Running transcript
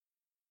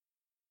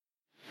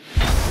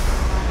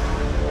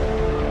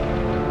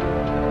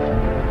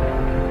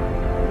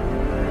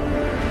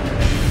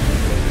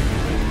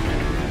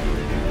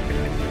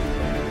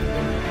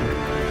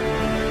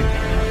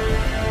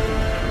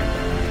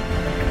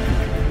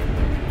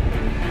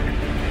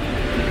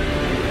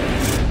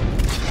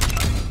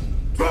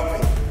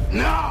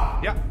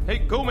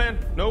Cool, man.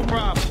 No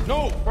problem.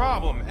 No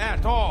problem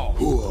at all.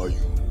 Who are you?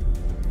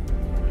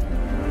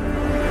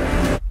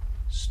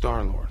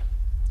 Star-Lord.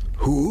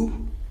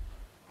 Who?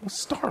 Well,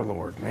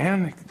 Star-Lord,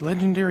 man.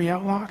 Legendary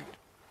outlaw.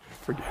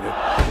 Forget it.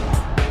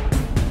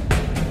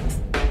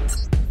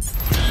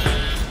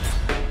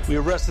 We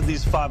arrested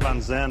these five on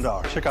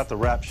Xandar. Check out the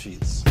rap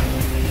sheets.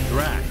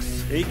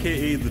 Drax,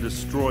 a.k.a. the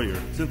Destroyer.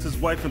 Since his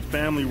wife and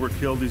family were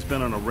killed, he's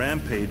been on a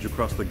rampage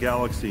across the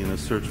galaxy in his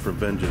search for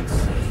vengeance.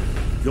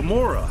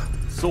 Gamora,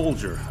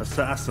 soldier,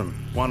 assassin,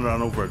 wanted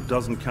on over a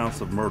dozen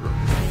counts of murder.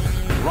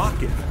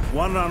 Rocket,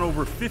 wanted on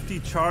over 50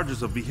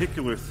 charges of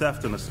vehicular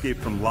theft and escape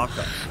from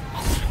lockup.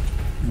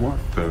 What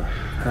the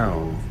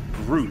hell?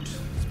 Groot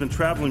has been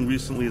traveling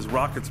recently as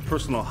Rocket's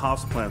personal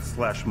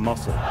houseplant /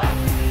 muscle.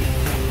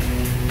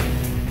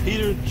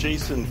 Peter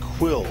Jason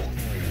Quill.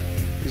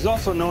 He's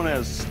also known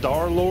as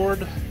Star-Lord.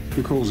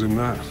 Who calls him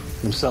that?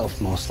 Himself,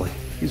 mostly.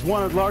 He's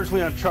wanted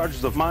largely on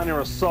charges of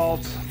minor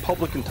assault,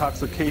 public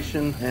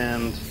intoxication,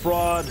 and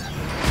fraud.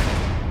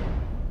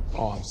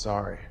 Oh, I'm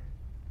sorry.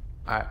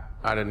 I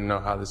didn't know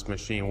how this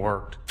machine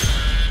worked.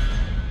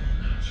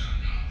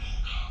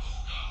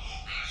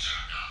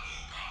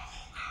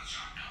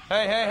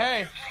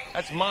 Hey.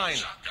 That's mine.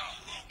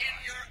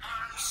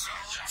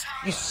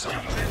 You son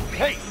of a...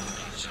 Hey!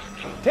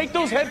 Take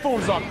those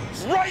headphones off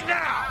right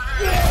now!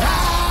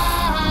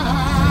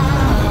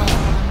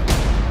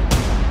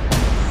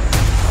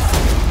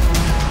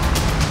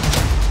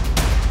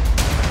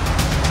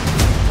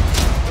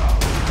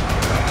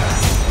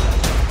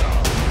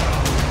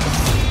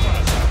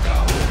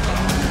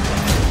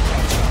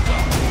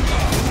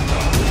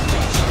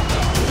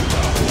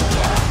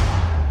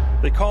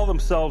 They call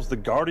themselves the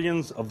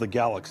Guardians of the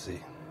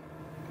Galaxy.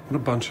 What a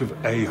bunch of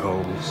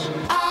a-holes.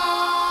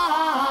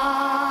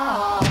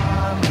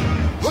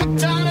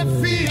 Hooked on a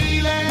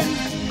feeling,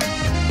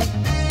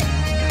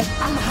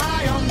 I'm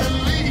high on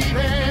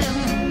believing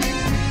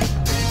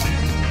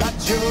that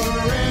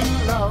you're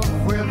in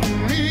love with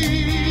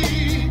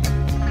me.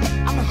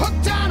 I'm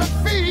hooked on a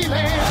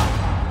feeling.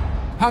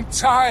 I'm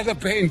tired of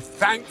being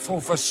thankful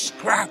for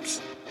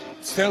scraps.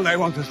 Still, they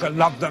want us to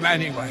love them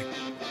anyway.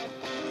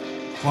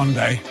 One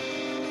day,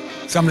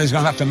 somebody's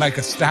going to have to make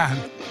a stand.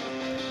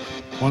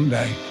 One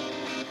day,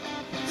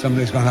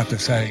 somebody's going to have to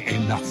say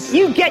enough.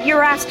 You get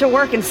your ass to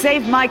work and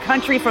save my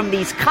country from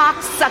these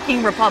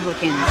cock-sucking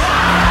Republicans.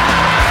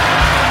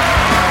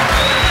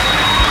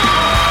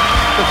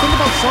 The thing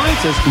about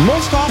science is,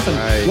 most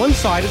often, one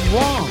side is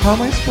wrong. How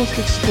am I supposed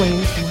to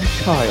explain to my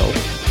child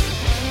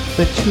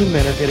that two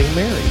men are getting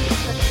married?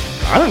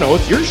 I don't know,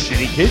 it's your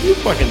shitty kid, you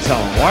fucking tell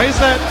him. Why is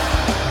that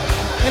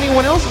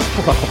anyone else's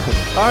problem?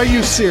 Are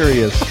you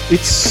serious?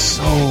 It's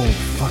so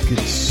fucking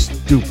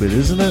stupid,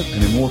 isn't it?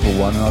 An immortal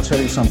one, and I'll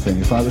tell you something.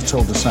 If I was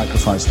told to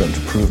sacrifice them to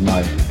prove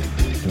my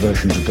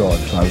devotion to God,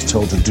 if I was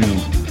told to do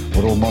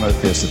what all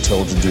monotheists are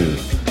told to do,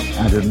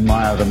 and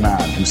admire the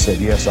man who said,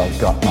 yes, I'll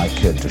gut my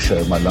kid to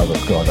show my love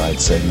of God, I'd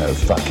say, no,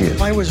 fuck you.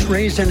 I was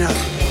raised in a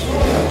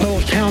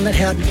little town that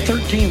had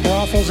 13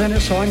 brothels in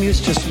it, so I'm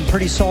used to some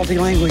pretty salty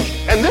language.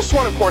 And this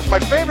one, of course, my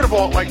favorite of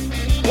all, like,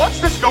 what's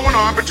this going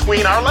on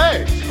between our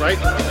legs, right?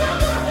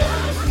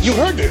 You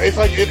heard it. It's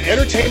like an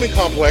entertainment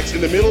complex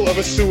in the middle of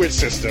a sewage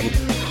system.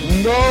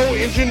 No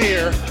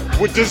engineer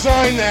would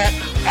design that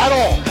at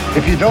all.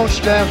 If you don't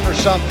stand for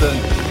something,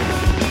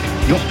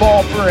 you'll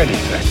fall for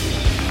anything.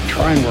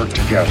 Try and work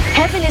together.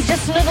 Heaven is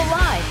just another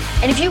lie.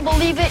 And if you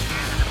believe it,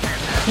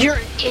 you're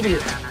an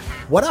idiot.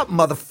 What up,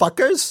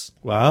 motherfuckers?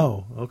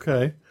 Wow.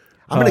 Okay.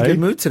 I'm in a good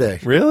mood today.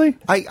 Really?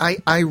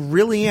 I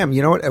really am.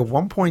 You know what? At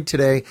one point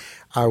today,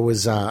 I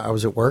was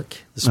at work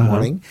this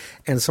morning,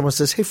 and someone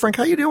says, "Hey, Frank,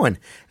 how you doing?"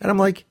 And I'm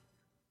like,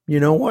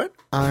 "You know what?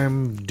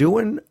 I'm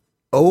doing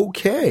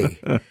okay."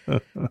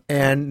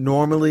 And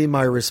normally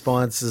my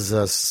response is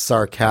a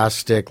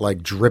sarcastic,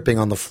 like dripping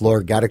on the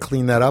floor. Got to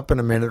clean that up in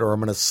a minute, or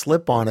I'm going to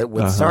slip on it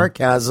with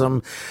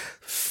sarcasm.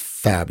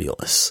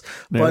 Fabulous,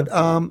 but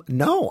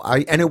no,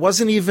 and it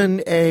wasn't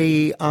even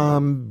a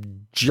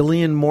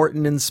Gillian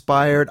Morton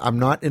inspired, I'm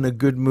not in a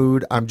good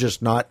mood, I'm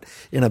just not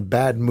in a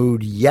bad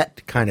mood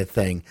yet kind of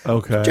thing.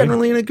 Okay.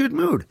 Generally in a good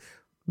mood.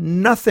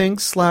 Nothing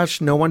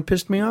 / no one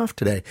pissed me off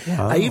today.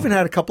 Wow. I even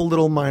had a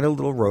couple minor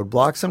little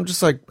roadblocks. I'm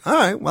just like, all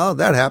right, well,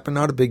 that happened.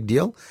 Not a big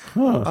deal.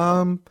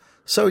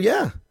 So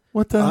yeah.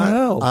 What the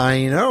hell?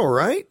 I know,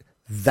 right?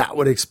 That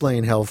would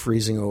explain hell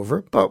freezing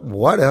over, but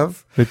whatever.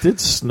 It did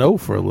snow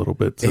for a little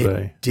bit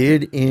today. It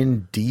did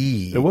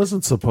indeed. It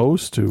wasn't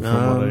supposed to,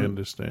 from what I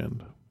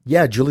understand.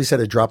 Yeah, Julie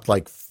said it dropped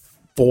like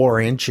 4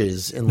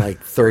 inches in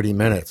like 30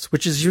 minutes,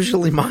 which is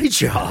usually my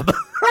job.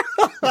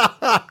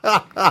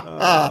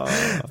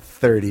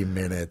 30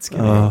 minutes. Give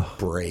me a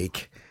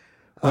break.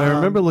 I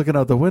remember looking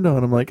out the window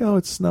and I'm like, oh,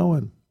 it's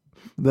snowing.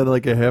 Then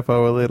like a half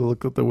hour later, I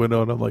look out the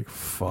window and I'm like,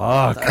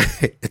 fuck.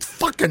 It's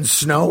fucking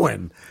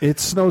snowing. It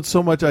snowed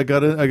so much. I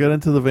got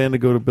into the van to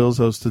go to Bill's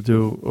house to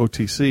do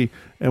OTC,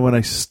 and when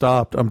I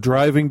stopped, I'm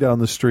driving down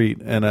the street,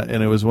 and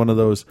it was one of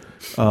those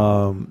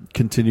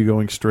continue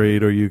going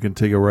straight, or you can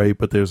take a right,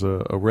 but there's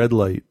a red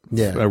light,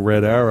 a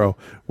red arrow.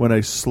 When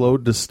I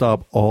slowed to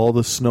stop, all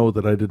the snow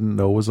that I didn't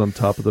know was on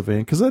top of the van,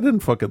 because I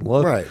didn't fucking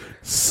look,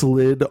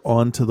 slid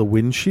onto the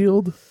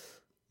windshield.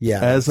 Yeah,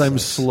 as I'm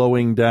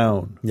slowing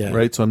down,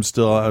 right. So I'm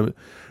still,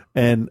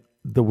 and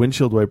the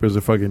windshield wipers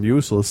are fucking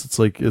useless. It's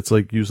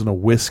like using a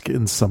whisk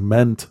in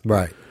cement,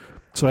 right?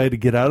 So I had to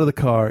get out of the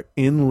car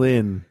in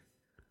Lynn,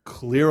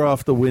 clear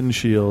off the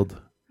windshield.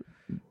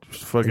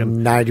 Fucking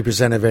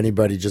 90% of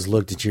anybody just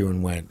looked at you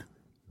and went,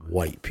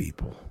 "White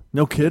people."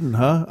 No kidding,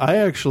 huh? I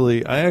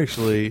actually,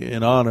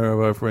 in honor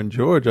of our friend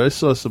George, I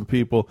saw some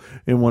people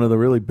in one of the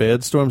really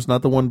bad storms,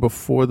 not the one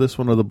before this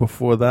one or the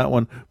before that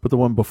one, but the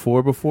one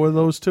before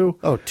those two.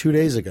 Oh, 2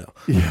 days ago.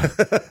 Yeah.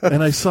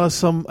 And I saw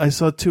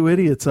two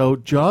idiots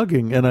out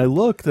jogging, and I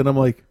looked, and I'm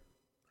like,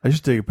 I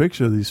should take a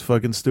picture of these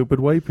fucking stupid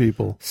white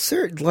people.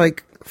 Sir,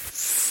 like,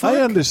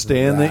 I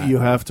understand that you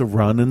have to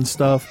run and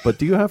stuff, but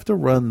do you have to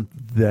run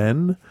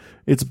then?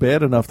 It's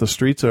bad enough. The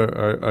streets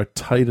are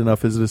tight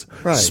enough as it is.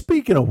 Right.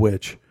 Speaking of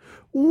which,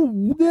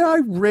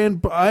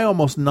 I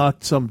almost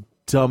knocked some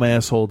dumb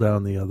asshole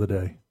down the other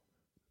day.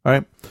 All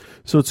right.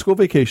 So it's school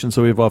vacation,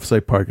 so we have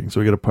off-site parking.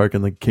 So we got to park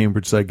in the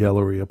Cambridge Side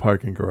Galleria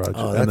parking garage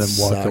and then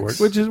walk to work,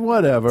 which is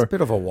whatever. It's a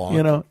bit of a walk.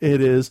 You know,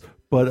 it is,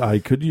 but I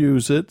could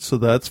use it, so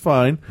that's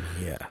fine.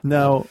 Yeah.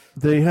 Now,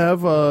 they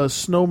have a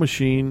snow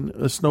machine,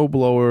 a snow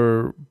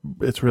blower.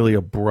 It's really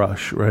a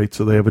brush, right?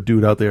 So they have a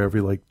dude out there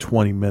every like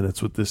 20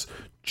 minutes with this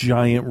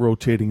giant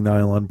rotating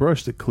nylon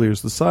brush that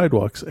clears the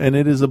sidewalks. And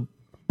it is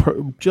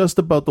just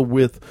about the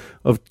width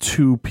of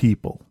two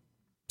people.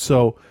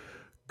 So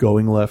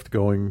going left,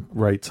 going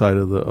right side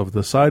of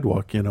the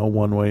sidewalk, you know,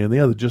 one way and the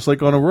other, just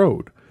like on a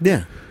road.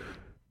 Yeah.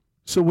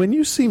 So when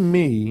you see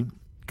me,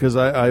 because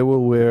I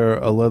will wear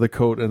a leather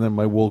coat and then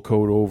my wool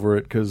coat over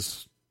it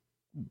because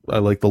I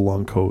like the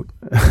long coat.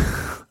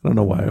 I don't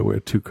know why I wear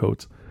two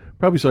coats.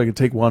 Probably so I can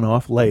take one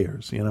off,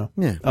 layers, you know?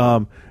 Yeah.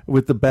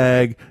 With the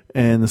bag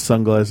and the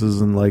sunglasses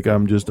and like,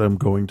 I'm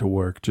going to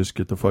work. Just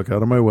get the fuck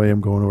out of my way.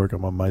 I'm going to work.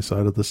 I'm on my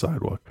side of the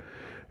sidewalk.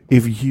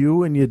 If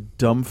you and your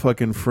dumb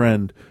fucking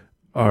friend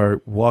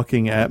are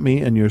walking at me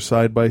and you're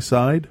side by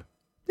side.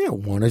 Yeah,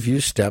 one of you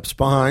steps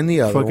behind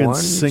the other fucking one.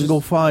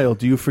 Single file.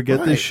 Do you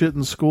forget this shit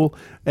in school?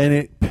 And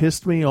it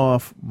pissed me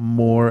off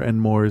more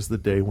and more as the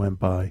day went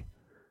by.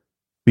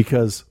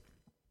 Because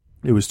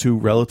it was two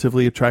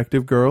relatively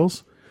attractive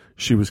girls.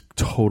 She was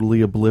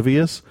totally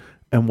oblivious.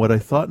 And what I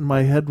thought in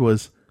my head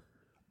was,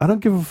 I don't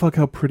give a fuck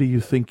how pretty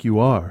you think you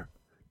are.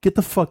 Get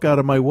the fuck out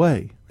of my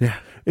way. Yeah.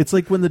 It's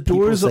like when the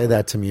doors... People say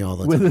that to me all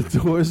the time. When the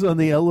doors on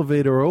the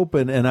elevator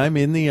open and I'm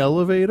in the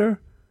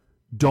elevator,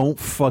 don't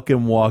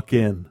fucking walk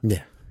in.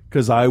 Yeah.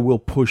 Because I will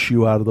push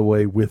you out of the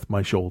way with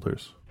my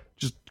shoulders.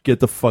 Just get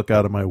the fuck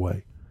out of my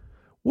way.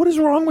 What is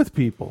wrong with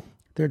people?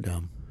 They're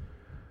dumb.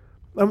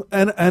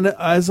 And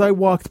as I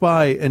walked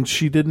by and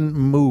she didn't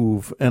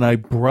move and I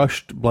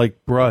brushed.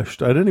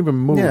 I didn't even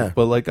move,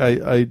 but like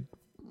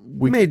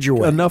we made your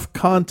way. Enough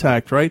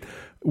contact, right?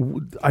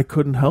 I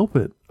couldn't help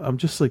it. I'm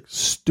just like,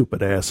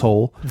 stupid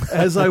asshole.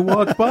 As I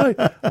walked by,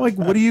 I'm like,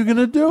 what are you going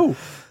to do?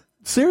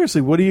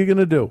 Seriously, what are you going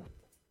to do?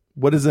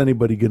 What is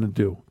anybody going to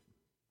do?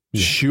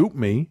 Yeah. Shoot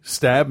me,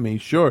 stab me,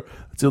 sure.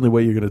 That's the only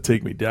way you're going to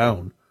take me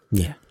down.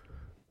 Yeah.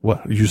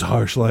 What? Use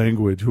harsh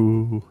language.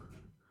 Ooh.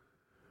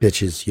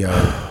 Bitches, yo.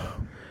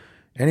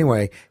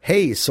 Anyway,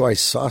 hey, so I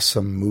saw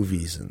some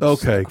movies. And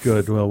stuff.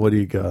 Good. Well, what do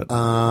you got?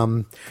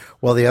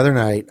 Well, the other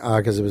night,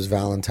 because it was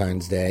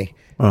Valentine's Day,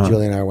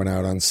 Julie and I went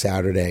out on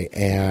Saturday,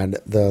 and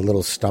the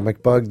little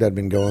stomach bug that had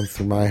been going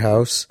through my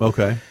house.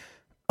 Okay.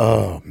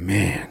 Oh,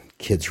 man.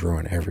 Kids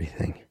ruin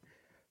everything.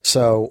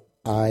 So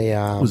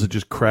I... was it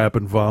just crap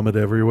and vomit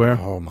everywhere?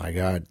 Oh, my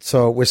God.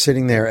 So we're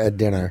sitting there at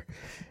dinner,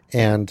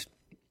 and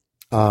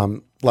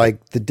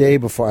like the day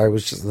before, I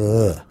was just...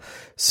 Ugh.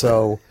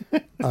 So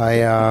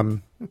I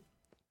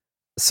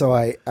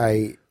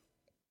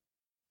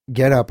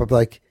get up, I'm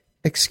like,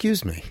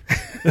 excuse me.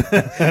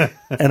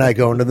 And I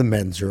go into the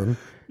men's room.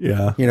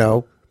 Yeah. You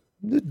know,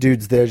 the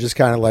dude's there just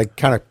kind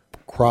of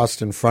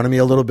crossed in front of me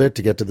a little bit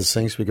to get to the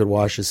sink so we could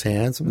wash his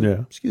hands. I'm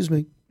like, excuse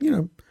me, you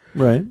know.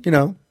 Right. You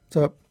know,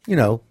 so, you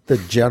know, the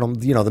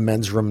gentleman, you know, the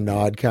men's room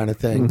nod kind of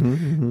thing.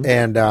 Mm-hmm.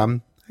 And I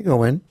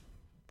go in,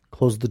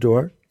 close the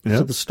door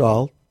to the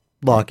stall,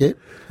 lock it.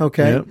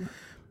 Okay. Yep.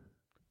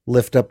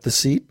 Lift up the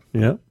seat.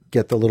 Yep.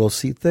 Get the little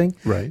seat thing.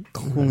 Right.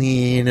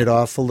 Clean it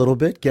off a little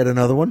bit. Get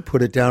another one.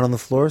 Put it down on the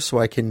floor so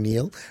I can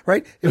kneel.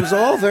 Right. It was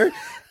all there.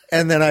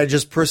 And then I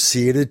just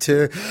proceeded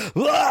to.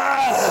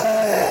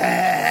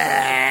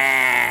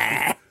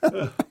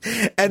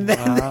 And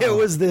then there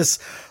was this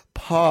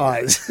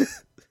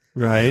pause.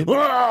 Right. Because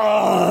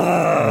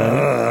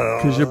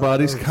your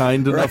body's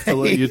kind enough to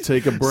let you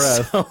take a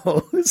breath.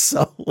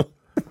 So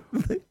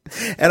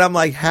and I'm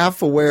like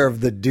half aware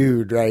of the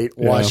dude, right,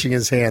 washing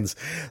his hands.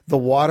 The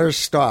water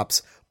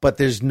stops. but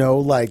there's no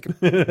like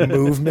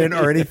movement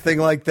or anything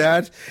like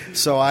that.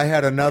 So I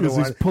had another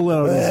one. He's pulling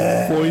out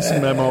his voice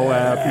memo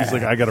app. He's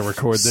like, I got to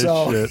record this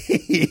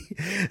shit.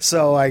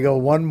 So I go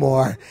one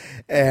more,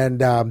 and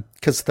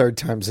because third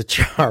time's a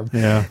charm.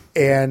 Yeah.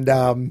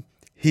 And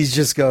he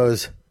just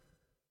goes,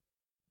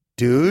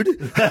 dude.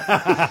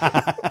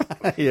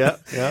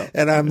 Yeah.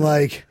 And I'm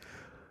like,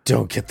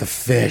 don't get the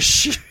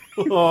fish.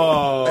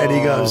 Oh. And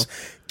he goes,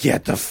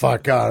 get the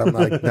fuck out. I'm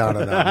like, no.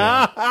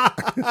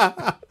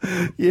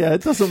 Yeah,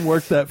 it doesn't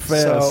work that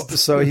fast.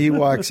 So he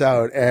walks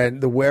out,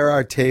 and where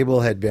our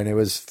table had been, it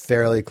was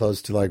fairly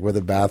close to like where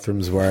the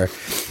bathrooms were.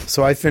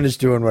 So I finished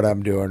doing what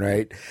I'm doing,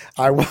 right?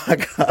 I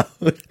walk out,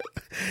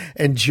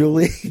 and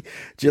Julie,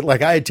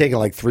 like I had taken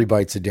like 3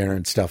 bites of dinner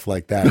and stuff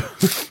like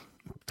that.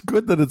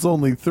 Good that it's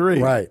only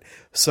 3. Right.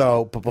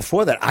 So, but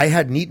before that, I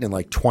hadn't eaten in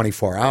like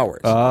 24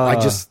 hours. I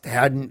just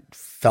hadn't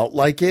felt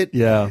like it.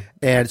 Yeah.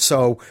 And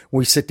so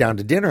we sit down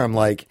to dinner. I'm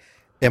like,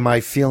 am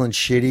I feeling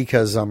shitty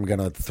because I'm going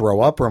to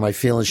throw up, or am I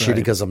feeling shitty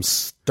because I'm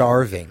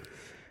starving?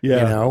 Yeah.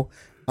 You know?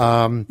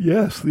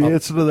 Yes. The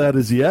answer to that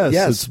is yes.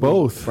 Yes. It's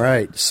both.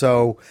 Right.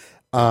 So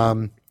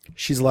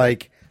she's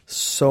like,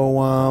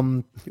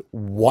 so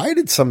why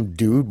did some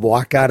dude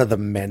walk out of the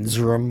men's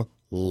room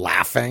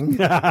laughing?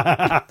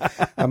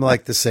 I'm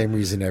like, the same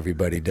reason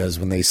everybody does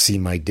when they see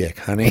my dick,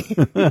 honey.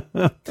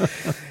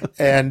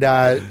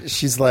 And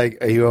she's like,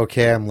 are you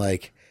okay? I'm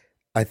like,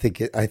 I think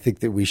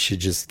that we should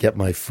just get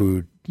my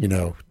food,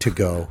 to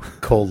go.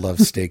 Cole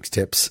loves steak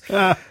tips.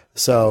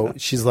 So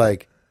she's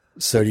like,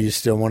 so do you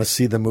still want to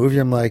see the movie?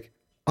 I'm like,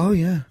 oh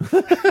yeah.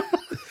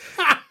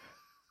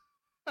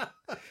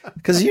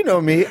 Because you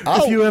know me.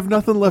 If you have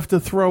nothing left to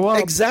throw up.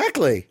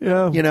 Exactly.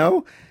 Yeah.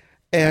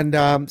 And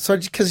so,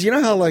 because you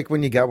know how, like,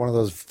 when you got one of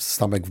those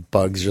stomach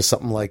bugs or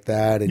something like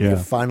that, and you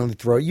finally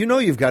throw,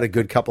 you've got a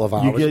good couple of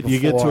hours. You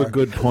get to a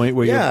good point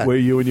where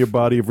you and your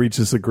body have reached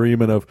this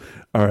agreement of,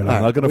 all right, I'm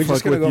not going to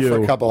fuck with you. We're just going to go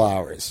for a couple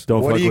hours.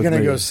 What are you going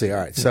to go see? All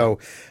right. So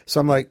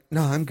I'm like,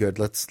 no, I'm good.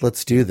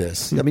 Let's do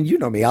this. I mean, you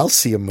know me. I'll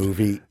see a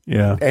movie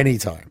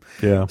anytime.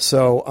 Yeah.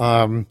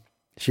 So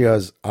she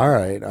goes, all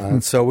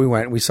right. So we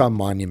went. We saw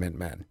Monument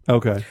Men.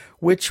 Okay.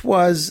 Which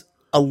was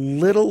a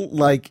little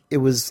like it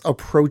was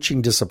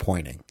approaching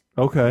disappointing.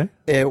 Okay.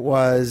 It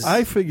was.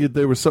 I figured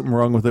there was something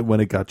wrong with it when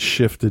it got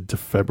shifted to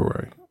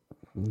February.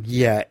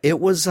 Yeah, it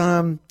was.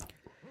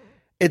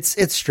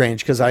 It's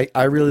strange because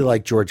I really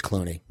like George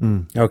Clooney.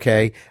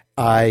 Okay.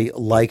 I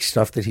like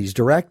stuff that he's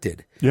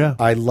directed. Yeah.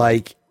 I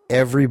like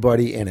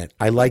everybody in it.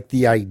 I like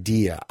the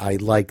idea. I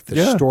like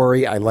the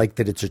story. I like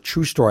that it's a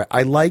true story.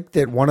 I like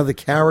that one of the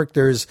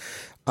characters,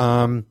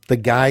 the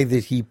guy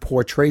that he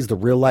portrays, the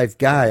real life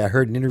guy, I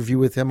heard an interview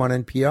with him on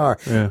NPR,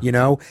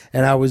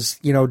 and I was,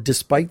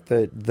 despite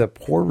the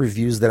poor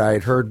reviews that I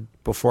had heard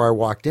before I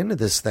walked into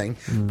this thing,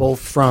 both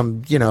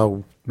from,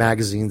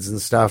 magazines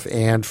and stuff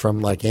and from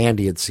like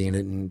Andy had seen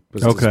it and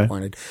was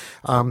disappointed.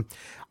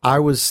 I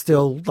was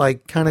still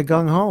like kind of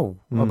gung ho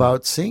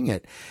about seeing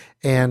it.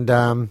 And,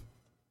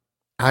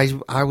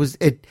 I was,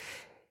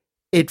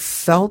 it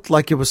felt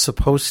like it was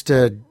supposed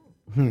to,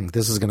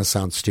 this is going to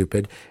sound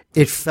stupid.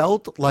 It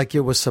felt like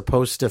it was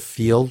supposed to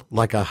feel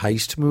like a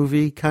heist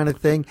movie kind of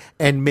thing.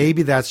 And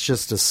maybe that's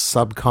just a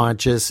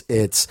subconscious.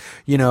 It's,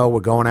 we're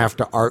going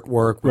after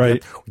artwork.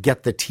 We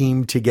get the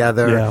team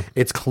together. Yeah.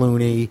 It's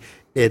Clooney.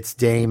 It's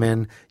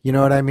Damon. You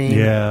know what I mean?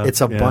 Yeah.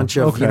 It's a bunch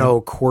of,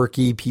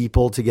 quirky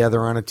people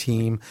together on a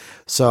team.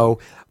 So,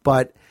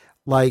 but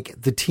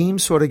like the team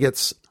sort of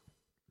gets,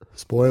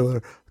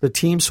 spoiler, the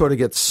team sort of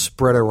gets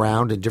spread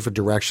around in different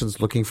directions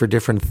looking for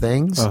different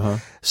things.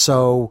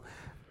 So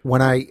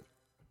when I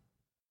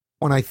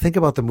think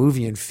about the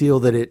movie and feel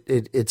that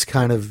it's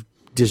kind of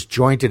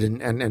disjointed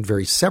and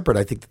very separate,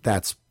 I think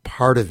that's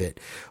part of it.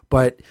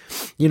 But,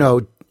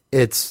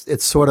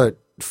 it's sort of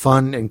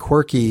fun and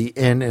quirky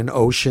in an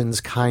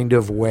Ocean's kind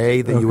of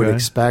way that you would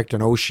expect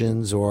an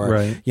Ocean's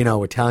or,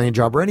 Italian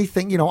Job or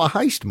anything, a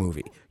heist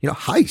movie,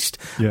 heist.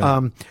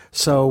 Yeah.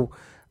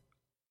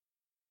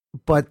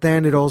 But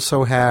then it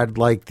also had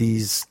like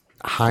these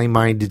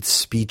high-minded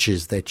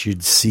speeches that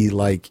you'd see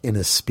like in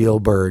a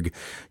Spielberg,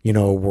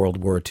 World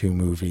War II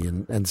movie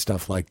and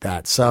stuff like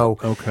that. So,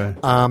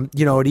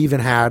 it even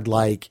had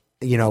like,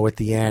 at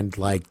the end,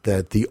 like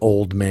the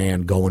old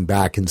man going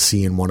back and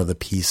seeing one of the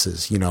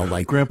pieces,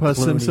 like Grandpa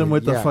Clooney, Simpson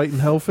with the fighting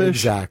hellfish.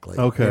 Exactly.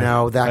 Okay.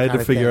 That I had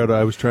to figure out.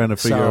 I was trying to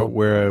figure out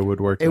where I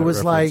would work. It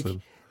was like,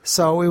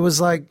 so it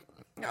was like,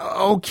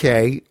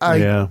 okay,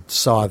 I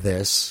saw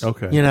this.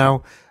 Okay.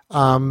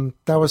 That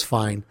was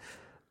fine.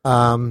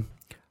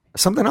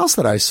 Something else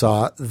that I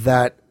saw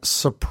that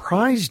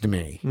surprised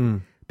me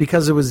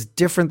because it was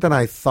different than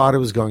I thought it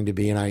was going to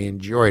be, and I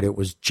enjoyed it,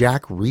 was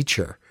Jack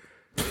Reacher.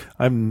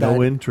 I'm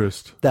no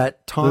interest.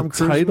 That Tom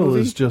Cruise title movie?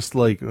 Is just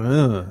like,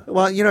 ugh.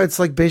 Well, it's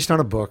like based on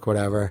a book,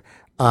 whatever.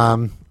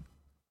 And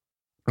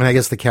I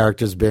guess the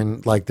character's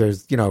been like,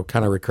 there's,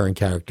 kind of recurring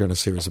character in a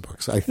series of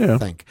books, I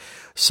think.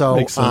 So,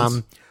 Makes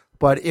sense.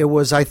 But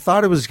I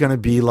thought it was going to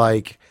be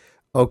like,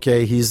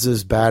 okay, he's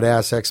this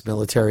badass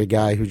ex-military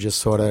guy who just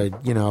sort of,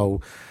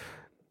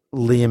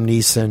 Liam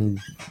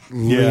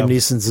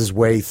Neeson's his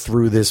way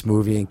through this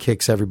movie and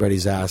kicks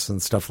everybody's ass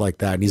and stuff like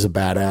that. And he's a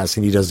badass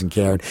and he doesn't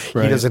care.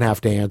 He doesn't have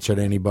to answer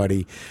to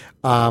anybody.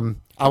 I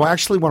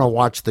actually want to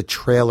watch the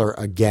trailer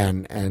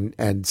again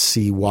and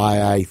see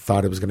why I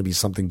thought it was going to be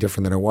something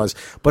different than it was.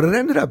 But it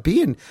ended up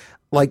being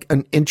like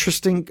an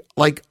interesting,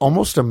 like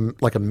almost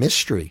like a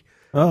mystery.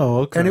 Oh,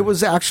 okay. And it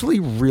was actually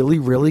really,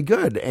 really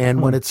good.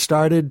 And when it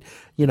started,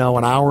 an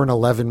hour and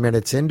 11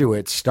 minutes into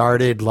it,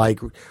 started like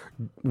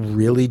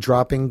really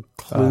dropping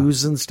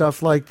clues and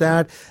stuff like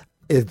that.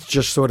 It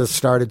just sort of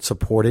started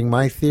supporting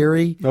my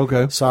theory.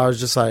 Okay. So I was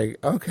just like,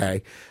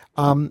 okay.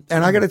 And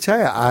I got to tell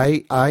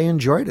you, I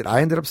enjoyed it.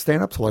 I ended up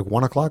staying up till like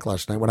 1 o'clock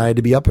last night when I had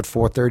to be up at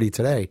 4:30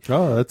 today.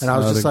 Oh, that's and I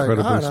was not just like,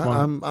 incredibly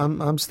oh,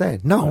 smart. I'm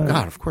staying. No,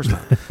 God, of course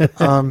not.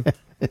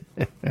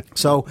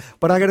 So,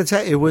 but I got to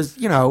tell you,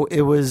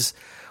 it was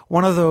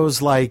one of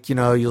those, like,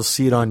 you'll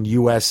see it on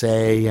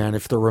USA, and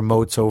if the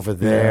remote's over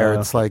there,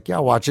 it's like, yeah,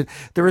 watch it.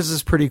 There is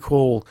this pretty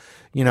cool,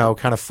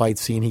 kind of fight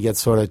scene. He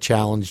gets sort of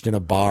challenged in a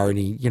bar, and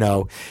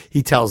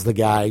he tells the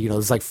guy,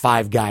 there's like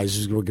 5 guys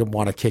who's going to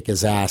want to kick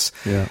his ass.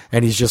 Yeah.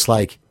 And he's just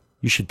like,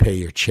 you should pay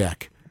your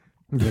check.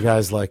 And the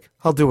guy's like,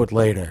 I'll do it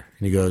later.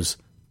 And he goes,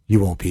 you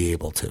won't be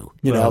able to.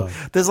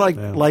 There's like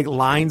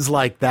lines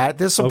like that.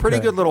 There's some pretty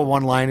good little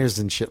one-liners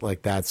and shit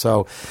like that.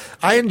 So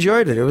I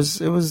enjoyed it. It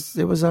was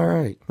all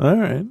right. All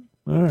right.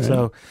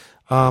 So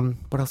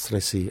what else did I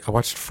see? I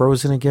watched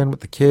Frozen again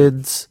with the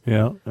kids.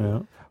 Yeah.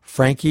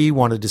 Frankie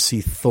wanted to see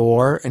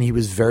Thor, and he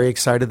was very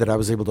excited that I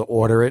was able to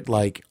order it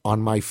like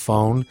on my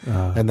phone.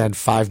 And then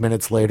 5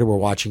 minutes later, we're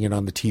watching it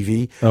on the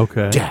TV.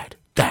 Okay. Dad,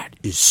 that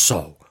is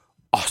so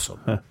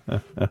awesome.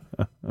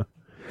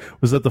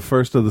 Was that the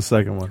first or the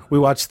second one? We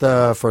watched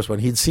the first one.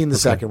 He'd seen the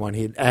second one.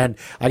 And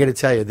I got to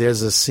tell you,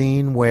 there's a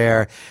scene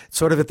where,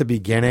 sort of at the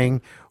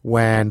beginning,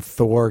 when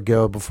Thor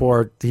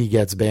before he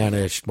gets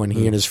banished, when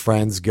he and his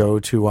friends go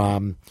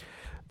to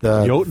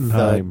the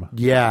Jotunheim.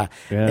 Yeah.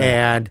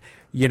 And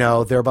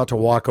they're about to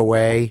walk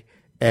away,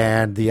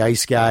 and the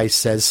ice guy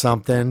says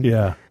something.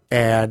 Yeah.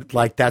 And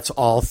like that's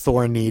all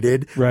Thor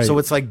needed. Right. So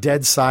it's like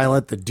dead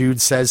silent. The dude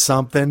says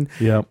something.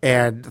 Yep.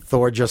 And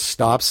Thor just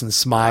stops and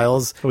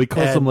smiles. So he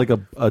calls him like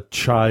a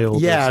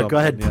child. Yeah, or go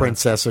ahead,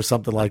 princess, or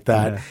something like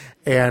that.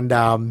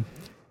 Yeah.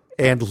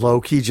 And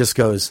Loki just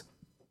goes,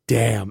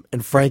 damn.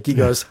 And Frankie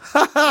goes,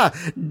 ha ha,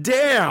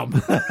 damn.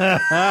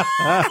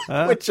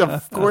 Which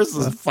of course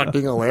is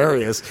fucking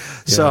hilarious.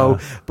 Yeah. So,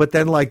 but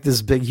then like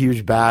this big,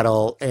 huge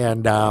battle,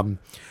 and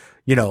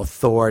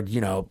Thor,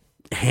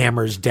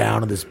 hammers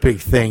down on this big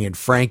thing, and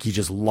Frankie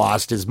just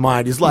lost his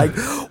mind. He's like,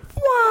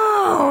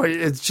 wow.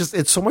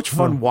 It's so much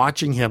fun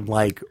watching him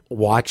like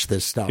watch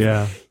this stuff.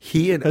 Yeah.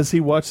 Has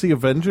he watched the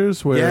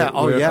Avengers? Yeah.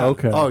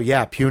 Okay. Oh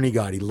yeah. Puny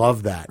God. He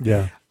loved that.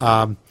 Yeah.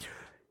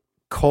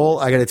 Cole,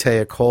 I got to tell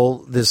you,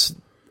 Cole, this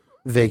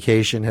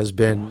vacation has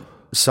been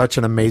such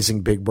an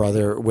amazing big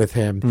brother with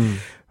him.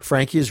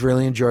 Frankie has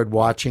really enjoyed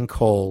watching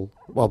Cole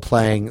while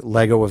playing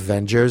Lego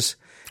Avengers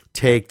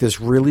take this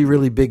really,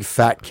 really big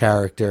fat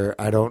character.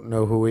 I don't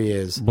know who he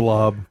is.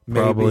 Blob,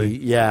 probably.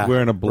 Maybe, yeah.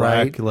 Wearing a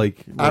black, right?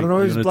 I don't know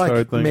if he's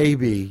black. Thing.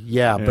 Maybe,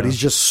 yeah, but he's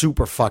just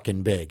super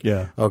fucking big.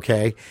 Yeah.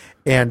 Okay.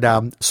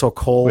 And so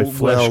Cole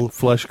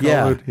flesh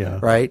colored. Yeah.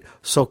 Right.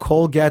 So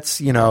Cole gets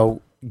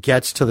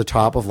to the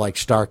top of like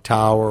Stark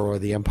Tower or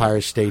the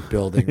Empire State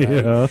Building,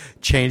 right? Yeah.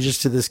 Changes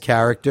to this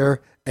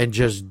character and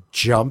just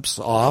jumps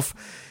off,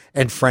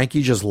 and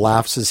Frankie just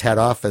laughs his head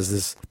off as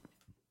this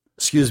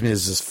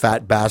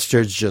fat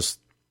bastard's just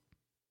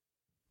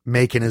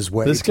making his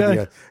way. This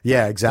guy?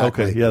 Yeah,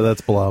 exactly. Okay, yeah,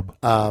 that's Blob.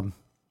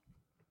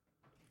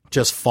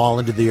 Just fall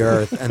into the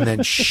earth and then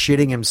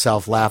shitting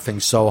himself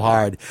laughing so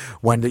hard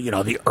when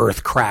the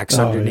earth cracks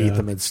underneath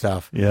him and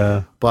stuff.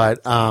 Yeah.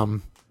 But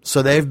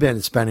so they've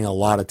been spending a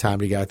lot of time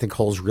together. I think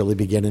Cole's really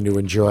beginning to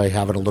enjoy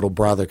having a little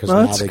brother because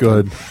now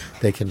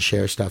they can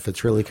share stuff.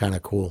 It's really kind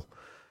of cool.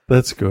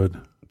 That's good.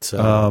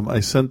 So I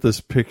sent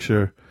this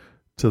picture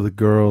to the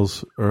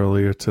girls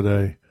earlier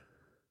today.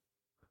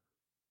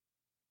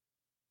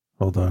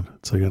 Hold on.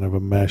 It's like I have a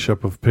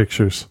mashup of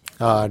pictures.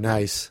 Oh,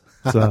 nice.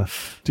 Do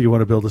you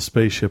want to build a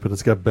spaceship? And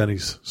it's got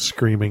Benny's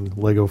screaming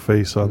Lego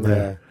face on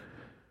there.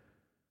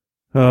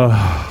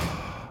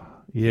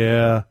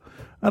 Yeah.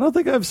 I don't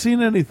think I've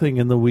seen anything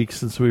in the week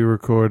since we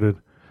recorded.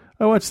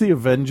 I watched the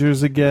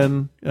Avengers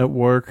again at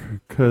work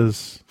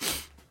because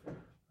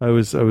I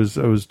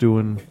was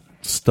doing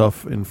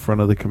stuff in front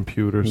of the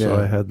computer, so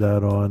I had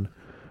that on.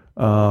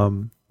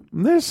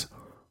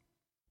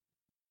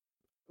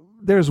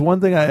 There's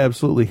one thing I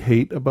absolutely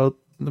hate about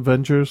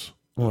Avengers.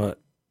 What?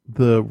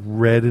 The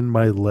red in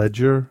my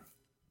ledger.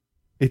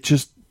 It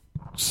just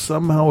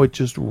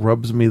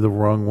rubs me the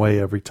wrong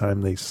way every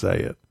time they say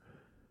it.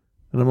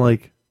 And I'm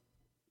like,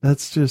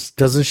 that's just...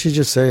 Doesn't she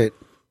just say it?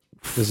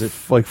 Is it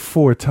like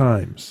 4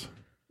 times?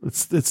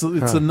 It's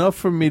enough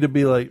for me to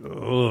be like,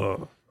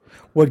 ugh.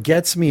 What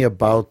gets me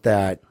about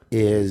that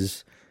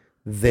is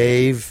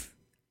it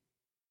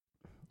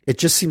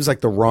just seems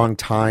like the wrong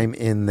time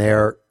in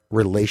their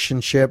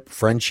relationship,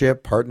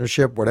 friendship,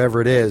 partnership,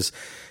 whatever it is,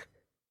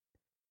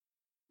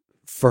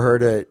 for her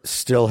to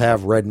still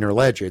have red in her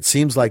ledger. It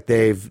seems like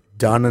they've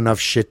done enough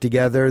shit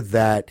together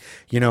that,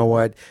 you know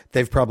what,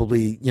 they've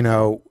probably,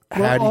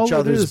 had each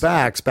other's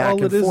backs back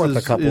and forth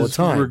a couple of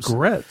times.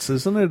 Regrets,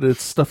 isn't it?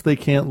 It's stuff they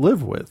can't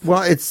live with.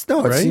 Well, it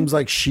right? seems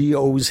like she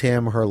owes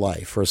him her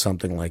life or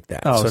something like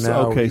that. Oh, so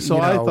now, okay. So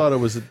I thought it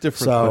was a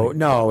different thing.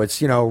 No,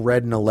 it's,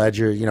 red in a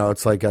ledger,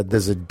 it's like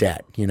there's a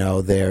debt,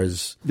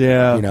 there's,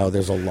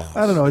 there's a loss.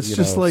 I don't know. It's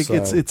just like,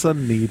 it's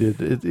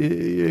unneeded.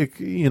 It's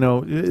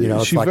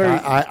like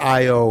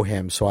I owe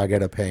him, so I got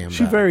to pay him.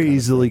 She back. very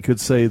easily could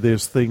say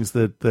there's things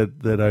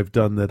that I've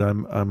done that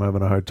I'm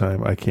having a hard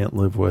time, I can't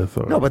live with.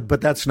 Or, no,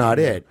 but that's not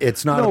it.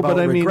 It's not about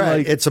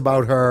regret. It's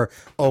about her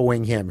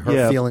owing him,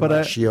 her feeling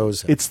like she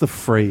owes him. It's the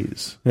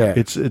phrase. Yeah.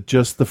 It's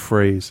just the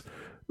phrase.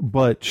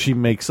 But she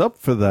makes up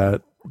for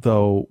that,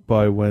 though,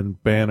 by when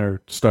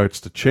Banner starts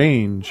to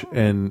change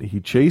and he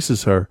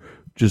chases her,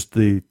 just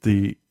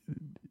the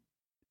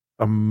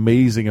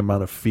amazing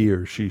amount of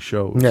fear she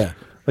shows. Yeah.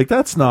 Like,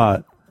 that's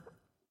not...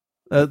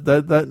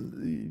 that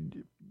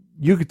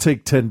you could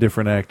take 10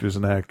 different actors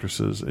and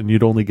actresses, and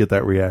you'd only get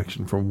that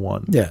reaction from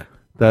one. Yeah.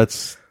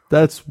 That's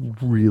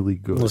really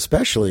good. Well,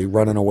 especially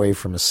running away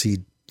from a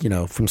seed,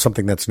 from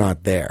something that's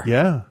not there.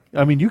 Yeah.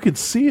 I mean, you can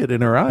see it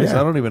in her eyes.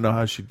 Yeah. I don't even know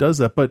how she does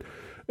that.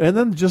 And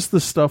then just the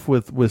stuff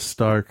with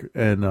Stark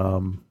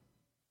and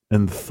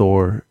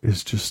Thor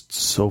is just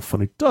so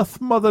funny.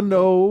 Doth mother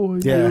know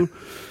you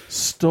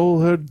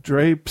stole her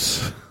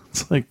drapes?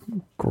 It's like,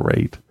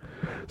 great.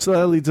 So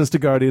that leads us to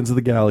Guardians of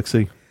the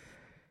Galaxy.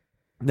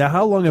 Now,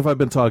 how long have I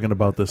been talking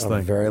about this thing?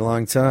 A very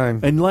long time.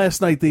 And last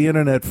night, the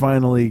internet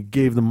finally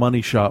gave the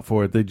money shot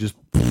for it. They just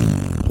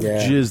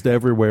jizzed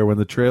everywhere when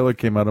the trailer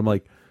came out. I'm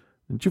like,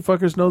 didn't you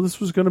fuckers know this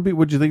was going to be?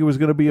 Would you think it was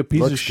going to be a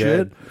piece of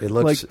shit? It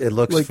looks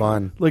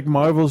fun. Like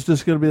Marvel's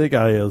just going to be like,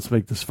 oh yeah, let's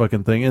make this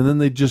fucking thing, and then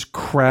they just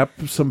crap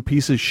some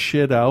piece of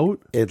shit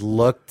out. It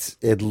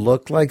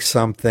looked like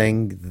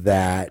something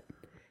that,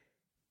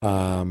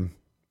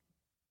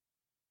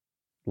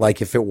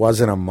 like if it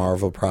wasn't a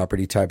Marvel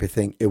property type of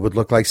thing, it would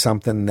look like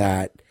something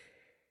that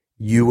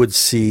you would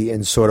see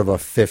in sort of a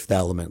Fifth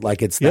Element.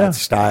 Like it's that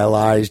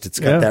stylized. It's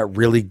got that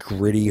really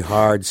gritty,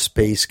 hard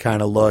space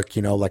kind of look,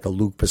 like a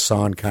Luc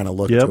Besson kind of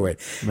look to it.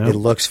 Yep. It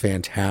looks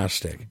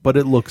fantastic. But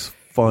it looks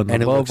fun.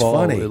 And Above it looks all,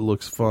 funny. It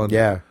looks fun.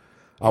 Yeah.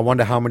 I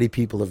wonder how many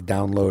people have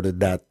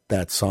downloaded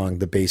that song,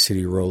 the Bay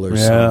City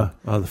Rollers song. Yeah.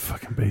 Oh, the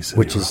fucking Bay City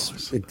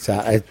Rollers. Which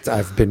is,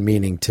 I've been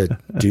meaning to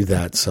do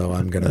that, so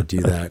I'm going to do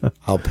that.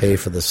 I'll pay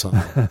for the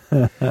song.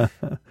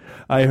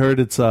 I heard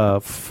it's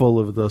full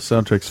of, the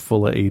soundtrack's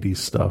full of 80s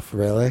stuff.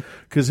 Really?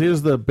 Because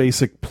here's the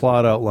basic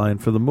plot outline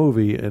for the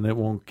movie, and it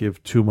won't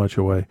give too much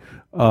away.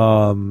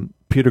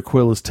 Peter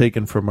Quill is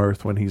taken from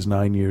Earth when he's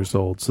 9 years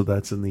old, so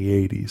that's in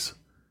the 80s.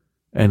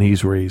 And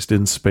he's raised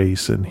in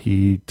space, and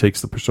he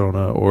takes the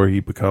persona, or he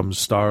becomes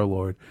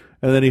Star-Lord.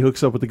 And then he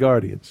hooks up with the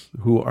Guardians,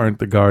 who aren't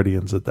the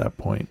Guardians at that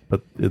point,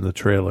 but in the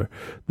trailer.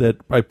 That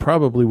I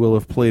probably will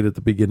have played at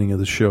the beginning of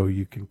the show.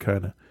 You can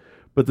kind of...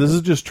 But this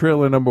is just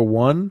trailer number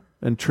 1,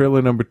 and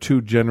trailer number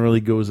 2 generally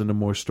goes into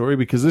more story,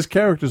 because there's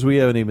characters we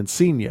haven't even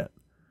seen yet.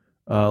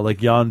 Like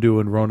Yondu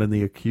and Ronan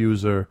the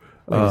Accuser.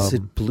 Wait, is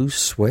it Blue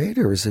Suede,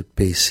 or is it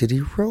Bay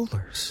City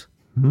Rollers?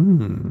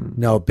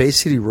 No, Bay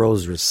City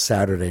Rollers was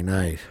Saturday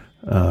night.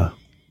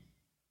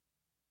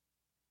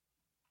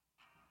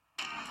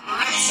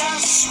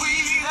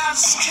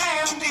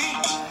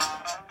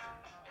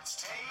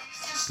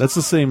 That's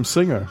the same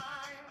singer.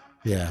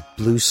 Yeah,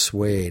 Blue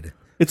Suede.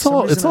 It's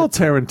all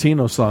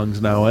Tarantino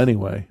songs now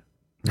anyway.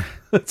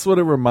 That's what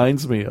it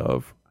reminds me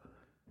of.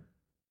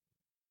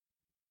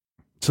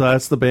 So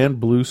that's the band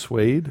Blue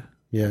Suede?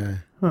 Yeah.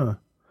 Huh.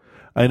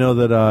 I know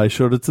that I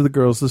showed it to the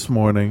girls this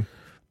morning.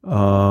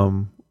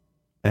 And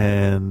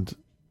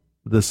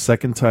the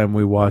second time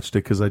we watched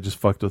it, because I just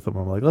fucked with them,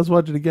 I'm like, let's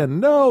watch it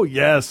again. No,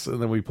 yes.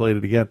 And then we played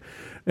it again.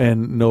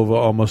 And Nova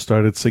almost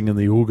started singing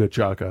the Ooga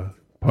Chaka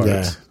parts.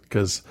 Yeah.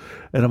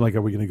 And I'm like,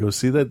 are we going to go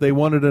see that? They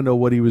wanted to know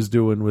what he was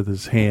doing with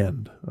his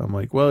hand. I'm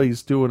like, well,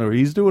 he's doing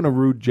a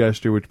rude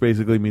gesture, which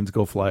basically means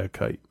go fly a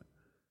kite.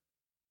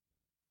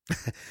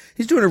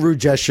 He's doing a rude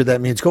gesture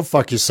that means go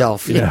fuck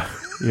yourself. Yeah.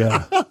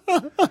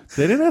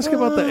 They didn't ask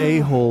about the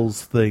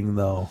a-holes thing,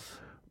 though.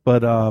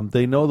 But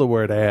they know the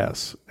word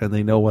ass, and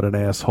they know what an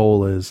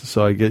asshole is.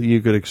 So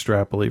you could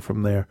extrapolate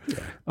from there.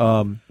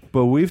 Yeah.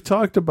 But we've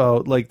talked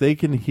about, like, they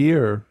can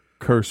hear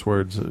curse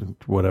words,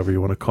 whatever you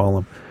want to call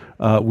them.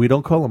 We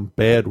don't call them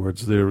bad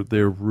words.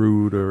 They're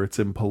rude, or it's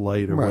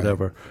impolite, or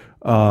whatever.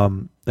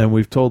 And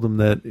we've told them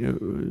that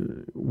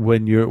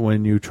when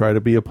you try to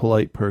be a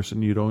polite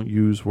person, you don't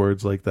use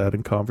words like that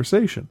in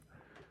conversation.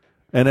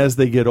 And as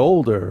they get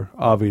older,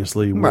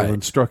 obviously, we'll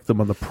instruct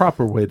them on the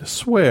proper way to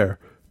swear.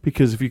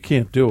 Because if you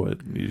can't do it,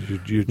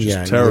 you're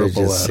just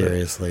terrible at it.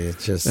 Seriously,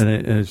 it's just... And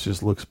it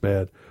just looks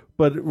bad.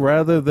 But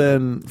rather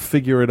than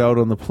figure it out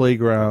on the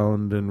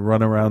playground and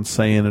run around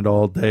saying it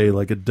all day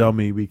like a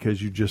dummy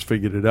because you just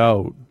figured it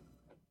out,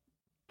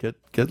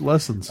 Get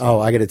lessons. Oh,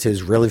 I got to tell you,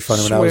 it's really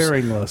funny. When I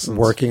Swearing was lessons.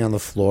 working on the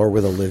floor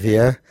with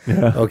Olivia,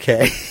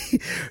 okay,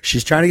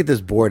 she's trying to get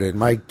this board in.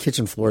 My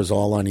kitchen floor is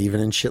all uneven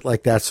and shit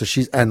like that. So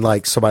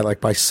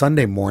by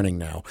Sunday morning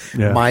now,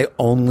 my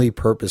only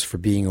purpose for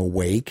being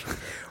awake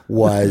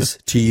was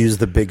to use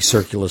the big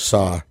circular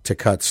saw to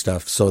cut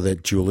stuff so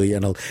that Julie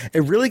and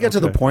it really got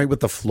to the point with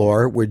the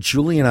floor where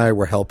Julie and I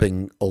were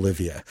helping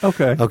Olivia.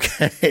 Okay.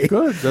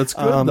 Good. That's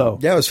good though.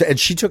 Yeah. And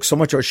she took so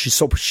much.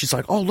 She's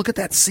like, oh, look at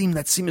that seam.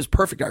 That seam is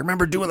perfect. I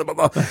remember doing it.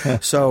 Blah, blah.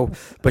 So,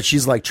 but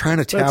she's like trying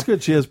to tap. That's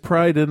good. She has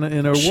pride in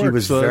her work. She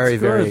was very,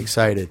 very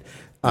excited.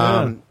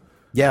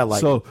 Yeah,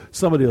 like so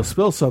somebody will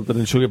spill something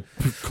and she'll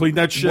clean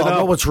that shit no,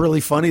 up. what's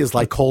really funny is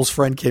like Cole's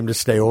friend came to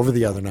stay over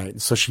the other night,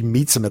 and so she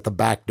meets him at the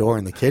back door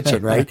in the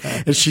kitchen, right?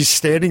 And she's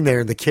standing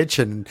there in the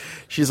kitchen, and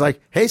she's like,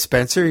 "Hey,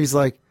 Spencer." He's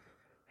like,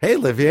 "Hey,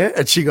 Olivia,"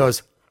 and she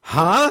goes,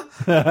 "Huh?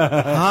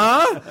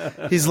 Huh?"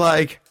 He's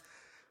like,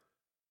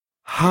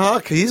 "Huh?"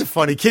 'Cause he's a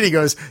funny kid. He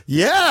goes,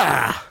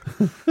 "Yeah."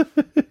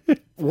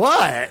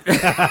 What?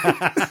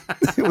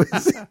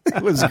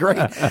 It was great.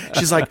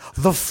 She's like,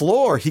 "The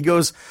floor." He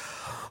goes,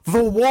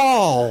 "The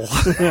wall."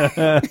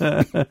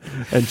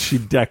 And she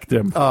decked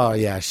him. Oh,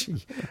 yeah.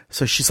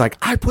 So she's like,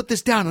 "I put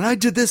this down and I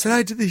did this and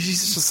I did this."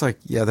 She's just like,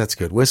 "Yeah, that's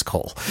good. Where's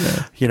Cole?"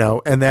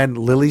 And then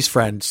Lily's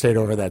friend stayed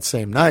over that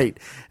same night,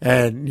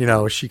 and,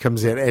 she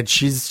comes in and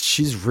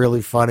she's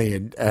really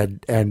funny.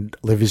 And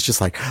Livy's just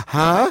like,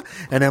 "Huh?"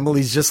 And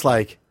Emily's just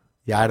like,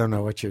 "Yeah, I don't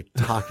know what you're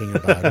talking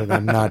about, and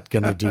I'm not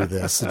going to do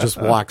this." It just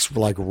walks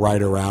like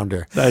right around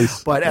her.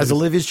 Nice. But as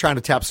Olivia's trying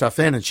to tap stuff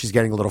in, and she's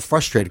getting a little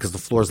frustrated because the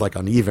floor's like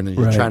uneven, and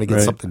you're trying to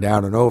get something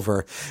down and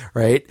over,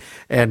 right?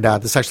 And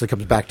this actually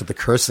comes back to the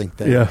cursing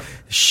thing. Yeah.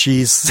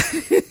 She's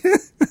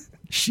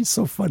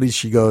so funny.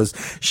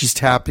 She's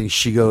tapping.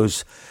 She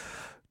goes,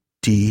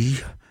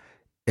 DAFUQ.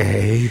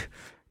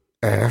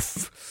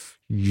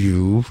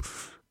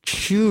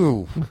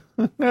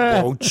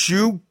 Won't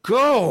you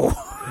go?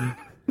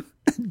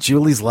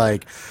 Julie's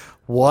like,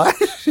 "What?"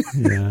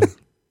 Yeah.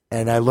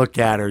 And I look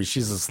at her, and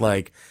she's just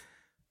like,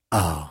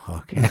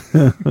 "Oh, okay."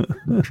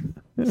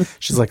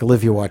 She's like,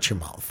 "Olivia, watch your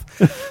mouth."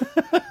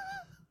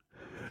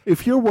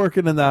 If you're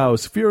working in the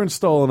house, if you're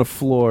installing a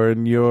floor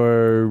and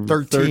you're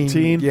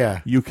 13,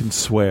 you can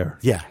swear.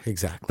 Yeah,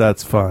 exactly.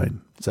 That's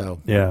fine. So,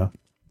 yeah.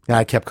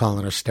 I kept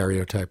calling her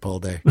stereotype all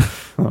day.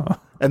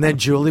 And then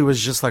Julie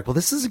was just like, "Well,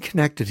 this isn't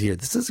connected here.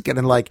 This isn't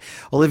getting like."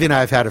 Olivia and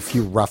I have had a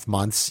few rough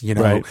months,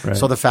 Right.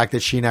 So the fact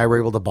that she and I were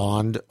able to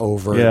bond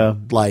over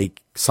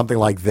like something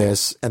like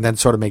this, and then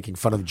sort of making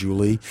fun of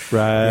Julie,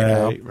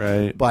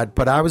 right.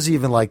 But I was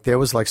even like, there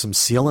was like some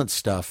sealant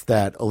stuff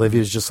that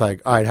Olivia's just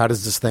like, "All right, how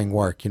does this thing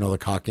work?" The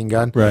caulking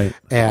gun, right?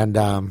 And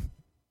I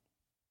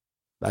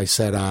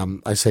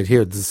said,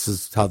 "Here, this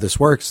is how this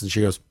works," and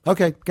she goes,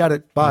 "Okay, got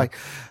it, bye,"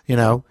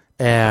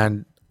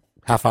 and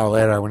half hour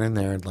later, I went in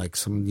there and like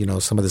some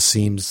of the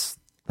seams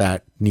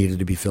that needed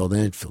to be filled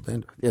in.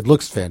 It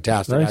looks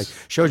fantastic. Nice. I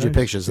showed you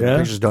pictures, and Yeah. the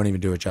pictures don't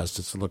even do it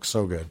justice. It looks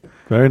so good.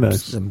 Very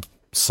nice. I'm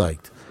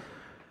psyched.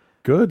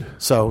 Good.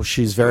 So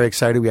she's very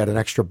excited. We had an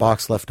extra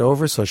box left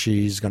over, so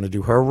she's going to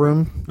do her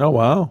room. Oh,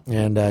 wow.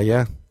 And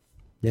yeah,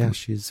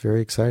 she's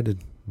very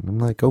excited. I'm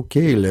like,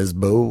 "Okay,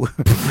 Lesbo."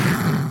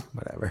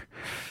 Whatever.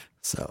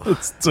 So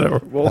it's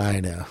terrible.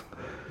 I know.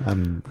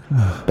 I'm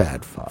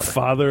bad father.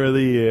 Father of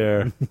the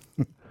year.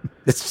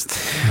 It's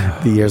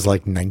the year's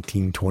like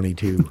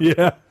 1922.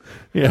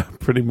 Yeah,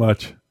 pretty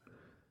much.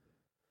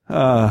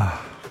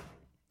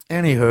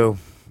 Anywho,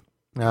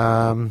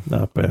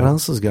 not bad. What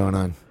else is going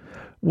on?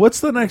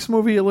 What's the next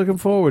movie you're looking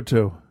forward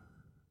to?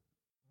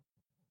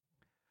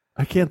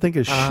 I can't think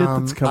of shit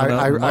that's coming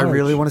out in I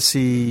really March. want to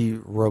see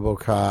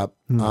RoboCop.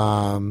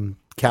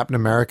 Captain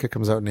America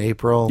comes out in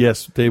April.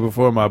 Yes, day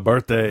before my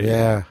birthday.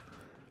 Yeah.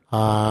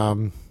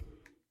 What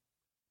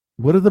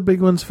are the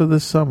big ones for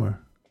this summer?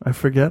 I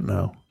forget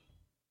now.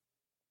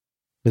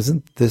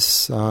 Isn't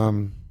this I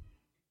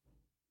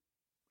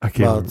can't.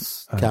 well,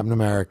 it's Captain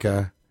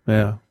America.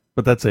 Yeah,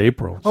 but that's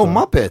April. Oh, so-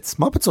 Muppets.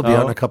 Muppets will be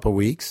out in a couple of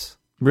weeks.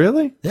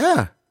 Really?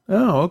 Yeah.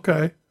 Oh,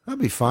 okay. That'd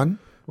be fun.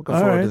 Looking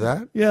All forward to right.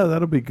 that. Yeah,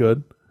 that'll be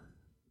good.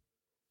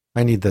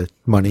 I need the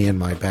money in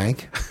my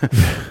bank.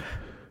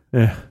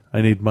 Yeah,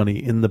 I need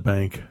money in the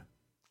bank,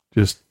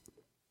 just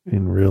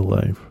in real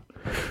life.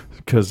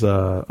 Because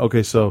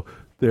okay, so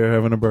they're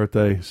having a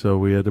birthday, so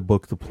we had to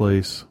book the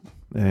place,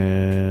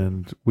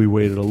 and we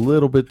waited a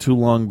little bit too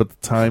long, but the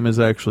time is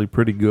actually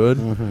pretty good.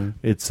 Mm-hmm.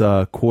 It's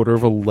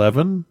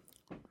 11:15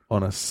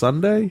 on a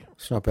Sunday.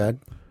 It's not bad.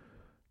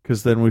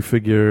 Because then we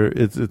figure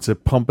it's a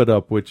Pump It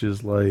Up, which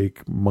is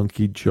like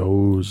Monkey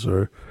Joe's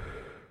or.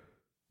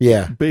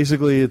 Yeah.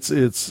 Basically,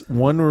 it's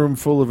one room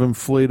full of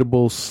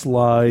inflatable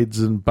slides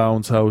and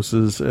bounce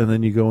houses, and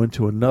then you go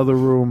into another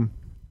room,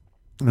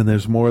 and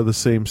there's more of the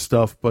same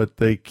stuff, but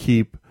they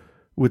keep,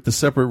 with the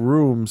separate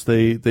rooms,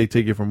 they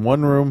take you from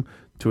one room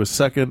to a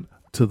second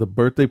to the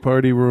birthday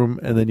party room,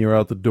 and then you're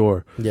out the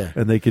door. Yeah.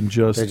 And they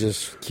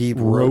just keep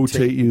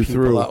rotate you people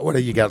through. out. What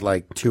do you got,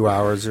 like 2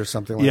 hours or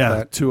something like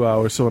that? 2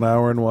 hours, so an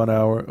hour and 1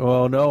 hour.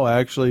 Oh, no,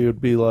 actually, it would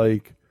be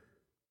like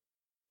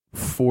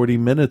 40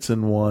 minutes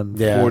in one,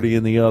 Yeah. 40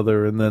 in the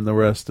other, and then the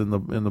rest in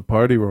the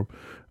party room.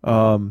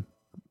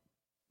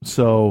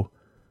 So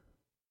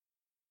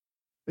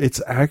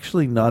it's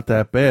actually not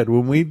that bad.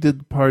 When we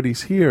did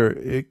parties here,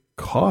 it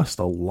cost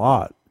a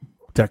lot.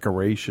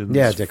 Decorations,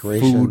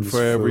 food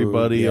for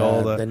everybody, yeah,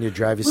 all that. Then you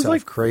drive It was yourself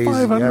like crazy.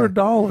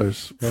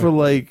 $500 Yeah. for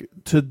like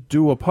to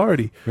do a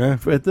party. Yeah.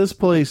 At this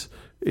place,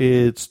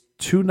 it's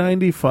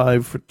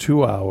 $295 for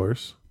 2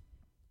 hours,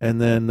 and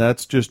then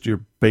that's just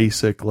your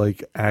basic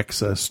like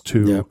access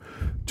to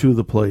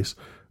the place.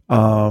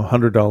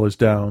 $100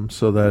 down,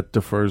 so that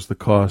defers the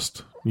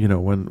cost.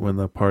 When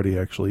the party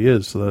actually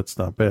is, so that's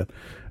not bad.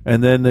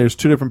 And then there's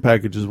two different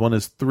packages. One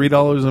is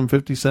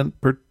 $3.50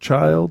 per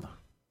child,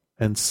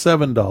 and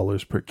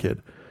 $7 per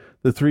kid.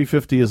 The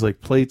 $3.50 is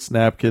like plates,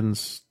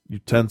 napkins,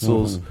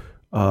 utensils,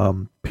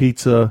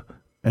 pizza,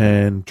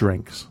 and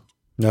drinks.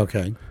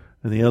 Okay.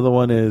 And the other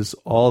one is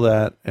all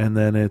that, and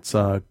then it's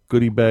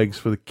goodie bags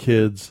for the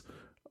kids,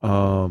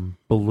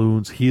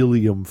 balloons,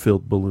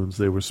 helium-filled balloons.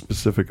 They were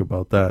specific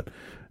about that.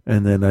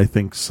 And then I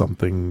think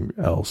something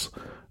else.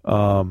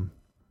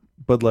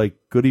 But like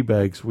goodie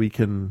bags, we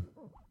can,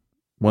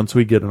 once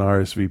we get an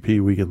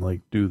RSVP, we can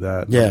like do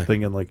that. Yeah. I'm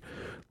thinking like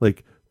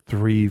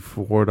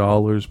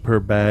 $3-4 per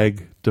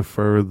bag,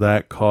 defer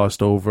that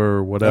cost over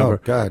or whatever. Oh,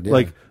 God,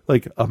 yeah.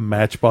 Like a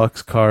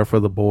Matchbox car for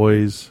the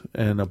boys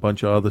and a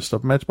bunch of other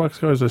stuff. Matchbox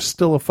cars are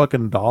still a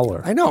fucking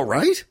 $1. I know,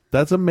 right?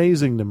 That's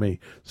amazing to me.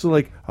 So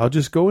like I'll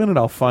just go in and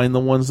I'll find the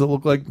ones that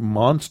look like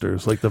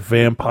monsters, like the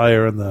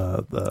vampire and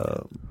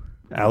the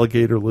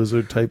alligator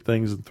lizard type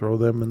things, and throw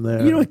them in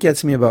there. You know what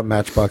gets me about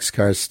Matchbox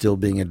cars still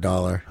being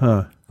 $1?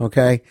 Huh.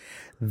 Okay?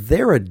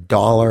 They're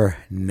 $1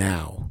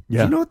 now. Yeah.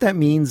 Do you know what that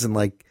means in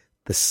like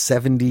the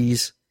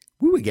 70s?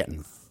 We were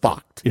getting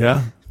fucked.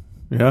 Yeah.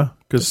 Yeah.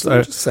 Because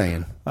I'm just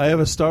saying. I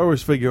have a Star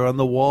Wars figure on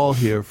the wall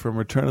here from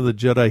Return of the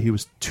Jedi. He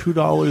was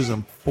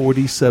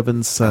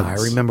 $2.47. I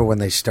remember when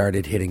they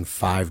started hitting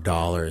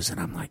 $5,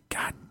 and I'm like,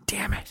 God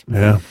damn it.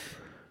 Yeah.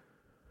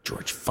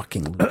 George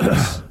fucking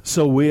Lucas.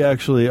 So we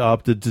actually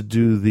opted to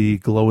do the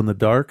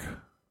glow-in-the-dark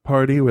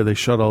party where they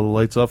shut all the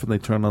lights off and they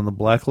turn on the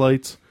black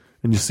lights,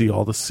 and you see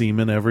all the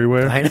semen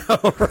everywhere. I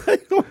know,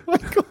 right? Oh, my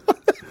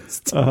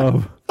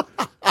God.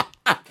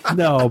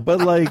 No,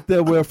 but like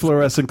they'll wear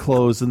fluorescent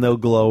clothes and they'll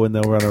glow and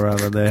they'll run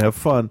around and they have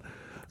fun.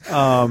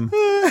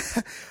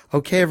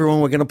 Okay,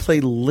 everyone, we're going to play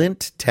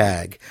lint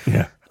tag.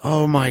 Yeah.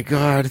 Oh, my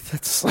God.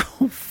 That's so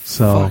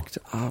fucked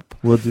up.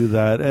 We'll do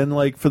that. And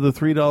like for the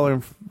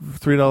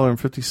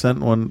 $3.50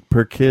 one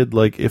per kid,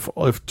 like if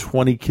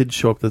 20 kids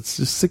show up, that's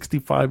just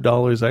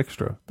 $65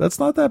 extra. That's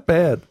not that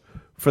bad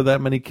for that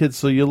many kids.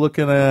 So you're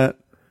looking at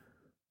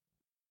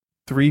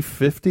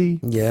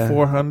 $350, Yeah.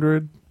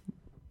 $400,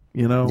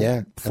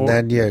 Yeah. And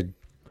then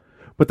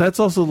But that's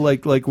also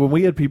like when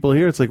we had people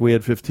here, it's like we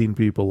had 15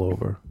 people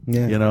over.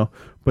 Yeah.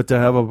 But to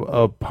have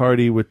a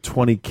party with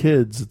 20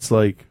 kids, it's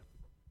like,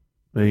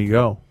 there you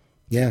go.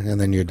 Yeah, and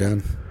then you're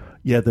done.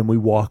 Yeah, then we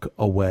walk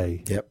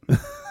away. Yep.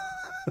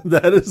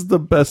 That is the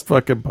best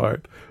fucking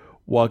part.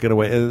 Walking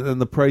away.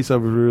 And the price, I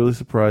was really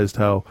surprised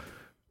how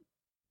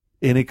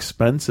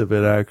inexpensive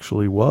it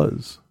actually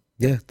was.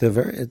 Yeah,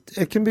 they're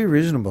it can be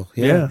reasonable.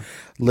 Yeah.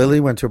 Lily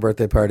went to a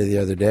birthday party the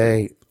other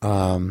day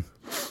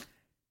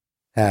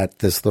at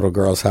this little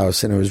girl's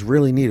house, and it was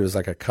really neat. It was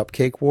like a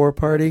cupcake war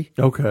party.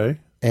 Okay.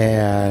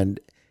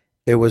 And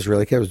it was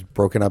really good. It was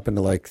broken up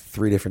into like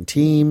 3 different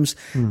teams.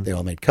 They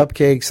all made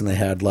cupcakes, and they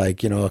had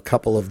like, a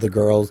couple of the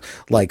girls,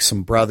 like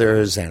some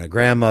brothers and a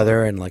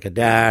grandmother and like a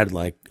dad,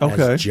 like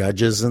as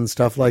judges and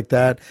stuff like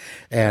that.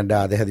 And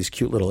they had these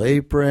cute little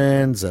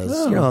aprons as,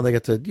 they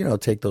get to,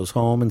 take those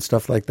home and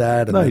stuff like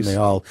that. And then they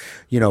all,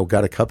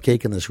 got a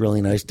cupcake in this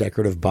really nice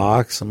decorative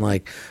box. I'm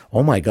like,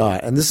 oh my God.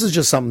 And this is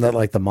just something that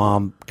like the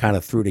mom kind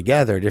of threw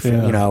together.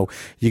 Different,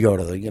 you go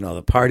to the,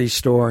 the party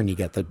store and you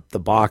get the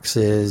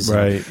boxes.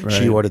 Right.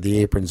 She ordered the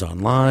aprons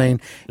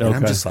online, and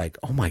I'm just like,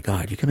 oh my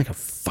God, you can make a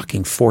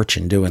fucking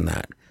fortune doing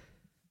that.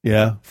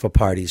 Yeah, for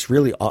parties.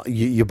 Really,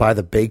 you buy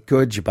the baked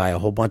goods, you buy a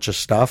whole bunch of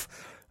stuff.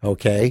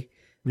 Okay,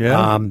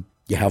 yeah.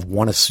 You have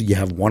one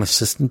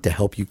assistant to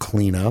help you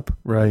clean up.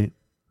 Right,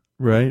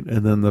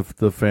 and then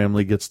the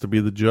family gets to be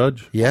the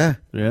judge. Yeah.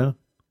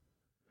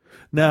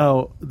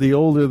 Now, the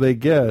older they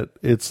get,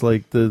 it's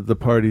like the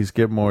parties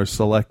get more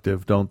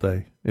selective, don't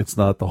they? It's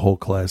not the whole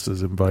class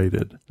is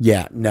invited.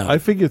 Yeah, no. I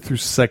figure through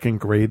second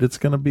grade it's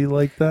going to be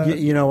like that.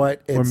 You know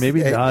what? Or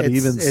maybe not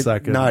even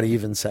second. Not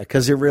even second.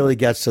 Because it really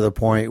gets to the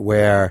point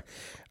where,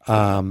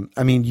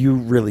 you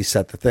really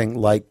set the thing.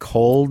 Like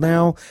Cole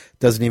now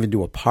doesn't even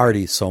do a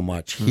party so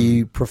much. He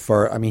he's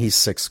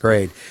 6th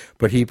grade,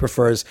 but he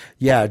prefers,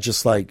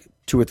 just like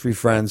 2 or 3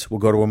 friends. We'll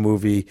go to a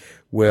movie.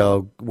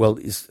 We'll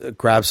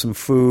grab some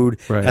food,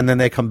 and then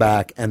they come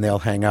back and they'll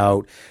hang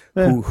out.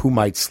 Who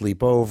might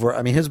sleep over?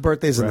 I mean, his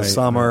birthday's in the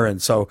summer,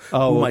 and so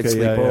who might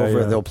sleep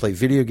over? They'll play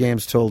video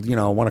games till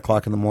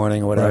 1:00 in the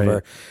morning or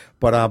whatever.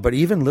 Right. But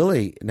even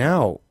Lily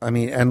now,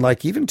 and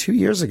like even 2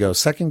 years ago,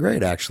 2nd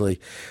grade actually,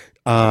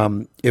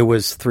 It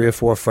was 3 or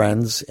 4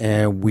 friends,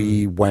 and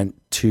we went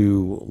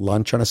to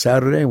lunch on a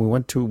Saturday, and we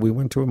went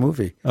to a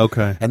movie.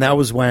 Okay. And that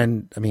was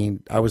when,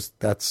 I was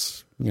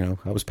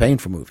paying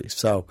for movies.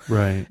 So,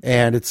 right.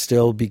 And it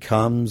still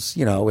becomes,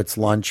 it's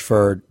lunch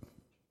for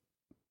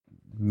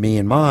me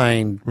and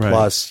mine, Right.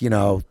 plus,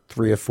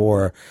 3 or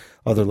 4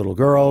 other little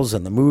girls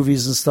and the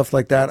movies and stuff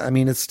like that.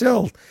 It's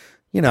still,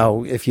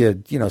 if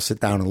you, sit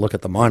down and look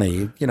at the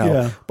money,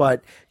 Yeah.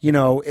 but,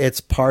 it's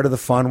part of the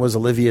fun was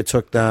Olivia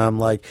took them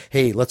like,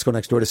 hey, let's go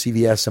next door to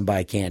CVS and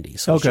buy candy.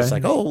 So it's Okay. just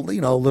like,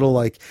 little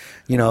like,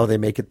 they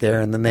make it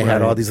there. And then they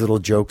had Right. all these little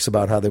jokes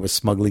about how they were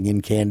smuggling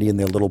in candy in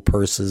their little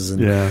purses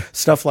and Yeah.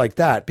 stuff like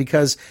that,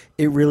 because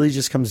it really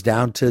just comes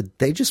down to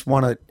they just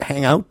want to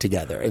hang out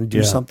together and do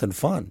Yeah. something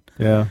fun.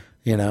 Yeah.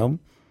 Okay.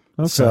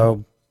 I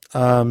So,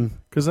 know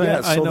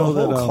so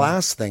the that, whole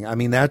class thing,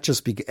 that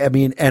just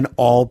and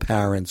all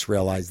parents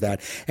realize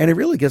that. And it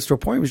really gets to a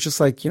point where it's just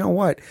like, you know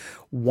what?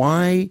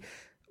 Why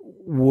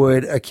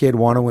would a kid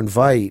want to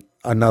invite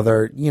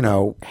another,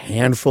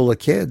 handful of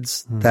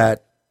kids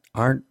that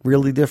aren't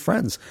really their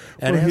friends?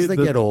 And Well, as they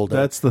get older,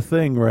 that's the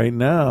thing right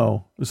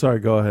now. Sorry,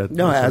 go ahead.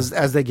 no,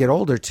 as they get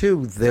older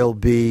too, they'll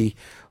be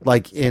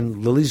like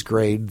in Lily's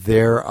grade,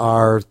 there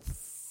are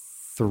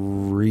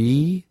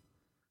 3,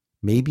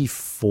 maybe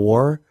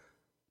 4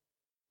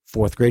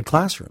 4th grade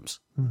classrooms.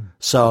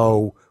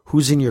 So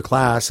who's in your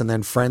class, and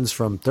then friends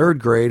from 3rd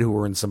grade who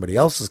were in somebody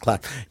else's class.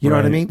 You know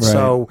what I Right, mean? right.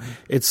 So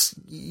it's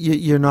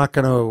you're not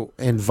going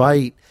to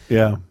invite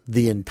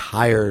the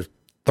entire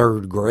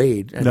 3rd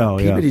grade. And No,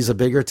 yeah. Peabody's a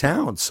bigger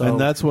town, so And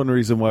that's one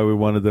reason why we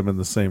wanted them in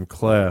the same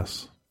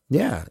class.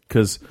 yeah,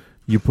 Because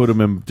you put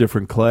them in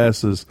different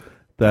classes,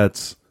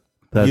 that's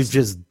You've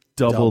just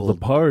double the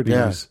doubled. parties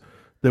Yeah.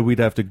 that we'd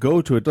have to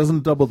go to. It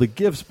doesn't double the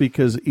gifts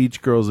because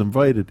each girl's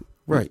invited.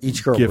 Right,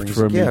 each girl gift brings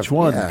from a gift, each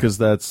one yeah. because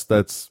that's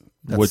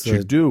what you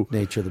the do.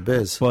 nature of the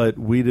biz. But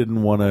we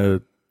didn't want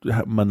to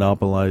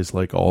monopolize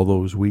like all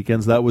those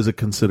weekends. That was a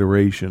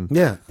consideration.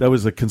 Yeah. That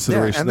was a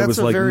consideration. Yeah, and that that's was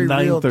a like very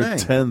real 9th or thing.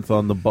 10th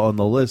on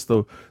the list.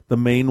 Though the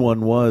main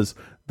one was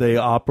they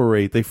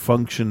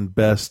function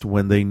best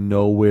when they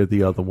know where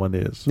the other one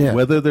is. Yeah.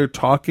 Whether they're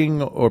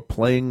talking or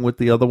playing with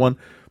the other one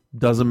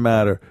doesn't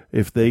matter.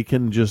 If they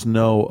can just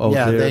know,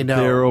 they know.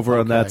 they're over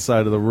on Okay. that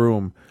side of the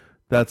room.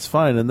 That's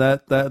fine, and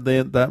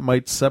that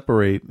might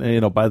separate.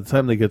 By the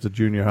time they get to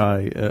junior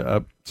high,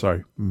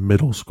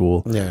 middle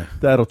school, Yeah.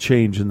 that'll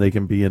change, and they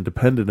can be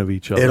independent of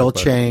each other. It'll but-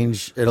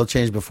 change. It'll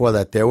change before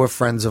that. There were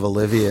friends of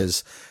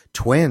Olivia's,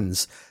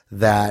 twins,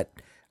 that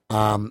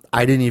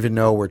I didn't even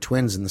know were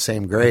twins in the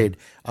same grade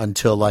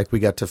until like we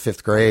got to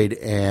 5th grade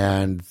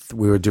and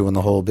we were doing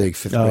the whole big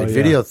 5th grade yeah.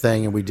 video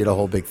thing, and we did a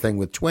whole big thing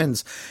with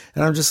twins.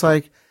 And I'm just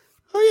like,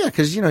 oh yeah,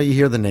 because you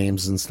hear the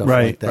names and stuff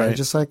Right, like that. right. And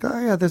just like, oh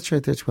yeah, that's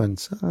right, they're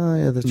twins. Oh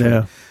yeah, that's Yeah.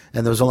 right.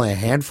 And there was only a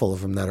handful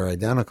of them that are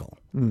identical.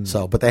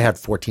 So, but they had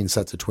 14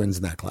 sets of twins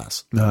in that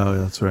class. Oh,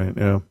 that's right.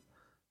 Yeah.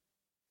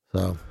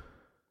 So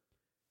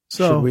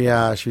So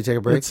should we take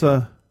a break? It's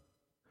there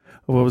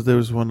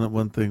was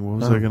one thing.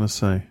 What was I going to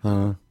say?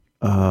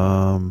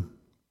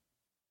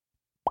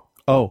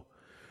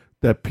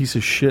 That piece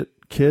of shit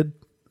kid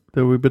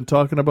that we've been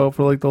talking about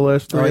for like the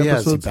last 3 Oh, yeah, is he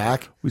episodes.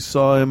 back? We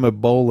saw him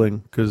at bowling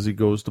because he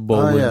goes to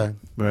bowling, yeah.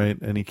 right?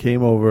 And he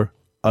came over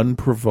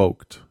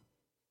unprovoked.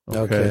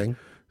 Okay.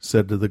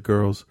 Said to the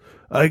girls,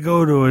 "I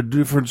go to a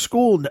different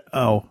school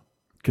now,"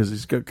 because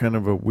he's got kind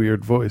of a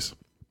weird voice.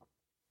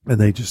 And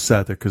they just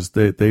sat there because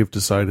they've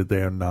decided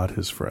they are not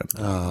his friend.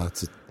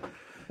 It's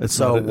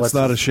So not. It's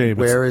not a shame.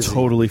 where It's is he?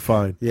 totally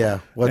fine. Yeah.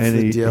 What's and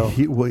the deal?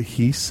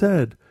 He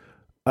said,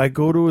 I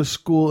go to a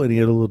school, and he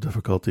had a little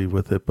difficulty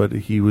with it, but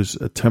he was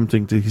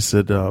attempting to, he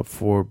said,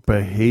 for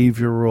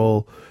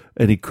behavioral,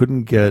 and he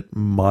couldn't get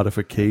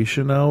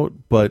modification out,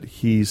 but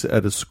he's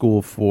at a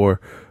school for,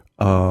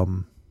 I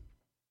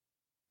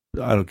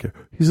don't care.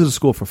 He's at a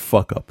school for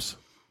fuck-ups.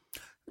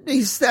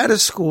 He's out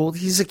of school.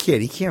 He's a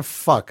kid. He can't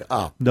fuck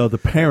up. No, the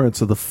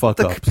parents are the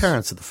fuck-ups. The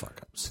parents are the fuck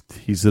ups.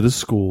 He's at a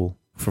school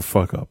for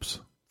fuck-ups.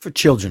 For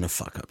children of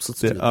fuck ups.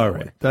 Let's do it that All way.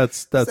 right.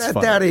 That's At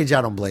fine. that age,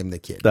 I don't blame the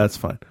kid. That's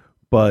fine.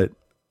 But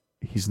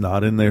he's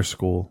not in their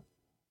school.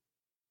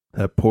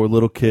 That poor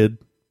little kid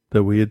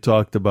that we had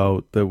talked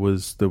about that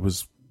was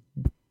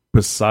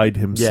beside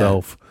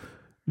himself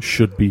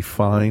should be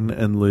fine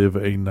and live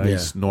a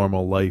nice,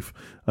 normal life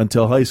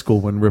until high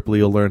school, when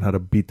Ripley will learn how to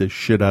beat the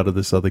shit out of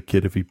this other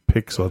kid if he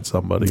picks on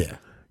somebody. Yeah.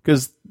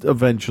 Because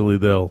eventually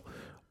they'll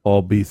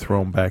all be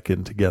thrown back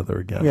in together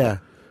again. Yeah.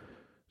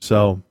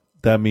 So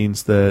that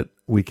means that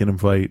we can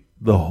invite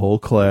the whole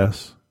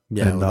class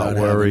and not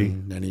without worry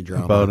having any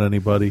drama. about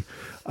anybody.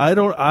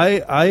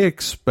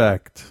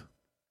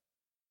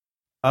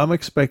 I'm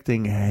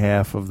expecting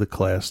half of the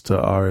class to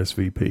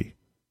RSVP.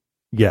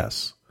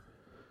 Yes.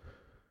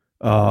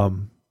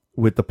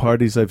 With the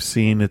parties I've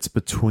seen, it's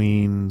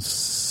between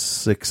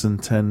 6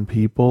 and 10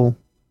 people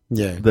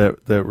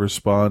that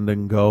respond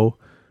and go.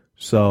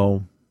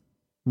 So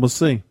we'll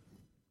see.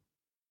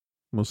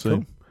 We'll see.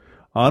 Cool.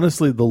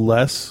 Honestly, the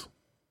less,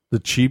 the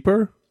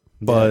cheaper.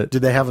 But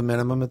did they have a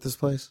minimum at this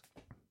place?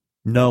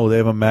 No, they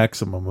have a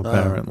maximum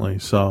apparently.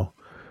 So,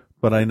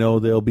 but I know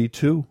there'll be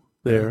 2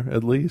 there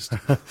at least.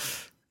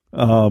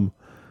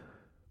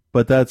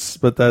 But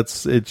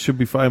that's it should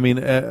be fine. I mean,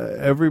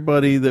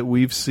 everybody that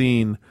we've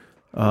seen,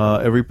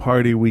 every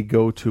party we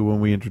go to when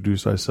we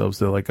introduce ourselves,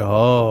 they're like,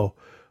 oh,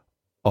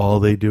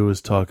 all they do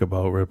is talk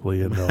about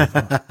Ripley and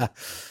Nova.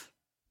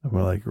 And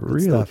we're like,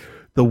 really?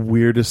 The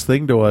weirdest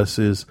thing to us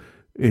is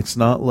it's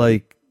not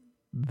like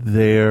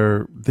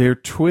they're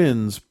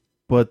twins,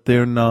 but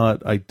they're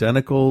not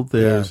identical.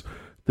 They're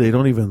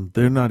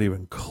not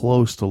even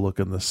close to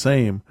looking the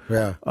same.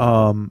 Yeah.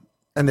 And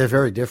they're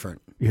very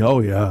different. Oh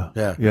yeah.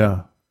 Yeah.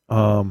 Yeah.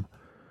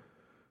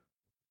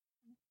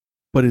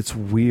 But it's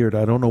weird.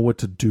 I don't know what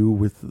to do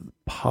with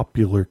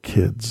popular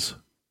kids.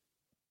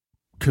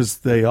 Because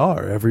they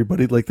are.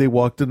 Everybody, like, they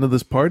walked into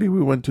this party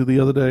we went to the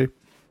other day,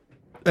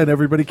 and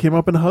everybody came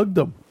up and hugged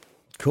them.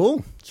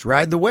 Cool. Let's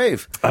ride the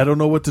wave. I don't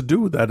know what to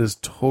do. That is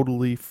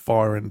totally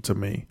foreign to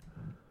me.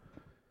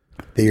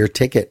 They're your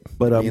ticket.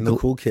 But being the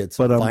cool kids.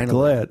 But I'm Finally.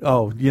 glad.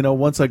 Oh,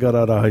 once I got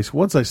out of high school,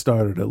 once I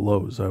started at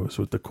Lowe's, I was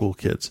with the cool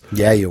kids.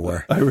 Yeah, you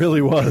were. I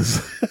really was.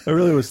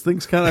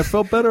 I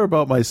felt better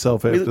about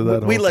myself after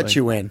that. We whole let thing.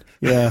 you in.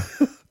 Yeah.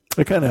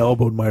 I kind of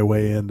elbowed my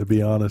way in, to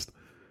be honest.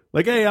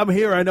 Like, hey, I'm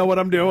here. I know what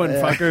I'm doing,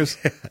 fuckers.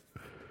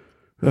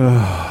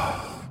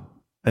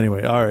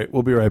 Anyway, all right.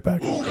 We'll be right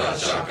back.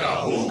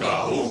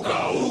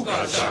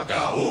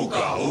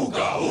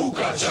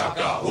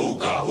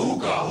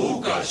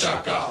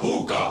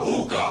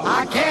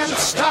 I can't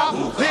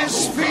stop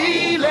this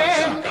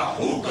feeling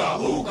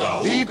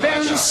deep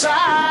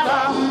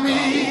inside of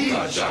me.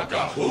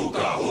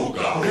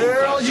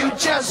 Girl, you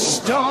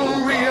just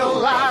don't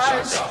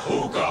realize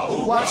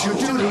what you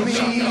do to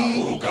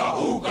me.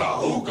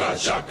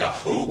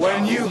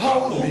 When you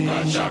hold me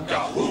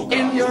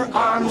in your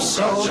arms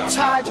so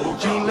tight,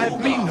 you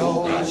let me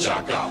know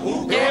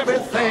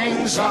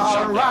everything's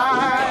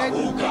alright.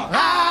 I'm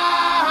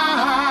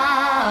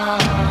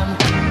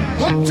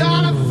hooked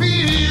on a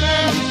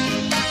feeling.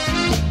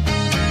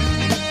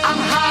 I'm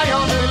high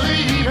on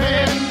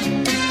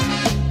believing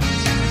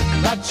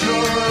that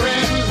you're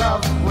in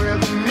love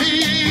with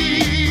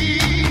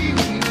me.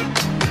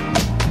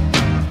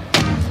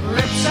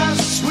 Lips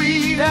as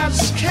sweet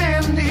as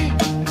candy,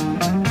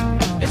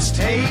 its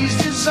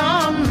taste is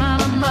on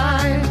my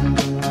mind.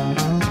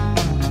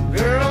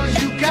 Girl,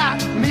 you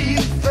got me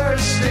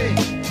thirsty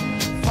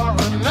for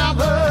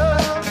another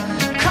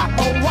cup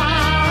of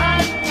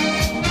wine.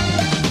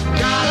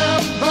 Got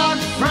a bug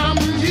from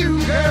you,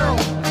 girl,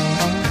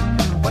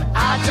 but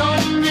I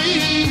don't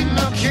need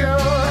no cure.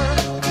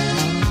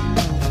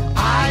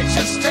 I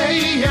just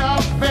stay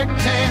a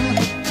victim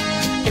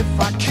if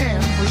I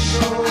can for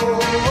sure.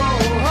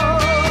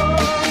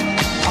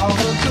 All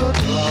the good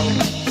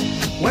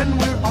love when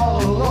we're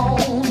all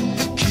alone.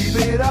 Keep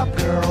it up,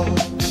 girl.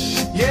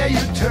 Yeah,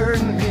 you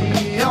turn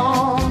me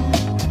on.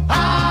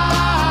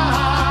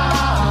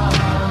 I'm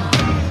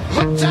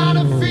hooked on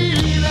a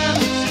feeling.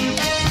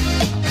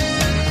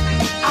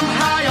 I'm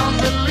high on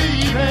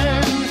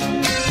believing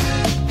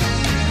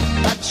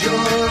that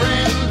you're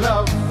in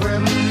love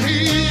with me.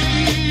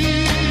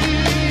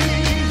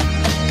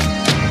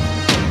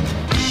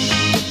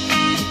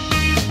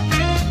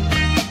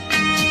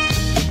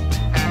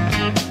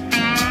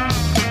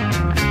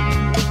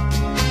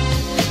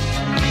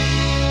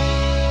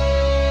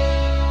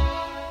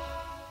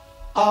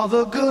 All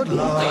the good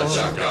love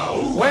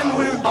when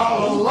we're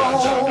all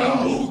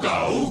alone.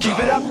 Keep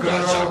it up,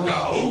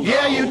 girl.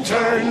 Yeah, you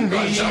turn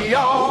me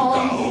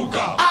on.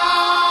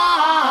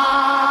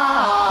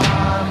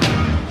 I'm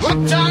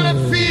hooked on a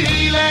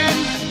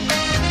feeling.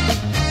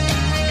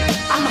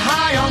 I'm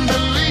high on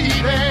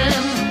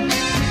believing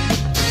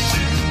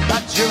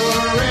that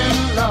you're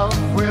in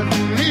love with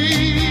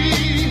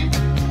me.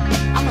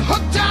 I'm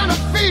hooked on a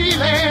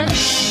feeling.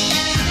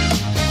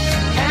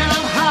 And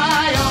I'm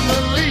high on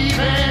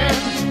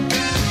believing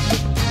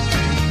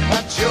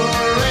that you're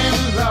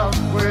in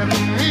love with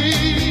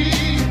me.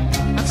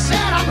 I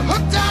said I'm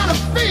hooked on a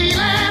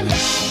feeling,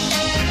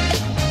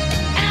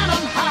 and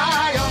I'm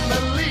high on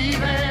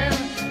believing.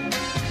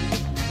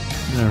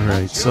 All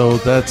right, so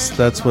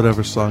that's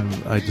whatever song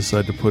I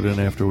decided to put in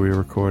after we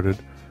recorded.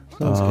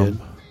 Sounds good.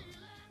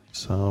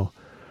 So,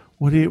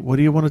 what do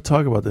you want to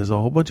talk about? There's a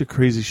whole bunch of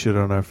crazy shit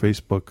on our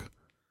Facebook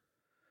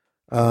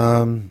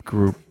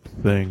group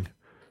thing.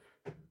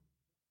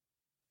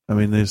 I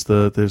mean, there's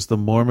the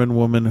Mormon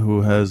woman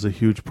who has a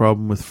huge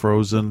problem with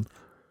Frozen.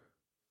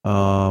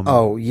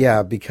 Oh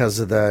yeah, because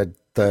of the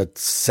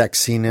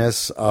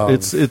sexiness of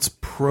it's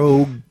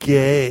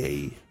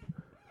pro-gay.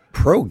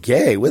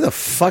 Pro-gay? Where the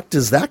fuck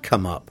does that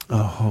come up?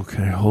 Oh,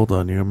 okay. Hold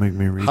on. You're going to make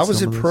me read How is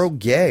some it of this?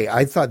 pro-gay?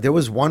 I thought there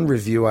was one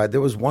review.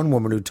 There was one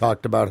woman who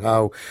talked about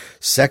how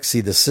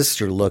sexy the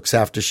sister looks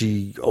after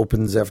she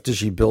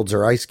builds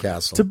her ice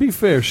castle. To be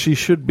fair, she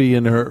should be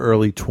in her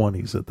early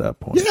 20s at that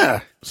point.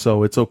 Yeah.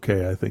 So it's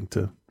okay, I think,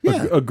 to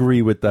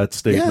agree with that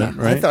statement,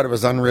 Yeah, right? I thought it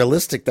was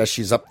unrealistic that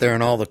she's up there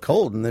in all the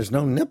cold and there's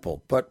no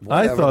nipple. But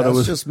whatever, I thought that's it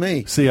was just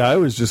me. See, I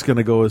was just going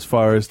to go as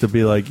far as to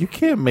be like, you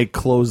can't make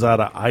clothes out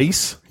of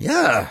ice.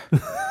 Yeah.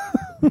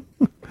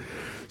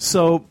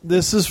 So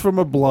this is from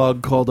a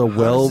blog called A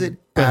advocate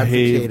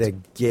Well-Behaved a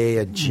gay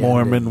agenda?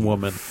 Mormon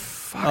Woman.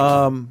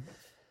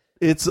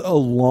 It's a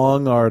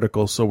long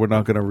article, so we're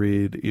not going to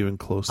read even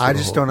close to I the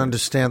just whole don't thing.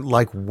 understand.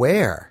 Like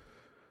where?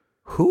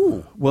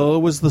 Who? Well,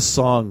 it was the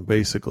song,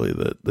 basically,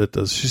 that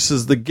does. She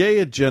says, the gay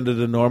agenda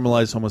to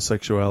normalize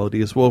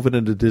homosexuality is woven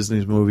into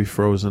Disney's movie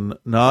Frozen,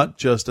 not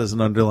just as an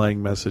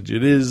underlying message.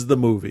 It is the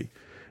movie.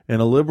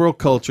 In a liberal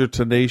culture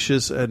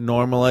tenacious at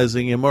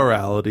normalizing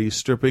immorality,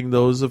 stripping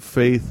those of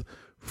faith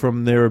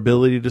from their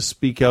ability to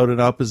speak out in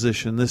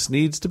opposition, this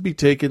needs to be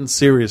taken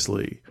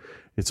seriously.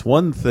 It's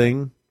one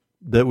thing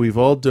that we've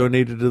all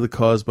donated to the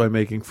cause by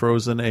making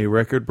Frozen a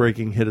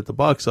record-breaking hit at the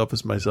box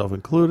office, myself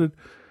included.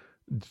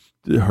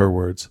 Her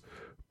words.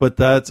 But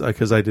that's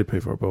because I did pay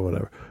for it, but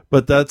whatever.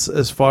 But that's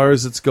as far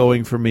as it's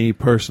going for me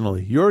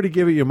personally. You already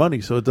gave it your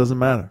money, so it doesn't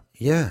matter.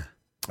 Yeah.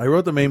 I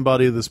wrote the main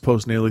body of this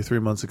post nearly 3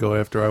 months ago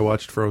after I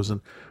watched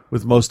Frozen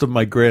with most of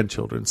my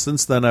grandchildren.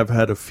 Since then, I've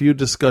had a few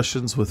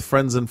discussions with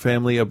friends and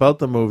family about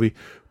the movie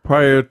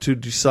prior to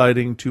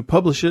deciding to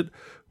publish it,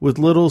 with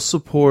little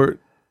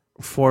support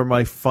for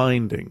my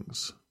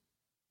findings.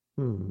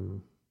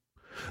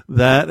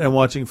 That and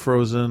watching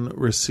Frozen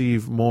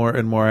receive more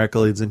and more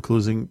accolades,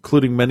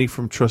 including many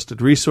from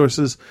trusted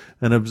resources,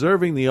 and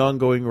observing the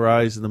ongoing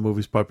rise in the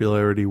movie's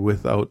popularity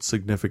without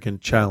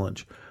significant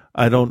challenge.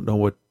 I don't know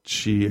what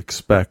she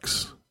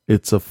expects.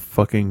 It's a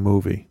fucking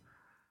movie.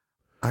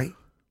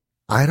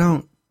 I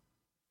don't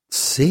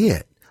see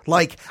it.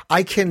 Like,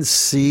 I can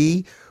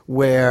see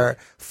where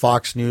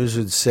Fox News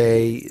would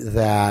say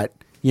that,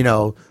 you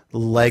know,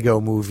 Lego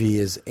movie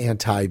is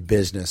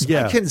anti-business.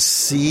 Yeah. I can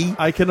see.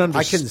 I can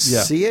understand. I can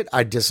see it.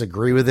 I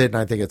disagree with it, and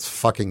I think it's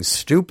fucking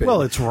stupid.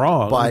 Well, it's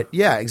wrong. But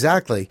yeah,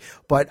 exactly.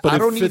 But I it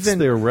don't fits even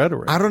their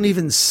rhetoric. I don't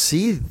even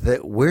see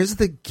that. Where's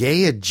the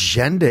gay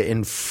agenda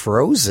in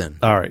Frozen?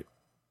 All right.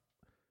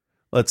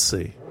 Let's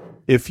see.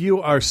 If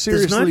you are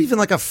seriously, There's not even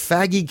like a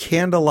faggy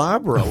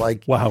candelabra.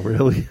 Like, wow,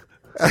 really?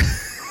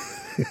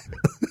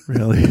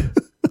 Really?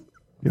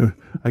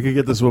 I could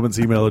get this woman's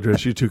email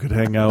address. You two could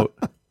hang out.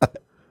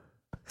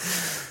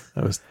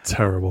 That was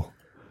terrible.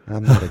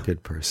 I'm not a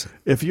good person.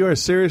 If you are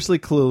seriously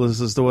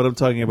clueless as to what I'm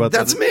talking about,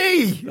 That's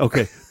me!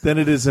 Okay, then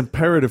it is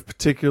imperative,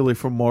 particularly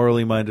for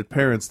morally minded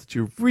parents, that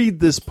you read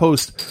this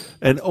post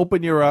and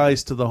open your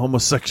eyes to the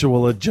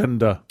homosexual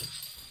agenda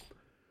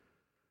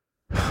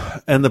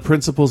and the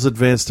principles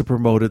advanced to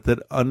promote it that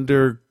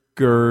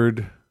undergird.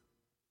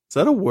 Is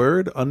that a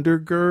word?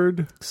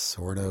 Undergird?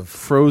 Sort of.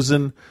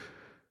 Frozen,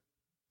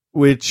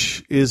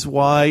 which is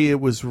why it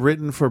was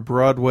written for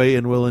Broadway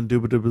and will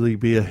indubitably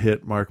be a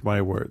hit, mark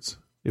my words.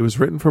 It was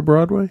written for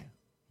Broadway?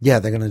 Yeah,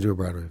 they're going to do a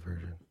Broadway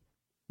version.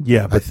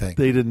 Yeah, but I think.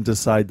 they didn't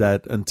decide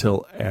that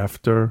until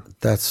after.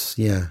 That's,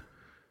 yeah.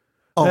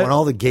 Oh, and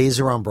all the gays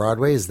are on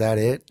Broadway? Is that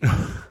it?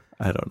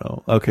 I don't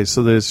know. Okay,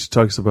 so she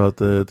talks about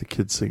the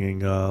kid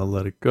singing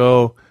Let It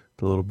Go,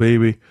 the little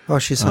baby. Oh,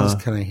 she sounds,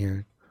 can I hear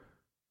it?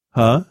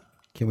 Huh?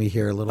 Can we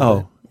hear a little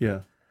bit? Oh, yeah.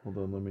 Hold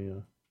on, let me,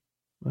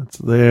 that's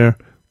there.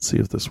 Let's see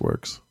if this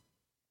works.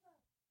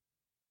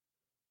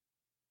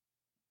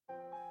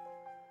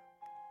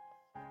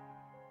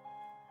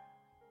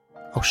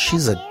 Oh,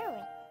 she's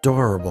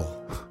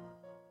adorable.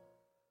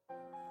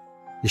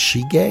 Is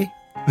she gay?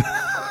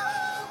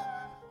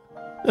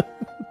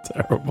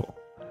 Terrible.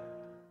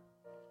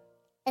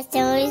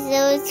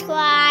 So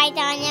quiet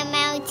on the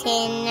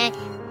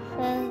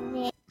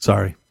mountain.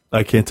 Sorry,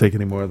 I can't take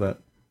any more of that.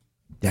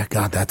 Yeah,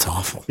 God, that's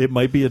awful. It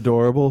might be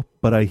adorable,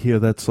 but I hear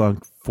that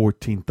song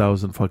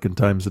 14,000 fucking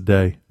times a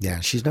day. Yeah,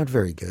 she's not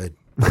very good.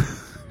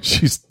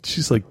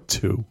 she's like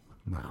 2.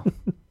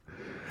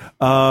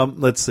 Wow.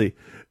 Let's see.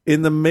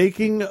 In the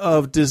making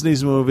of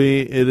Disney's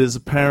movie, it is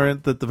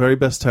apparent that the very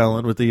best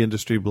talent with the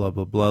industry, blah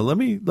blah blah. Let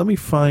me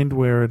find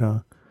where it.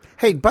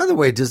 Hey, by the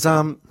way, does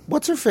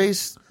what's her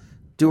face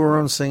do her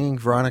own singing?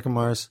 Veronica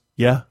Mars.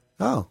 Yeah.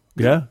 Oh.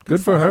 Yeah. Good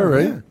for her,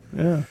 right?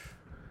 Yeah.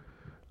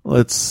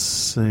 Let's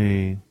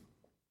see.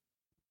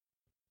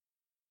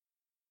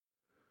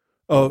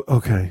 Oh,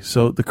 okay.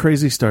 So the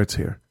crazy starts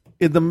here.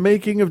 In the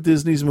making of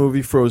Disney's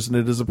movie Frozen,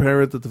 it is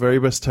apparent that the very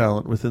best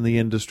talent within the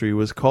industry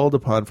was called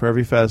upon for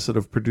every facet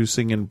of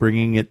producing and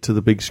bringing it to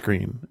the big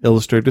screen.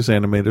 Illustrators,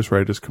 animators,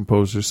 writers,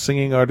 composers,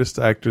 singing artists,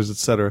 actors,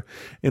 etc.,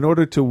 in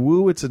order to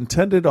woo its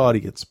intended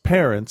audience,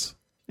 parents,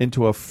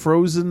 into a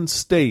frozen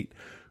state,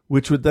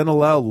 which would then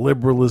allow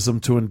liberalism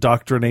to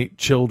indoctrinate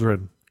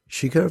children.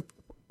 She could have...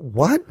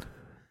 What?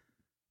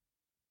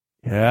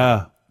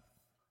 Yeah.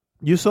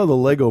 You saw the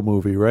Lego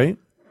movie, right?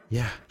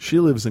 Yeah. She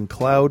lives in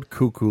Cloud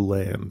Cuckoo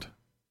Land.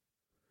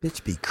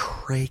 Bitch be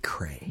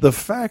cray-cray. The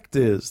fact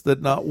is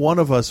that not one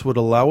of us would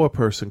allow a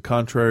person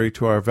contrary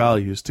to our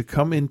values to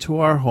come into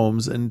our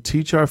homes and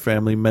teach our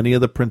family many of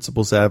the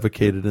principles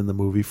advocated in the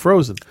movie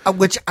Frozen.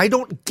 Which I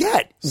don't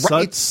get.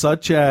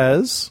 Such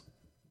as,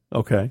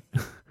 okay,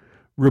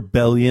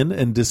 Rebellion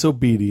and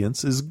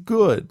disobedience is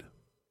good.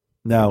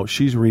 Now,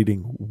 she's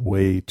reading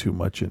way too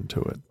much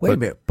into it. Wait a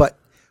minute, but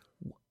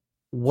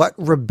what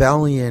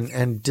rebellion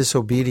and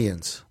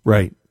disobedience?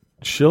 Right.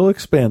 She'll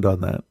expand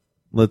on that.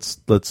 Let's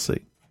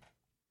see.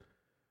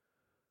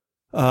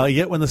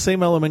 Yet when the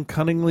same element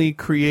cunningly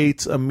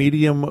creates a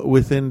medium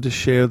within to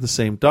share the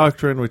same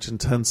doctrine, which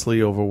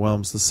intensely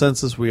overwhelms the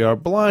senses, we are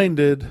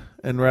blinded,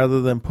 and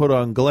rather than put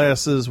on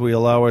glasses, we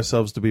allow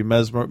ourselves to be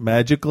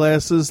magic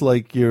glasses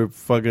like your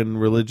fucking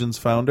religion's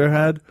founder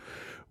had.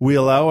 We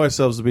allow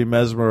ourselves to be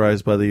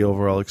mesmerized by the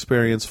overall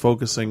experience,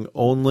 focusing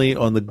only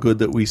on the good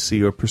that we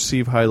see or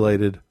perceive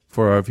highlighted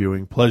for our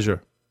viewing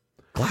pleasure.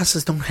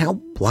 Glasses don't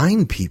help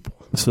blind people.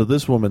 So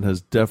this woman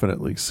has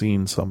definitely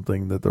seen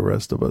something that the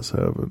rest of us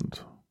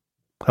haven't.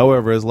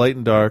 However, as light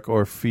and dark,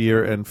 or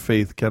fear and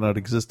faith, cannot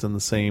exist in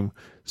the same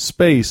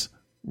space,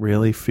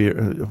 really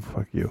fear,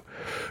 fuck you.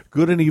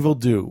 Good and evil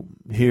do,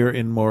 here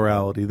in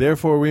morality.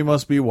 Therefore, we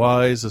must be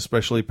wise,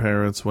 especially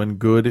parents. When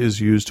good is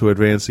used to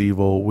advance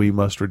evil, we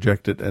must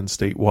reject it and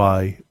state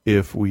why,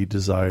 if we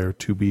desire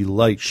to be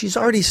light. She's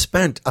already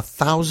spent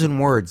 1,000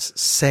 words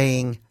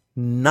saying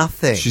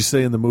nothing. She's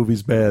saying the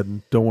movie's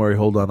bad. Don't worry,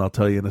 hold on, I'll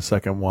tell you in a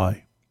second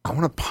why. I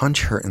want to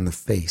punch her in the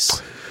face.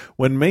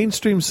 When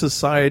mainstream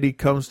society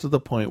comes to the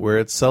point where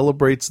it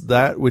celebrates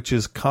that which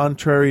is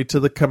contrary to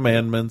the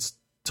commandments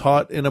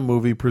taught in a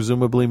movie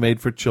presumably made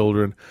for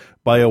children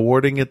by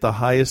awarding it the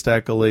highest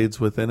accolades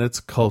within its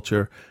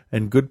culture,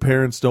 and good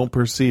parents don't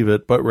perceive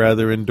it but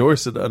rather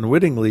endorse it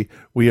unwittingly,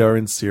 we are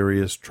in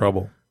serious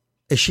trouble.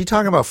 Is she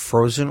talking about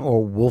Frozen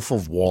or Wolf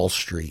of Wall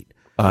Street?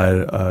 I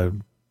don't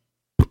know.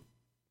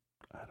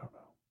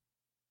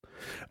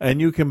 And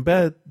you can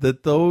bet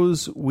that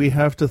those we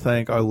have to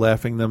thank are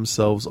laughing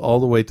themselves all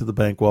the way to the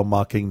bank while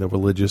mocking the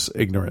religious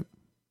ignorant.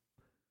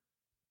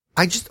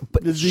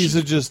 These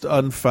are just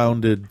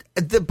unfounded.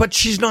 But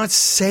she's not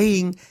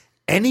saying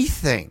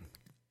anything.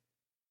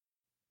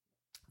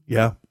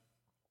 Yeah.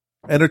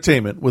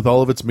 Entertainment, with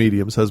all of its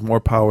mediums, has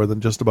more power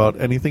than just about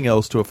anything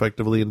else to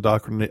effectively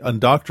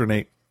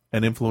indoctrinate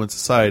and influence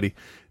society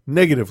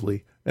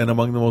negatively, and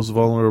among the most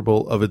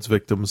vulnerable of its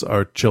victims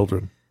are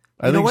children.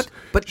 I think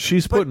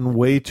she's putting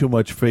way too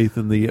much faith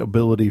in the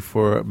ability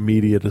for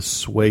media to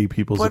sway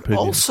people's opinions.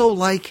 But also,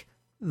 like,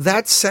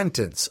 that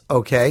sentence,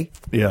 okay?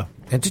 Yeah.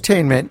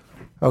 Entertainment,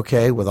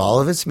 okay, with all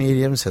of its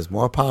mediums, has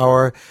more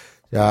power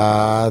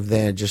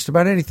than just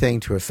about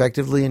anything to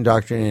effectively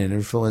indoctrinate and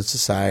influence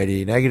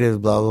society,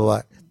 negative, blah, blah,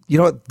 blah. You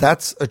know what?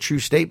 That's a true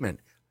statement.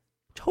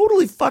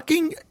 Totally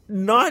fucking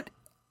not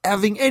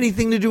having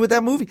anything to do with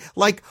that movie.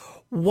 Like,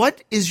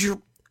 what is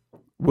your...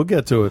 We'll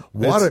get to it.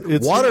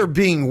 Water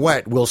being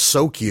wet will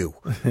soak you.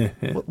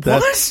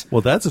 What?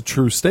 Well, that's a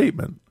true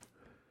statement.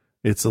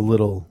 It's a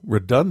little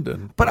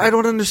redundant. But I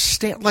don't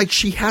understand. Like,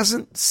 she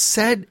hasn't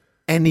said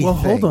anything. Well,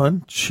 hold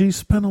on. She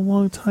spent a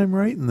long time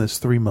writing this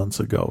 3 months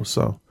ago.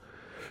 So,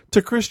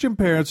 to Christian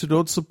parents who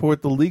don't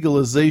support the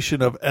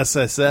legalization of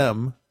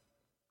SSM,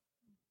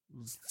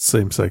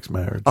 same-sex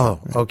marriage.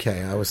 Oh,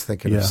 okay. I was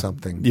thinking of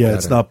something. Yeah, better.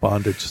 it's not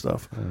bondage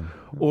stuff.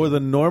 Or the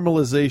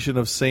normalization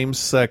of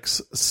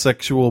same-sex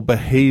sexual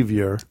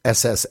behavior.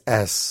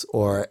 SSS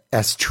or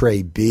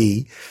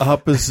S-Tray-B.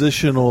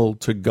 Oppositional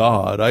to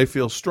God. I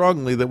feel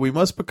strongly that we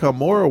must become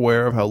more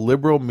aware of how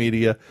liberal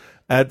media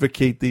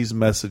advocate these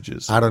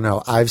messages. I don't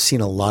know. I've seen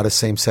a lot of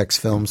same-sex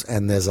films,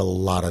 and there's a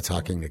lot of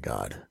talking to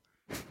God.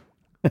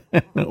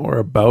 Or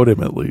about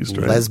him, at least,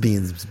 right?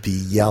 Lesbians be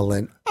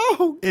yelling,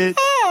 "Oh,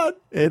 God!"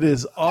 It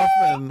is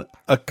often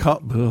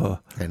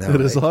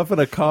often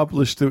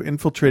accomplished through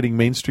infiltrating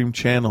mainstream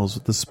channels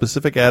with the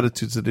specific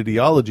attitudes and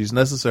ideologies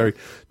necessary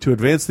to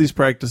advance these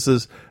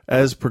practices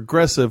as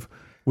progressive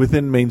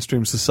within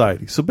mainstream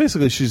society. So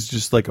basically, she's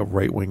just like a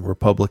right-wing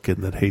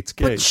Republican that hates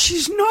gays. But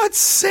she's not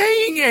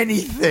saying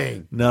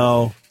anything.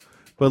 No,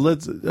 but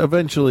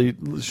eventually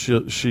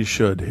she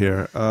should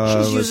here.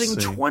 She's using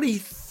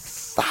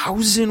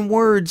 20,000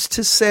 words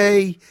to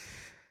say,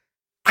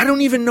 I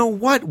don't even know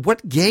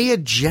what gay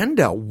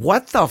agenda.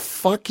 What the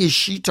fuck is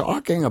she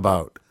talking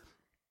about?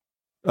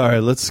 All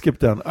right, let's skip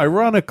down.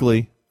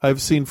 Ironically,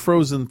 I've seen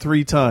Frozen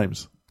 3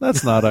 times.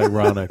 That's not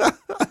ironic.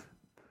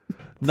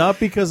 Not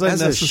because I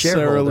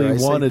necessarily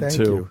wanted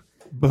to.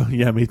 But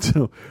yeah, me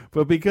too.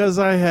 But because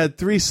I had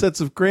 3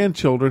 sets of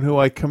grandchildren who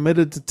I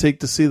committed to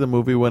take to see the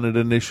movie when it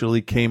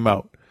initially came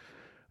out.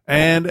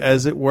 And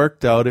as it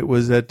worked out, it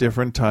was at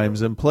different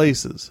times and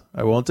places.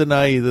 I won't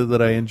deny either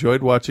that I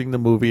enjoyed watching the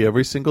movie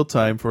every single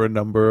time for a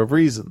number of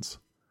reasons.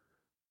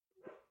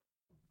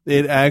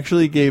 It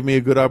actually gave me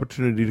a good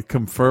opportunity to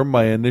confirm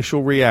my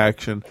initial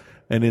reaction,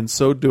 and in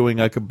so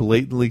doing, I could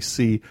blatantly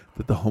see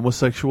that the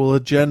homosexual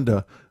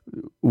agenda,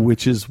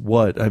 which is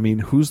what? I mean,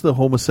 who's the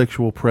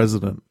homosexual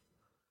president?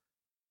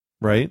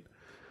 Right?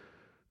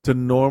 To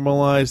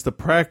normalize the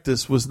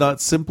practice was not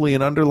simply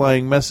an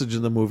underlying message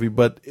in the movie,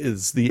 but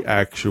is the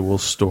actual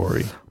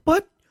story.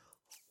 But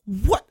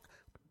what?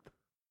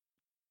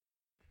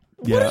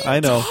 Yeah, what are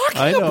you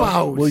talking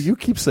about? Well, you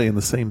keep saying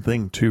the same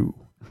thing too.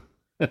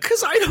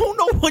 Because I don't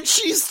know what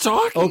she's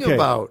talking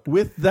about.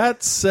 With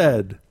that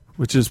said,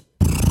 which is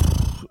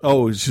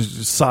it's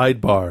just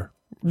sidebar.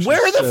 Where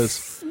are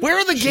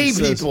the gay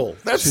people?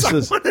 That's what I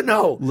want to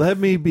know. Let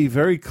me be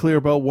very clear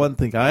about one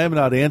thing. I am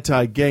not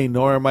anti-gay,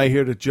 nor am I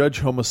here to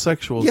judge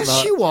homosexuals.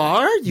 Yes, you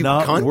are. You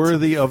not cunt.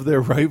 worthy of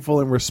their rightful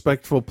and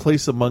respectful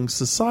place among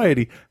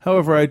society.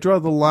 However, I draw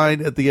the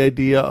line at the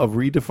idea of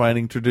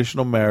redefining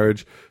traditional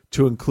marriage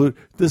to include.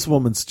 This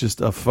woman's just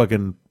a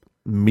fucking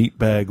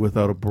meatbag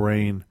without a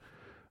brain.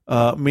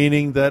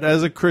 Meaning that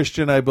as a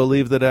Christian, I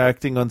believe that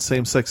acting on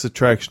same-sex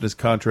attraction is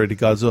contrary to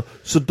God's will.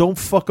 So don't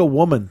fuck a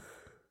woman.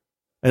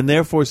 And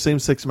therefore,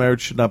 same-sex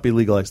marriage should not be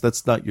legalized.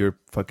 That's not your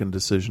fucking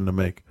decision to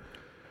make.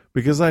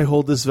 Because I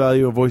hold this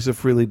value and voice it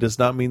freely does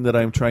not mean that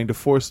I'm trying to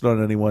force it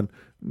on anyone.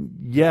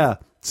 Yeah,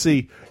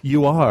 see,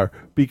 you are.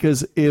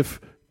 Because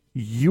if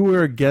you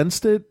were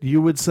against it,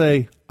 you would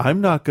say, I'm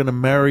not going to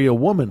marry a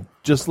woman.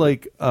 Just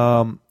like,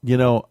 I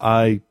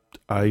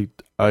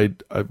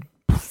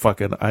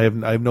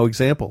have no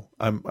example.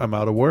 I'm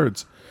out of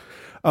words.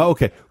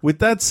 Okay, with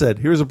that said,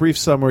 here's a brief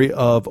summary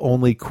of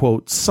only,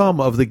 quote, some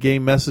of the gay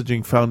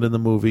messaging found in the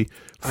movie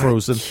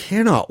Frozen. I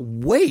cannot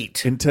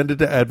wait. Intended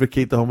to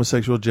advocate the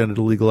homosexual agenda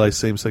to legalize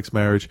same-sex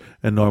marriage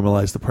and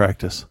normalize the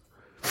practice.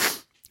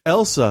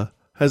 Elsa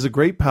has a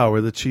great power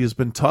that she has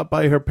been taught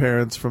by her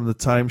parents from the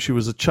time she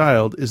was a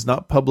child is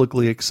not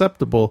publicly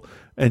acceptable,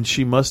 and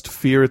she must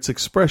fear its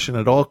expression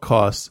at all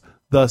costs,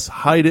 thus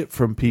hide it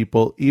from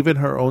people, even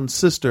her own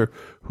sister,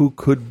 who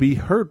could be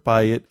hurt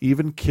by it,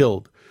 even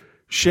killed.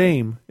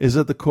 Shame is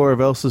at the core of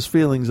Elsa's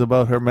feelings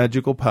about her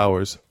magical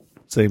powers,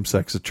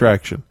 same-sex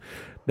attraction.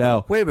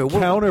 Now, wait a minute,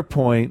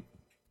 counterpoint,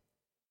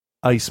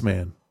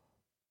 Iceman,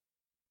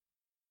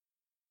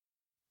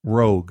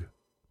 Rogue,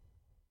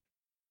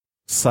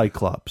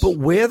 Cyclops. But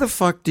where the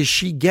fuck does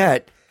she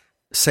get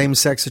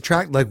same-sex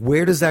attraction? Like,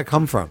 where does that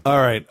come from? All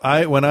right.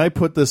 When I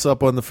put this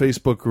up on the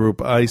Facebook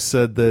group, I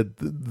said that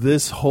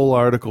this whole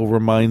article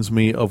reminds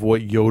me of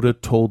what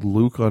Yoda told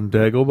Luke on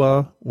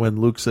Dagobah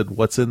when Luke said,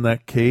 "What's in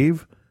that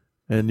cave?"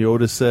 And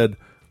Yoda said,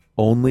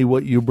 "Only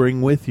what you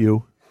bring with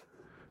you."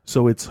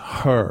 So it's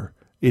her.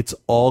 It's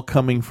all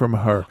coming from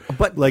her.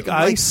 But like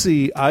I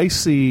see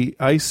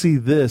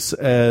this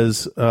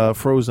as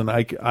Frozen.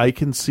 I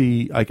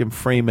can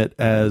frame it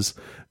as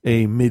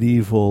a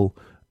medieval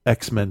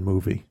X-Men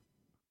movie.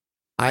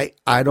 I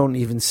don't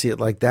even see it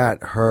like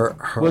that. Her.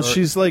 Well,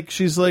 she's like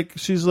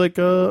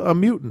a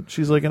mutant.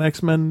 She's like an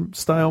X-Men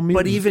style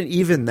mutant. But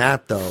even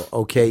that though,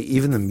 okay,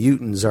 even the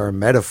mutants are a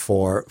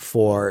metaphor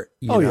for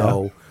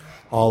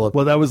all of.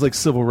 Well, that was like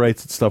civil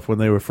rights and stuff when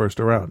they were first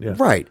around. Yeah,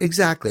 right,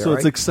 exactly. So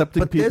it's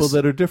accepting people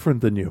that are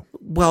different than you.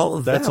 Well,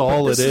 that's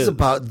all it is.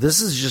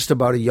 This is just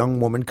about a young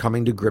woman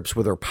coming to grips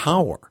with her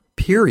power.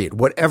 Period.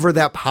 Whatever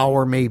that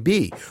power may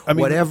be,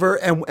 whatever,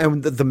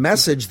 and the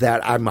message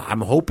that I'm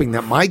hoping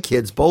that my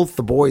kids, both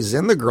the boys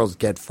and the girls,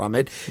 get from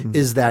it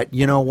is that,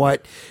 you know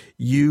what,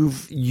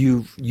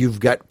 you've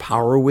got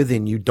power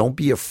within you. Don't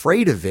be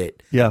afraid of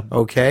it. Yeah.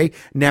 Okay.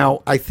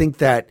 Now, I think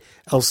that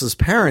Elsa's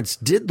parents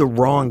did the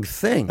wrong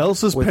thing.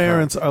 Elsa's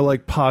parents are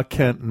like Pa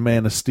Kent and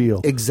Man of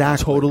Steel.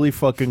 Exactly. Totally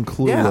fucking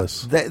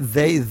clueless. Yeah,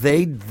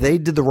 they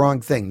did the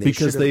wrong thing.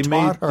 Because they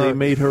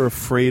made her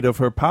afraid of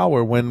her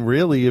power when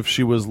really if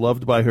she was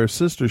loved by her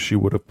sister, she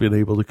would have been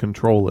able to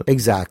control it.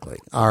 Exactly.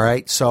 All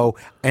right. So,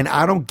 and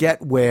I don't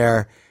get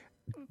where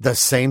the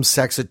same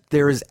sex,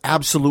 there is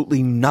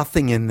absolutely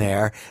nothing in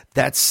there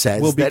that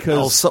says that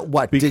Elsa,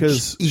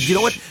 you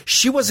know what?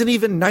 She wasn't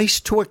even nice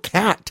to a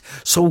cat.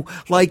 So,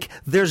 like,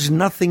 there's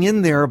nothing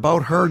in there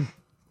about her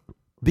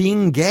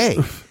being gay.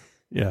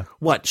 Yeah.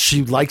 What?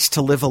 She likes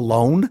to live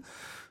alone?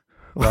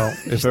 Well,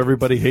 if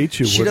everybody hates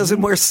you, she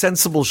doesn't wear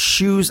sensible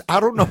shoes. I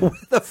don't know where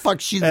the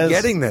fuck she's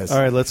getting this. All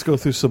right, let's go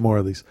through some more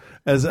of these.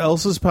 As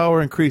Elsa's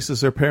power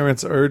increases, her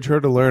parents urge her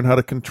to learn how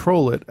to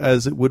control it,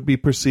 as it would be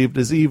perceived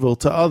as evil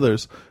to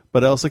others.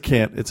 But Elsa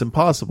can't. It's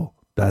impossible.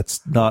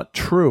 That's not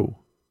true.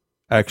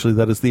 Actually,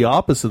 that is the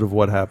opposite of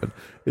what happened.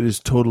 It is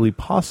totally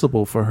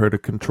possible for her to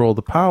control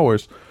the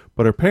powers,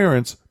 but her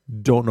parents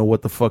don't know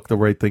what the fuck the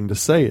right thing to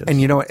say is. And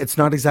you know what? It's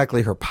not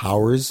exactly her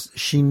powers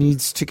she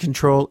needs to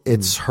control.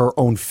 It's her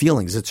own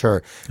feelings. It's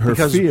her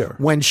fear.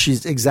 When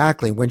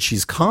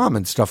she's calm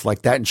and stuff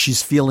like that, and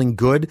she's feeling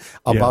good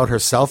about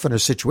herself and her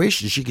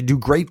situation, she can do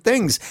great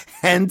things.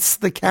 Hence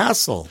the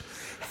castle.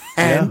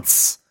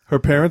 Hence. Yeah. Her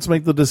parents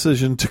make the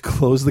decision to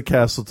close the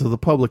castle to the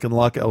public and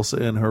lock Elsa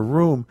in her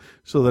room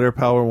so that her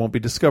power won't be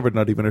discovered.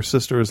 Not even her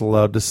sister is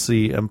allowed to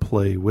see and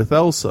play with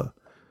Elsa.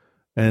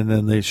 And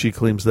then she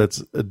claims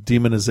that's a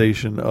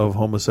demonization of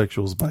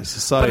homosexuals by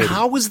society. But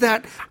how is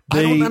that?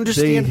 I don't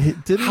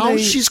understand how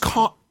she's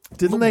caught.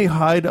 Didn't they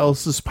hide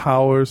Elsa's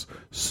powers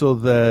so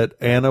that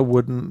Anna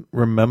wouldn't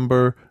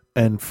remember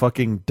and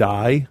fucking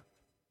die?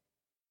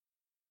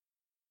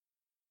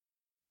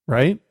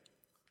 Right?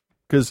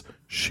 because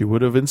she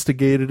would have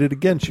instigated it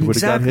again. She would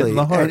have got hit in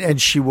the heart. And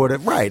she would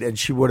have, right, and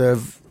she would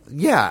have,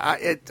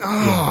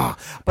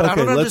 But I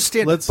don't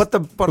understand.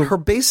 But her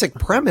basic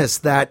premise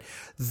that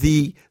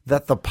the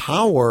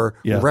power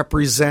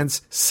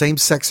represents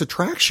same-sex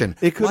attraction.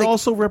 It could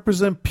also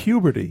represent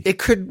puberty. It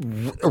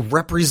could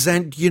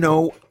represent,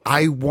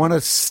 I want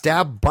to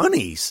stab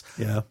bunnies.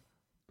 Yeah.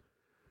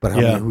 But I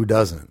mean, who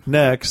doesn't?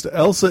 Next,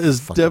 Elsa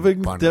is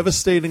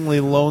devastatingly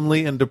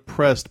lonely and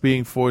depressed,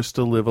 being forced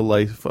to live a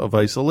life of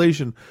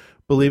isolation,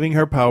 believing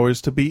her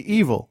powers to be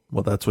evil.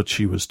 Well, that's what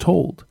she was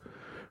told.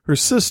 Her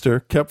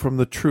sister, kept from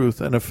the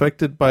truth and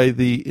affected by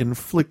the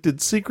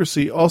inflicted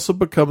secrecy, also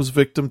becomes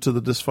victim to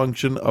the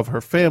dysfunction of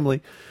her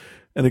family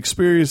and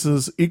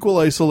experiences equal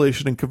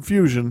isolation and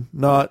confusion,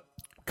 not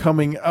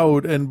coming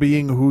out and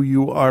being who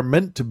you are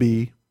meant to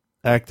be.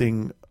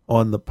 Acting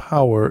on the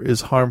power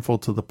is harmful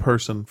to the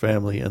person,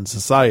 family, and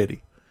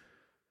society.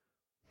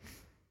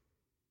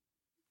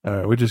 All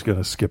right, we're just going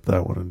to skip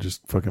that one and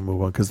just fucking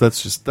move on, because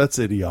that's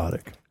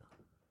idiotic.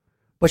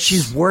 But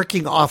she's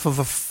working off of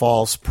a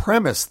false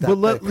premise.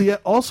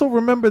 Also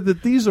remember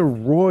that these are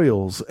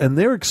royals, and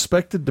they're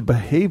expected to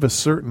behave a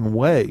certain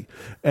way.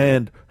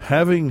 And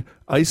having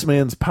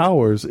Iceman's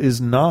powers is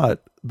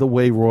not the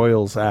way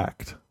royals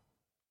act.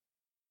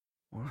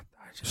 What?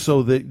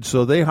 So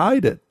they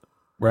hide it,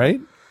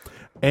 right?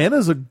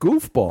 Anna's a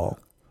goofball.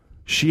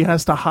 She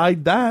has to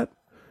hide that.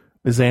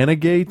 Is Anna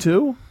gay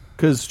too?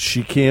 Because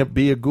she can't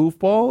be a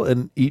goofball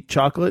and eat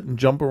chocolate and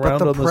jump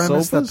around on the sofas? But the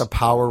premise that the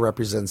power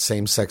represents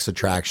same-sex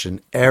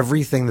attraction,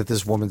 everything that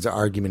this woman's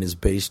argument is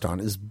based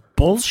on, is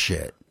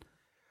bullshit.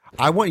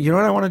 You know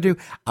what I want to do?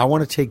 I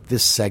want to take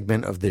this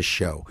segment of this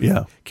show.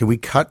 Yeah. Can we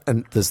cut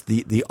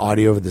the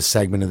audio of this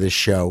segment of this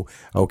show,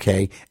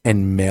 okay,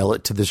 and mail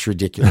it to this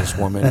ridiculous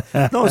woman?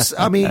 No,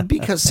 I mean,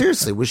 because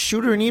seriously, we'll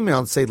shoot her an email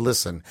and say,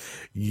 listen,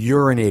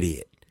 you're an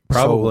idiot.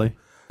 Probably.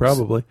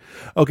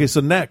 Okay,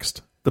 so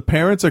next. The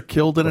parents are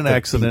killed in an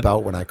accident. Beep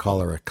out when I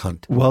call her a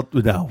cunt. Well,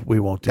 no, we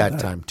won't do that. That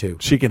time, too.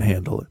 She can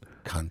handle it.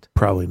 Cunt.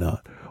 Probably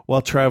not.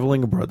 While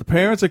traveling abroad. The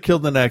parents are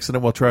killed in an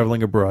accident while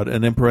traveling abroad,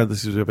 and in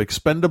parentheses, we have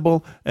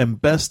expendable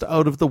and best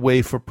out of the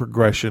way for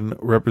progression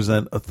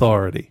represent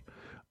authority.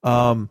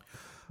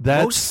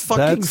 Most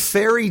fucking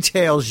fairy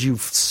tales, you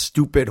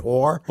stupid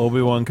whore.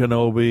 Obi-Wan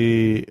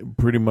Kenobi,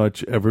 pretty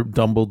much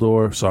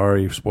Dumbledore.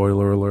 Sorry,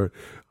 spoiler alert.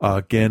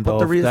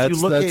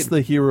 Gandalf. That's the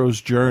hero's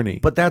journey.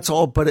 But that's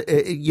all. But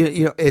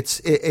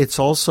it's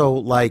also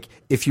like,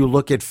 if you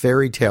look at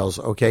fairy tales,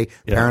 okay,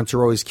 parents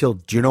are always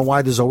killed. Do you know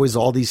why there's always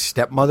all these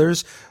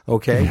stepmothers?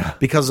 Okay,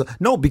 because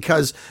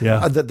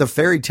the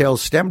fairy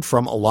tales stemmed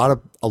from a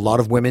lot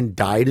of women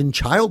died in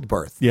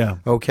childbirth. Yeah.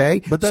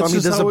 Okay. But that's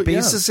there's a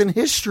basis in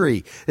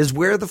history is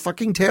where the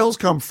fucking tales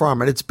come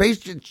from, and it's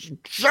based.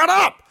 Shut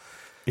up.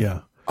 Yeah.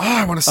 Oh,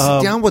 I want to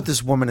sit down with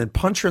this woman and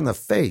punch her in the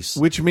face.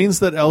 Which means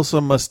that Elsa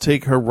must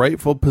take her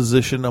rightful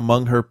position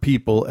among her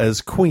people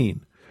as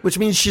queen. Which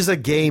means she's a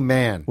gay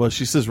man. Well,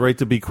 she says, right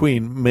to be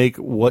queen, make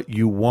what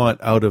you want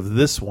out of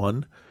this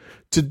one.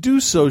 To do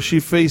so, she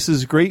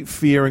faces great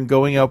fear in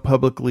going out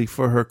publicly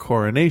for her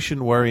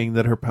coronation, worrying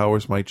that her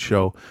powers might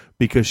show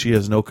because she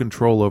has no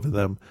control over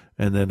them.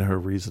 And then her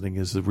reasoning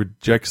is it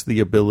rejects the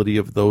ability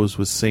of those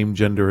with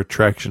same-gender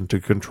attraction to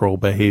control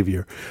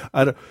behavior.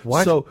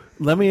 What? So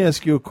let me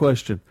ask you a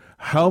question.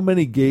 How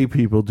many gay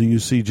people do you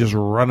see just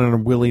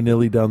running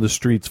willy-nilly down the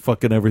streets,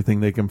 fucking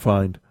everything they can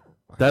find?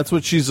 That's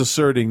what she's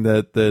asserting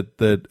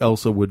that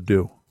Elsa would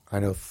do.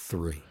 I know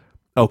 3.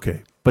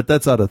 Okay, but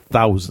that's out of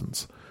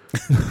thousands.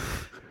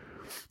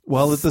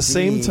 While at the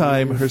same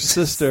time, her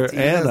sister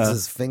Anna, has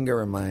his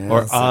finger in my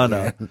ass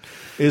Anna,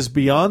 is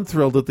beyond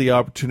thrilled at the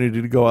opportunity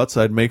to go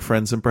outside, make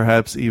friends, and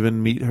perhaps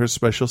even meet her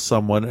special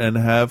someone and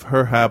have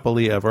her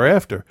happily ever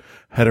after.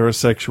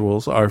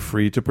 Heterosexuals are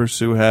free to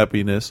pursue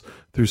happiness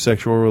through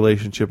sexual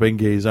relationship, and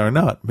gays are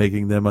not,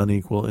 making them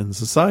unequal in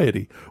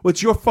society. Well,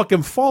 it's your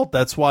fucking fault.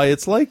 That's why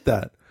it's like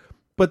that.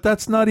 But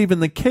that's not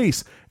even the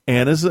case.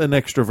 Anna's an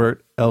extrovert.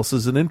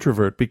 Elsa's an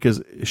introvert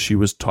because she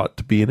was taught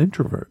to be an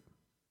introvert.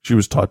 She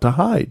was taught to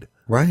hide.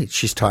 Right.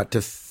 She's taught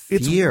to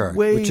fear,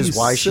 which is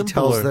why she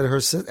tells that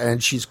her sister,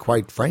 and she's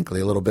quite frankly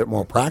a little bit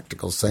more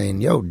practical, saying,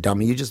 yo,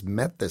 dummy, you just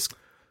met this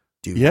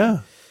dude.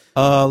 Yeah.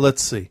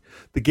 Let's see.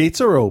 The gates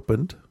are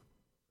opened.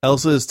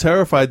 Elsa is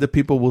terrified that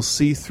people will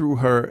see through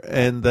her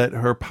and that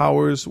her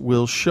powers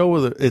will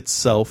show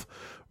itself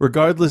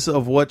regardless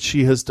of what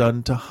she has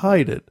done to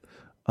hide it.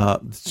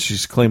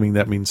 She's claiming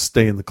that means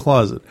stay in the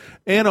closet.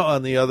 Anna,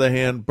 on the other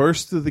hand,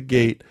 bursts through the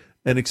gate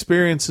and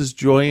experiences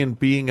joy in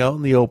being out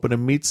in the open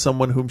and meets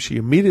someone whom she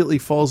immediately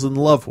falls in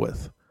love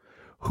with,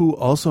 who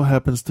also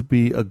happens to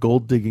be a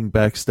gold-digging,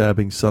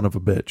 backstabbing son of a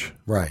bitch.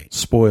 Right.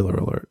 Spoiler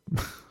alert.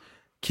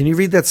 Can you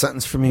read that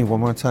sentence for me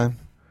one more time?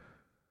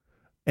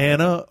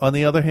 Anna, on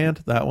the other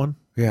hand, that one,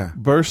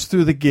 bursts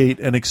through the gate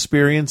and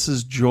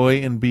experiences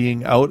joy in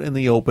being out in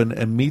the open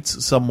and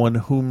meets someone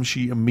whom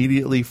she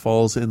immediately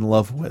falls in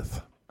love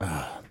with.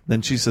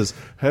 Then she says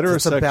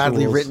heterosexuals. That's a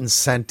badly written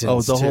sentence.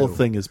 Oh, the whole too.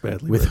 thing is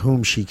badly with written.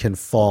 whom she can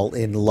fall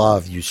in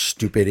love. You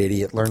stupid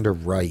idiot! Learn to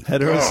write.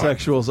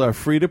 Heterosexuals are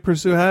free to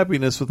pursue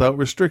happiness without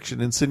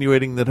restriction,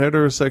 insinuating that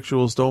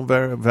heterosexuals don't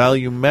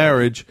value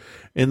marriage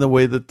in the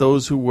way that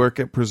those who work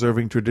at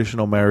preserving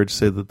traditional marriage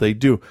say that they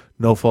do.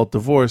 No-fault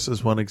divorce,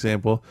 as one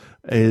example,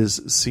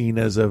 is seen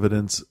as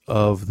evidence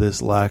of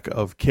this lack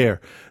of care.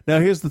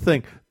 Now, here's the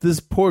thing. This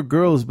poor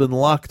girl has been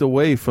locked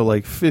away for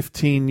like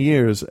 15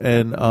 years,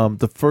 and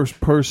the first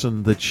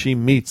person that she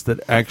meets that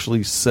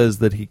actually says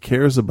that he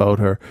cares about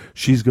her,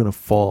 she's going to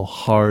fall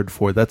hard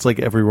for. That's like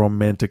every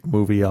romantic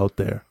movie out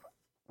there.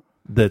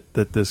 That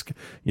this,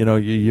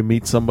 you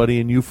meet somebody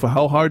and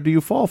how hard do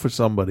you fall for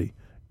somebody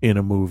in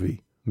a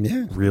movie?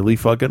 Yeah. Really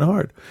fucking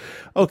hard.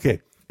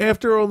 Okay.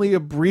 After only a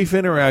brief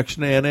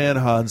interaction, Anna and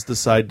Hans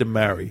decide to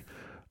marry.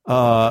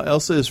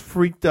 Elsa is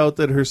freaked out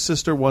that her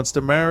sister wants to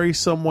marry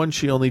someone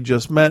she only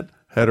just met.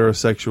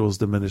 Heterosexuals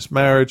diminish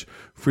marriage,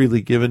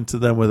 freely given to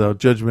them without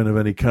judgment of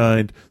any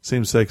kind.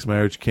 Same-sex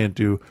marriage can't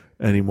do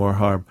any more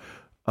harm.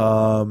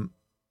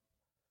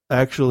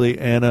 Actually,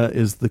 Anna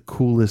is the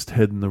coolest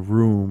head in the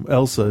room.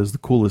 Elsa is the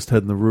coolest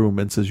head in the room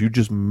and says, you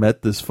just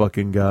met this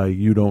fucking guy.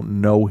 You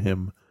don't know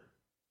him.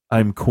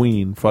 I'm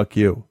queen. Fuck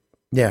you.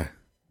 Yeah.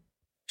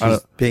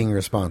 She's being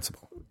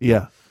responsible.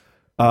 Yeah.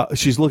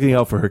 She's looking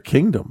out for her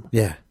kingdom.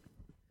 Yeah.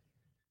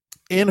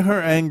 In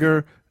her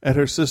anger at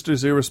her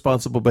sister's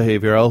irresponsible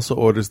behavior, Elsa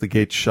orders the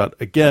gates shut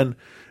again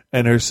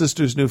and her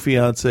sister's new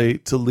fiance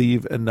to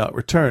leave and not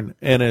return.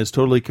 Anna is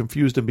totally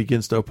confused and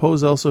begins to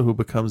oppose Elsa, who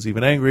becomes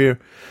even angrier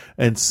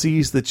and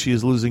sees that she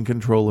is losing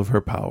control of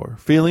her power.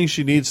 Feeling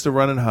she needs to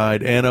run and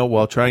hide, Anna,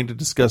 while trying to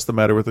discuss the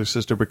matter with her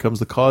sister, becomes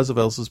the cause of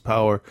Elsa's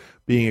power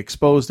being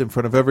exposed in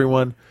front of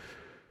everyone.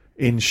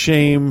 In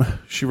shame,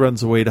 she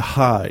runs away to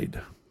hide.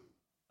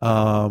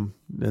 And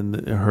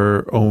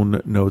her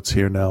own notes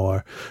here now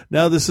are,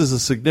 now this is a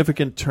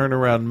significant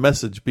turnaround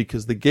message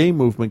because the gay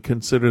movement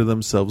consider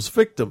themselves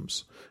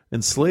victims,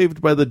 enslaved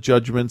by the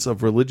judgments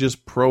of religious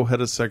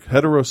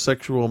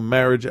pro-heterosexual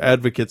marriage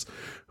advocates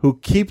who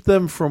keep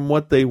them from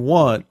what they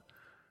want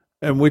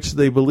and which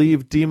they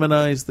believe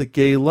demonize the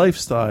gay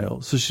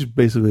lifestyle. So she's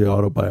basically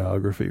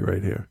autobiography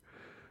right here.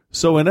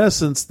 So in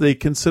essence, they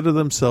consider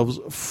themselves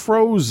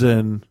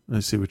frozen.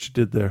 I see what you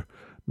did there.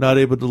 Not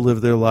able to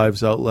live their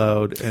lives out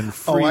loud and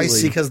freely. Oh, I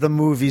see, because the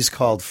movie's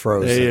called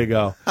Frozen. There you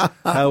go.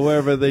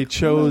 However, they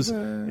chose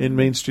in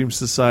mainstream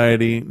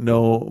society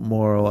no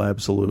moral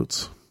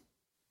absolutes.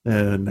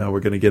 And now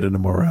we're going to get into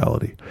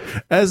morality.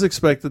 As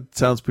expected,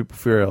 townspeople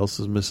fear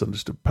Elsa's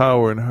misunderstood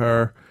power in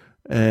her,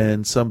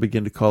 and some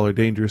begin to call her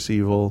dangerous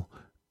evil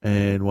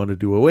and want to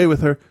do away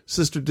with her.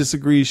 Sister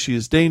disagrees she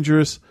is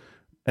dangerous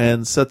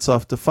and sets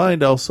off to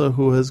find Elsa,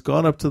 who has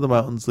gone up to the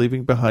mountains,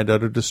 leaving behind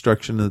utter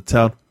destruction in the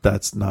town.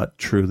 That's not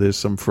true. There's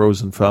some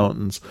frozen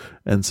fountains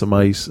and some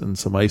ice and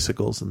some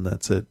icicles, and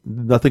that's it.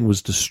 Nothing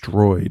was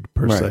destroyed,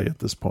 per se, at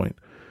this point.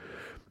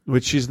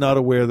 Which she's not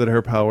aware that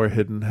her power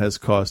hidden has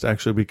caused,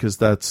 actually, because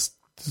the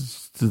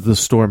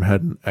storm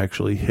hadn't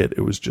actually hit.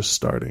 It was just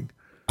starting.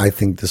 I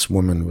think this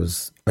woman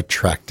was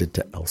attracted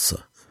to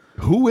Elsa.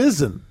 Who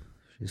isn't?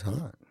 She's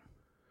hot.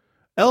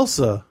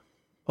 Elsa,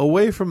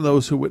 away from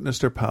those who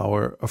witnessed her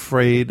power,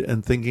 afraid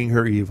and thinking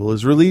her evil,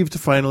 is relieved to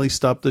finally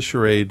stop the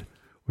charade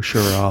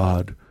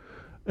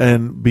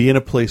and be in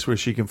a place where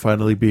she can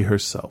finally be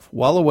herself.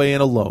 While away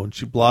and alone,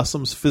 she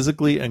blossoms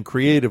physically and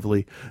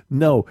creatively.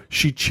 No,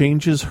 she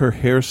changes her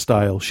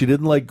hairstyle. She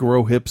didn't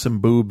grow hips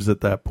and boobs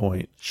at that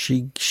point.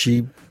 She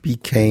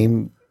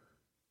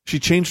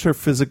changed her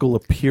physical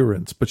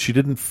appearance, but she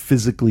didn't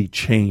physically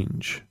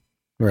change.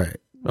 Right.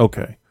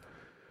 Okay.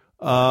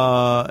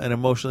 And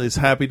emotionally is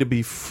happy to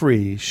be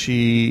free.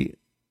 She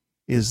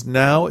is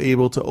now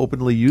able to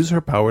openly use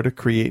her power to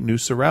create new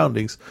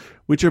surroundings,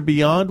 which are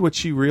beyond what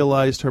she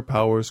realized her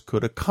powers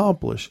could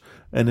accomplish,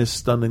 and is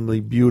stunningly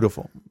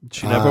beautiful.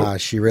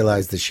 She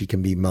realized that she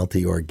can be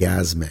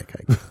multi-orgasmic,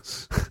 I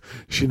guess.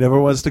 She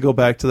never wants to go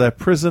back to that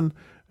prison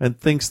and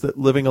thinks that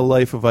living a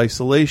life of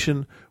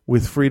isolation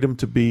with freedom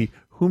to be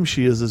whom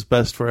she is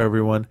best for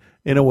everyone.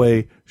 In a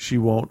way, she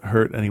won't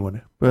hurt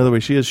anyone. By the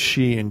way, she has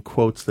she in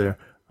quotes there.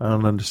 I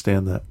don't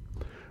understand that.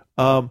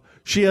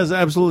 She has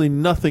absolutely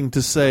nothing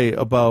to say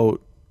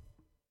about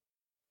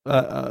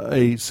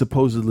a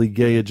supposedly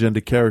gay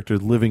agenda character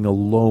living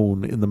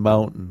alone in the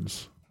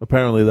mountains.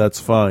 Apparently that's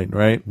fine,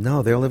 right?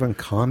 No, they live in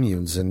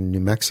communes in New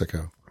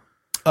Mexico.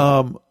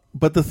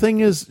 But the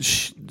thing is,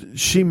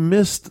 she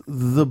missed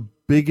the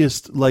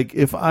biggest...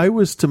 if I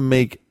was to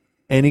make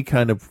any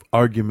kind of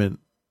argument,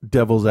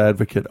 devil's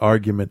advocate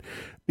argument,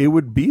 it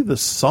would be the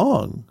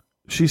song.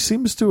 She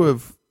seems to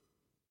have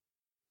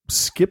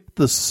skipped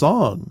the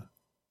song.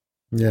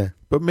 Yeah.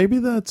 But maybe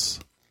that's...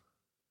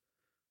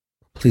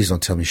 Please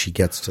don't tell me she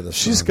gets to the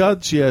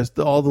song. She has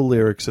all the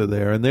lyrics are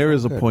there, and there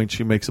is a point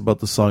she makes about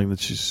the song that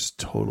she's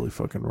totally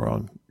fucking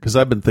wrong. Because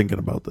I've been thinking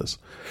about this.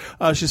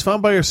 She's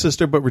found by her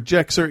sister, but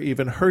rejects her,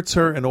 even hurts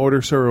her, and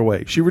orders her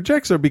away. She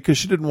rejects her because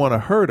she didn't want to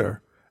hurt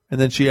her, and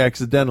then she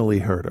accidentally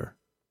hurt her.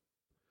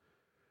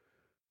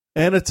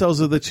 Anna tells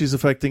her that she's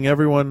affecting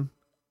everyone.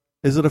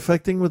 Is it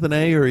affecting with an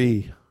A or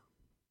E?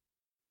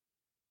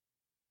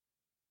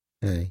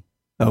 A.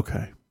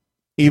 Okay.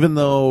 Even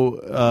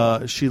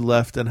though she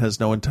left and has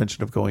no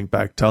intention of going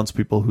back,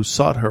 townspeople who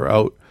sought her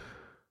out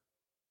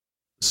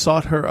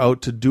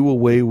to do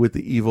away with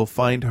the evil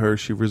find her.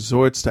 She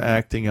resorts to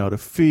acting out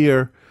of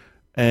fear,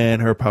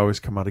 and her powers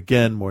come out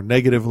again, more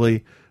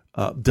negatively,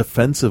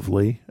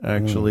 defensively,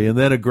 actually, and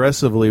then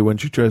aggressively when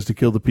she tries to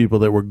kill the people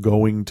that were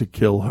going to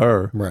kill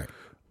her. Right.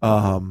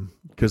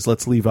 Because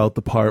let's leave out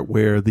the part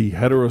where the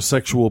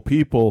heterosexual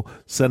people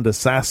send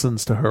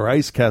assassins to her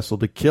ice castle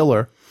to kill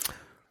her.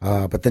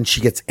 But then she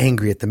gets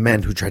angry at the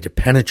men who tried to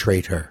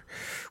penetrate her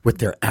with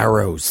their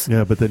arrows.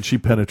 Yeah, but then she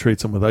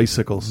penetrates them with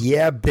icicles.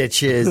 Yeah,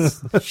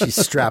 bitches. She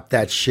strapped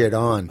that shit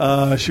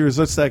on. She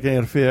resorts to acting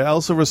out of fear.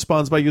 Elsa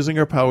responds by using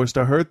her powers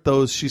to hurt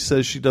those she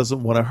says she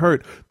doesn't want to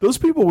hurt. Those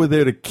people were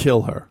there to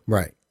kill her.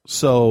 Right.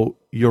 So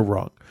you're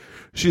wrong.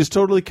 She's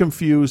totally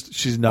confused.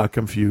 She's not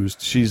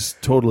confused. She's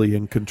totally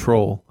in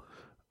control.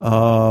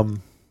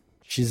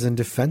 She's in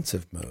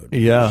defensive mode.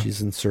 Yeah.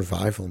 She's in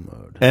survival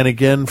mode. And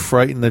again,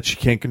 frightened that she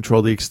can't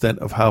control the extent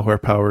of how her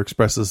power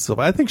expresses itself.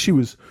 I think she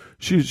was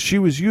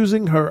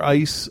using her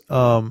ice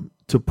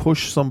to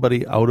push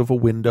somebody out of a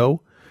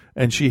window,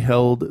 and she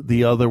held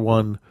the other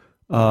one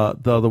from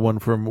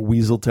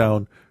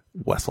Weaseltown,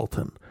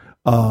 Wesselton,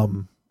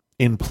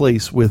 in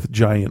place with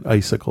giant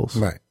icicles.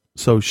 Right.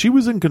 So she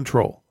was in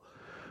control.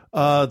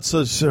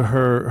 So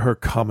her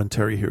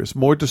commentary here is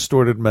more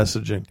distorted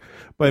messaging.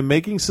 By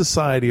making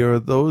society or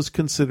those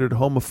considered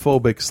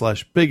homophobic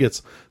 /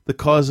 bigots the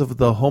cause of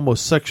the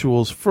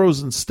homosexuals'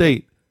 frozen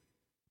state.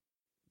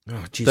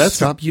 Oh, geez,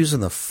 stop using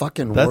the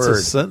fucking word. That's a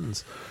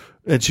sentence.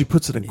 And she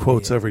puts it in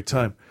quotes every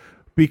time.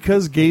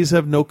 Because gays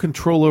have no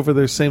control over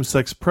their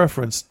same-sex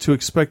preference, to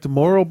expect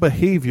moral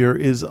behavior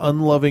is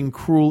unloving,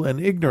 cruel, and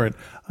ignorant.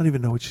 I don't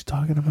even know what she's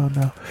talking about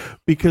now.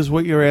 Because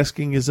what you're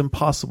asking is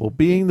impossible.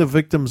 Being the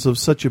victims of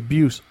such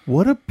abuse.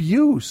 What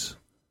abuse?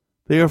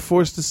 They are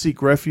forced to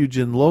seek refuge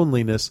in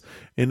loneliness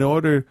in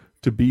order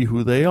to be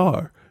who they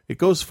are. It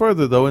goes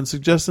further, though, in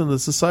suggesting that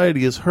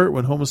society is hurt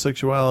when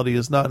homosexuality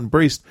is not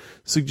embraced,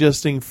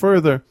 suggesting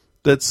further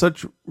that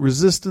such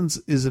resistance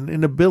is an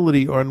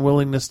inability or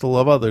unwillingness to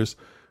love others.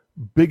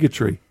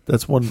 Bigotry.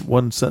 That's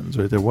one sentence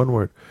right there, one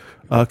word.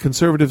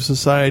 Conservative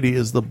society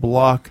is the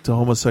block to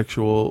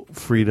homosexual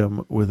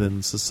freedom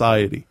within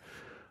society.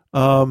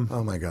 Oh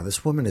my God,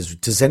 this woman is.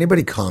 Does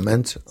anybody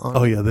comment on?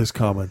 Oh yeah, there's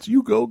comments.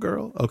 You go,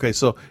 girl. Okay,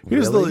 so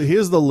here's Really?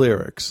 the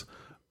lyrics.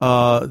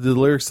 The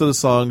lyrics to the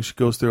song. She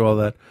goes through all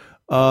that.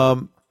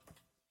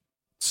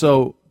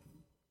 So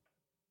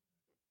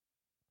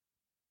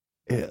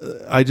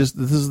this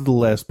is the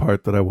last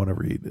part that I want to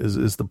read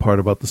is the part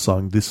about the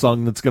song that's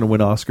going to win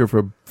Oscar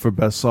for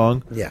best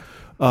song. Yeah.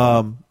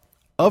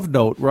 Of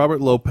note, Robert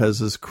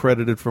Lopez is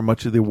credited for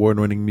much of the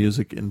award-winning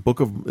music in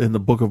the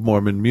Book of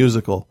Mormon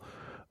musical.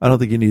 I don't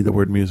think you need the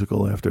word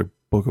musical after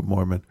Book of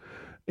Mormon.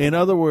 In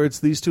other words,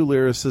 these two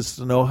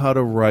lyricists know how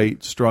to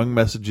write strong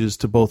messages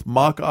to both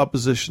mock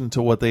opposition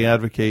to what they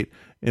advocate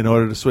in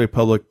order to sway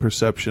public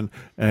perception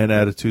and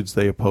attitudes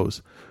they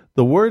oppose.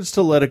 The words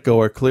to Let It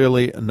Go are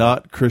clearly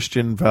not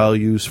Christian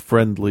values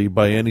friendly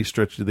by any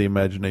stretch of the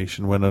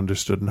imagination when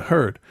understood and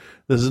heard.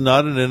 This is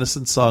not an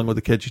innocent song with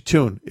a catchy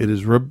tune. It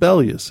is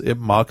rebellious. It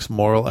mocks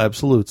moral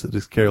absolutes. It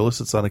is careless.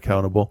 It's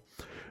unaccountable.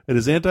 It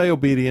is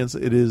anti-obedience.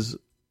 It is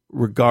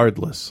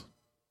regardless.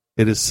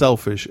 It is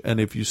selfish. And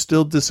if you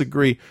still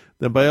disagree,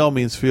 then by all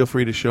means feel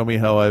free to show me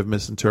how I've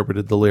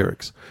misinterpreted the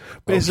lyrics.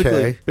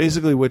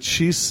 Basically what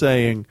she's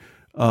saying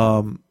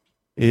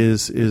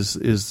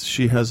is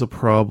she has a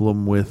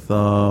problem with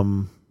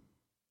hold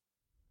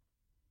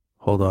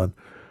on.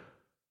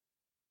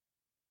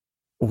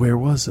 Where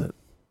was it?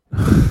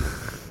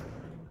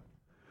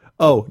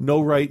 Oh,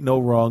 no right, no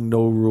wrong,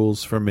 no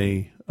rules for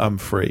me. I'm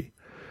free.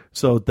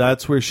 So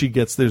that's where she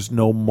gets there's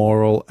no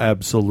moral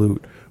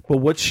absolute. But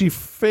what she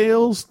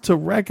fails to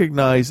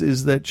recognize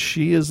is that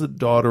she is a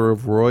daughter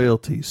of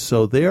royalty.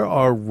 So there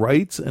are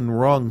rights and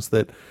wrongs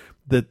that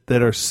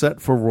are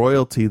set for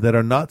royalty that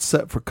are not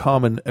set for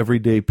common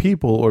everyday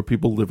people or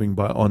people living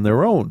on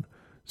their own.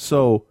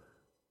 So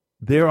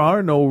there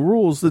are no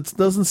rules. It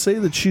doesn't say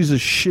that she's a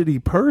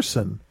shitty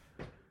person.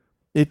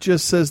 It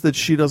just says that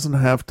she doesn't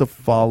have to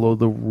follow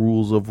the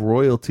rules of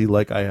royalty,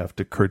 like I have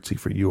to curtsy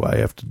for you, I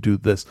have to do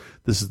this.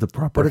 This is the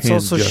proper. But it's hand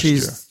also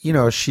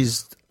gesture.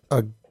 she's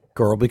a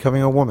girl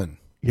becoming a woman.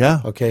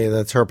 Yeah. Okay,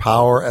 that's her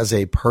power as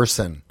a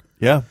person.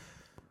 Yeah.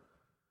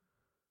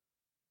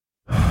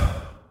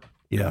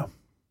 Yeah.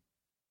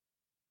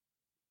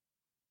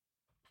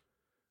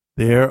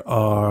 There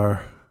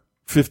are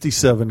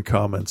 57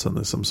 comments on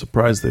this. I'm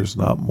surprised there's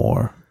not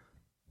more.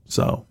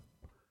 So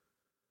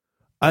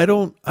I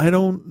don't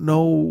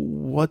know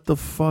what the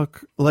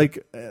fuck.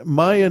 Like,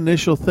 my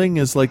initial thing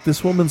is like,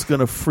 this woman's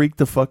gonna freak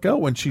the fuck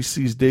out when she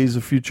sees Days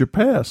of Future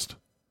Past,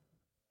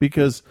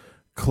 because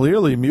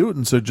clearly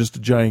mutants are just a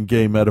giant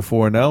gay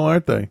metaphor now,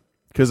 aren't they?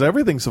 Because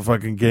everything's a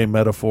fucking gay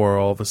metaphor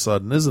all of a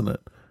sudden, isn't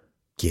it?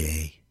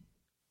 Gay.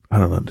 I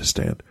don't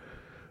understand.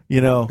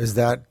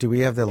 Do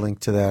we have the link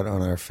to that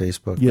on our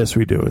Facebook? Yes,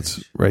 we do.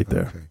 It's right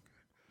there. Okay.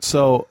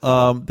 So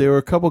there were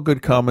a couple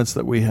good comments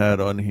that we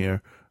had on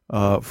here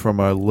from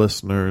our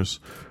listeners.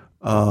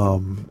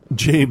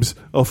 James,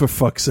 for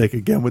fuck's sake,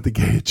 again with the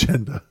gay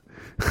agenda.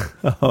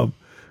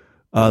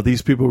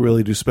 These people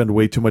really do spend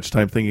way too much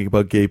time thinking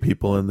about gay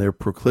people and their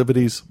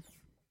proclivities.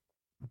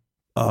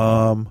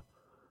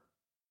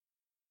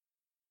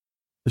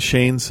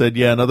 Shane said,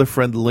 yeah, another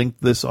friend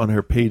linked this on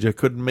her page. I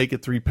couldn't make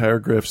it 3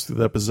 paragraphs through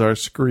that bizarre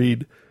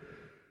screed.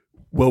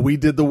 Well, we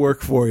did the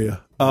work for you.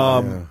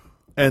 And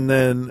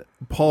then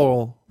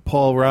Paul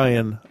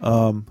Ryan,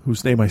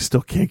 whose name I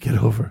still can't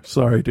get over.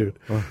 Sorry, dude.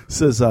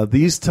 Says,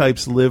 these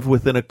types live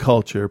within a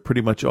culture,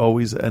 pretty much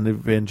always an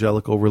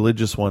evangelical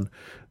religious one,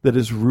 that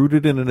is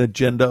rooted in an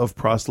agenda of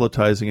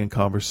proselytizing and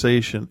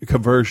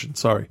conversion.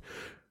 So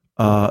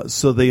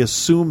they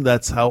assume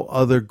that's how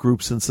other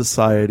groups in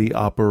society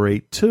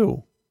operate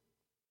too.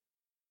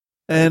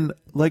 And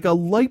like a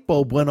light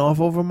bulb went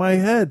off over my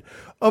head.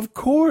 Of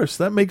course,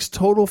 that makes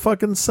total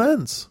fucking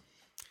sense.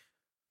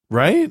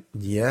 Right?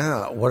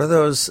 Yeah. What are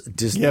those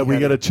Disney? Yeah, we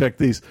got to check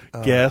these.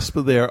 Gasp,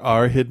 there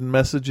are hidden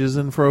messages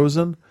in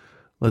Frozen.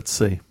 Let's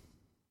see.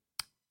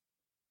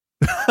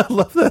 I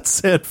love that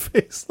sad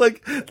face.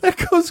 Like,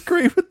 that goes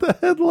great with the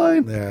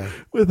headline. Yeah.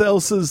 With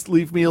Elsa's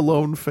leave me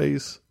alone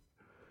face.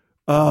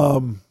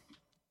 Let's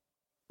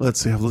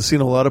see. I've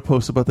seen a lot of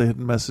posts about the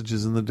hidden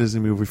messages in the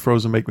Disney movie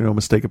Frozen. Make me no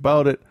mistake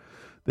about it.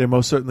 There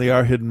most certainly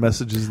are hidden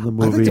messages in the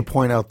movie. I'd like to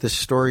point out this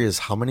story is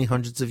how many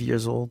hundreds of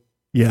years old?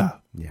 Yeah.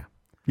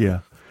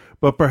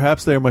 But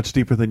perhaps they are much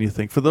deeper than you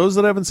think. For those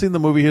that haven't seen the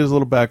movie, here's a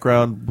little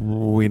background.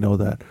 We know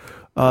that.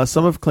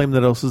 Some have claimed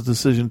that Elsa's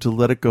decision to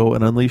let it go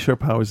and unleash her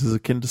powers is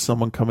akin to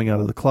someone coming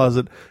out of the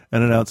closet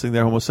and announcing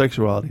their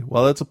homosexuality.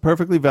 While that's a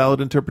perfectly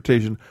valid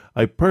interpretation,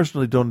 I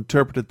personally don't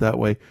interpret it that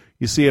way.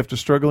 You see, after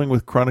struggling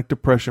with chronic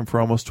depression for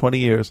almost 20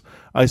 years,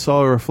 I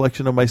saw a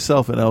reflection of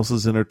myself in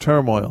Elsa's inner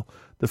turmoil.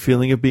 The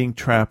feeling of being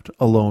trapped,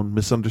 alone,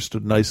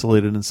 misunderstood, and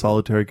isolated in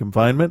solitary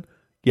confinement.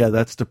 Yeah,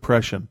 that's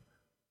depression.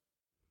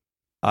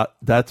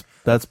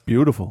 That's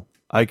beautiful.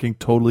 I can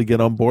totally get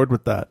on board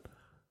with that.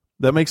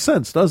 That makes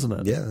sense, doesn't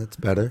it? Yeah, that's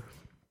better.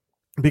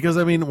 Because,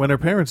 I mean, when her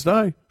parents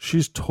die,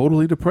 she's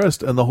totally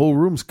depressed, and the whole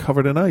room's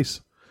covered in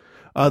ice.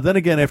 Then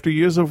again, after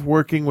years of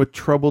working with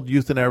troubled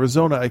youth in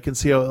Arizona, I can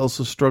see how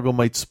Elsa's struggle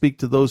might speak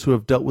to those who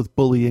have dealt with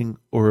bullying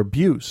or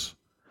abuse.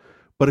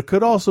 But it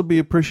could also be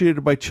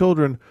appreciated by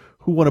children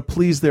who want to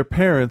please their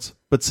parents,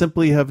 but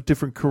simply have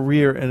different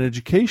career and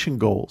education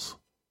goals.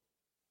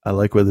 I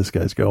like where this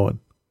guy's going.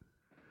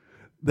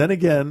 Then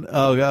again,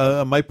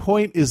 my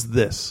point is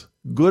this.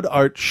 Good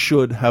art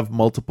should have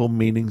multiple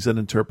meanings and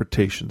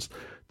interpretations.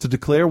 To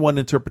declare one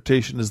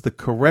interpretation as the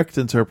correct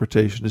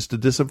interpretation is to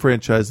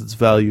disenfranchise its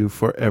value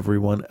for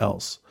everyone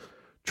else.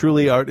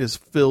 Truly, art is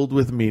filled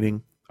with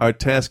meaning. Our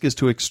task is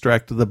to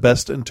extract the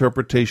best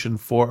interpretation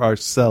for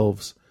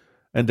ourselves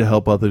and to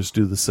help others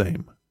do the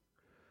same.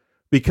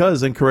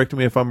 Because, and correct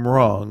me if I'm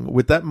wrong,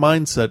 with that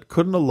mindset,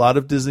 couldn't a lot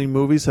of Disney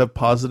movies have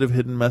positive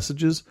hidden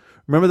messages?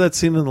 Remember that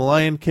scene in The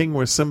Lion King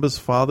where Simba's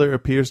father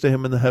appears to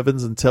him in the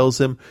heavens and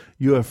tells him,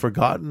 "You have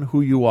forgotten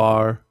who you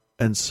are,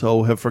 and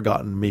so have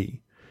forgotten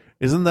me."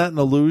 Isn't that an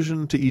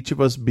allusion to each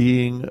of us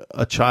being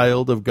a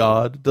child of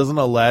God? Doesn't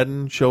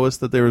Aladdin show us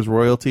that there is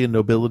royalty and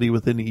nobility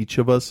within each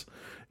of us?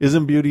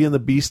 Isn't Beauty and the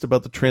Beast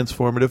about the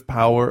transformative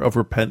power of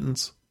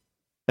repentance?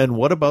 And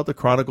what about the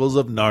Chronicles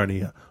of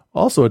Narnia?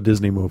 Also a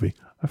Disney movie.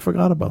 I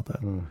forgot about that.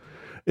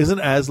 Isn't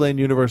Aslan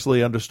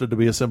universally understood to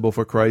be a symbol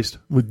for Christ?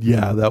 Well,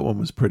 yeah, that one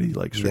was pretty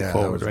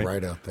straightforward, that was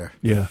right? out there.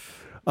 Yeah.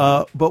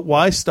 But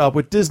why stop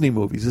with Disney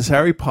movies? Is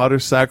Harry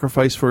Potter's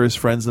sacrifice for his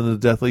friends in the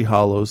Deathly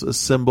Hallows a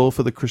symbol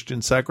for the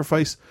Christian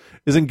sacrifice?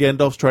 Isn't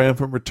Gandalf's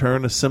triumphant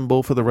return a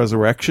symbol for the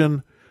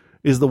resurrection?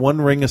 Is the One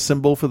Ring a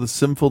symbol for the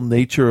sinful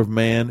nature of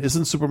man?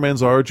 Isn't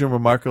Superman's origin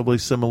remarkably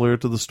similar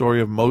to the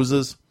story of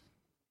Moses?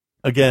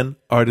 Again,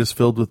 art is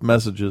filled with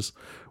messages.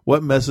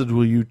 What message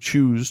will you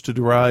choose to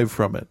derive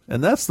from it?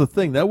 And that's the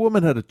thing. That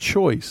woman had a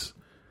choice.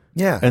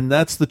 Yeah. And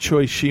that's the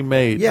choice she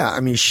made. Yeah, I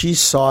mean, she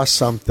saw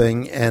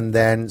something and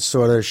then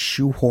sort of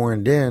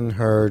shoehorned in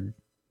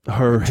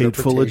her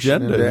hateful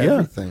agenda. Yeah.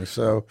 Everything.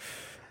 So,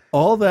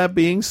 all that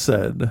being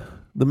said,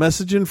 the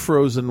message in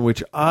Frozen,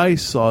 which I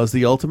saw as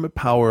the ultimate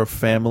power of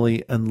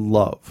family and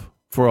love.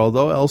 For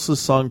although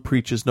Elsa's song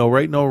preaches no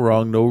right, no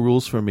wrong, no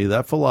rules for me,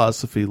 that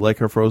philosophy, like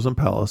her frozen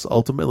palace,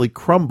 ultimately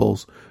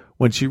crumbles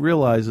when she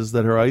realizes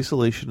that her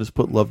isolation has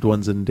put loved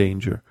ones in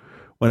danger.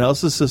 When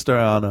Elsa's sister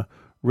Anna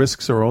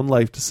risks her own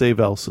life to save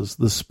Elsa's,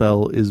 the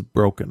spell is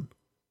broken.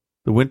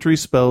 The wintry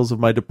spells of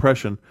my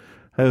depression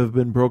have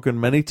been broken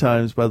many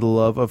times by the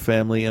love of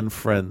family and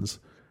friends.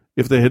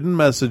 If the hidden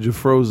message of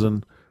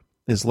Frozen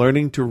is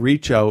learning to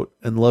reach out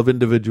and love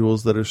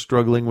individuals that are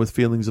struggling with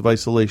feelings of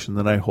isolation,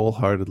 then I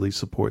wholeheartedly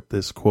support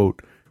this,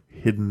 quote,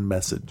 hidden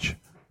message.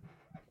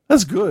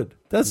 That's good.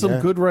 That's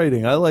some good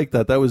writing. I like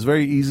that. That was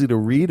very easy to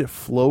read. It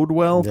flowed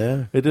well.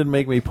 Yeah. It didn't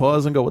make me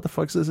pause and go, what the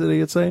fuck's this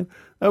idiot saying?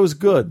 That was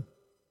good.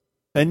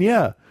 And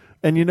yeah,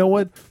 And you know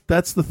what?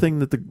 That's the thing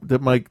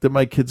that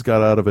my kids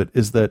got out of it,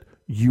 is that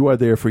you are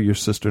there for your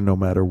sister no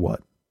matter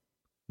what.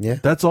 Yeah.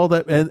 That's all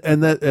that,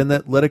 and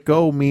that let it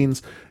go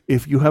means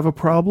if you have a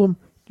problem,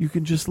 you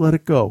can just let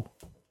it go.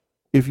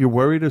 If you're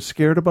worried or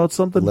scared about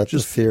something, let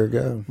just the fear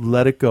go.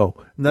 Let it go.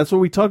 And that's what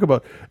we talk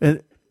about.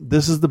 And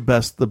this is the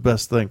best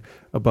thing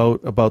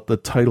about the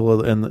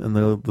title and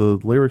the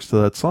lyrics to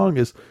that song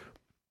is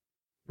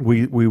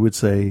we would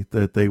say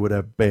that they would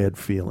have bad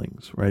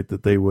feelings, right?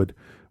 That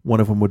one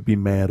of them would be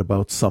mad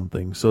about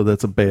something. So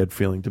that's a bad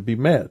feeling to be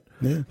mad.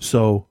 Yeah.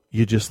 So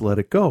you just let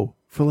it go.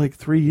 For like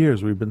 3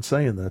 years, we've been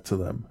saying that to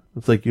them.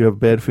 It's like you have a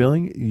bad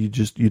feeling,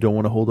 you don't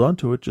want to hold on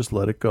to it, just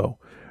let it go.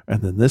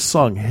 And then this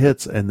song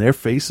hits, and their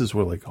faces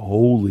were like,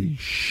 "Holy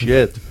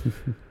shit!"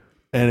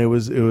 And it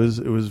was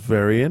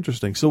very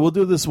interesting. So we'll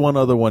do this one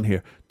other one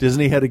here.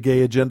 Disney had a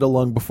gay agenda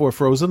long before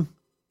Frozen.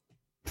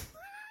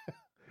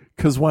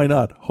 Because why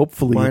not?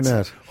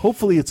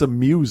 Hopefully it's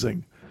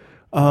amusing.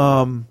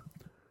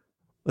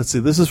 Let's see.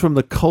 This is from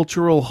the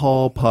Cultural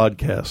Hall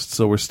podcast.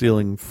 So we're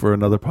stealing for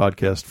another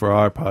podcast for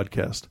our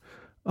podcast.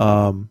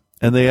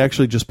 And they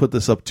actually just put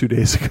this up 2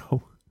 days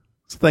ago.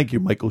 So thank you,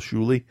 Michael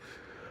Shuley.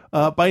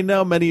 By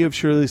now, many have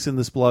surely seen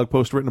this blog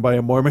post written by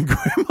a Mormon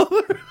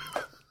grandmother.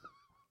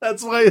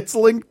 That's why it's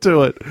linked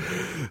to it.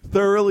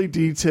 Thoroughly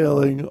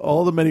detailing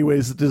all the many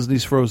ways that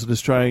Disney's Frozen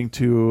is trying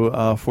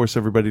to force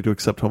everybody to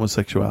accept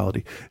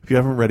homosexuality. If you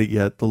haven't read it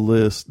yet,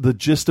 the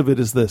gist of it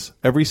is this.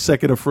 Every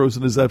second of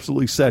Frozen is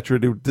absolutely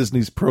saturated with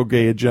Disney's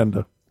pro-gay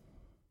agenda.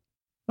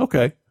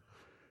 Okay.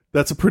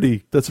 That's a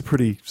pretty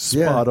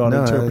spot-on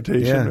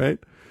interpretation,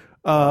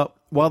 right?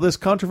 While this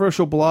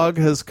controversial blog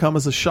has come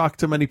as a shock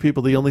to many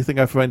people, the only thing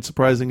I find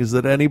surprising is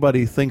that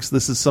anybody thinks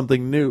this is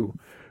something new.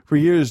 For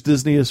years,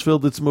 Disney has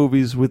filled its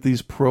movies with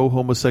these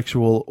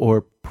pro-homosexual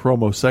or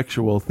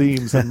promosexual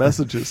themes and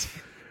messages.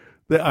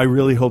 I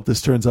really hope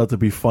this turns out to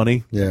be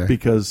funny,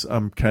 because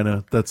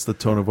that's the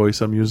tone of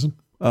voice I'm using.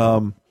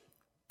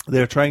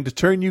 They're trying to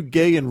turn you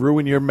gay and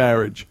ruin your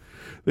marriage.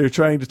 They're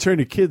trying to turn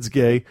your kids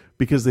gay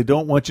because they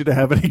don't want you to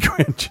have any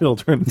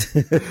grandchildren.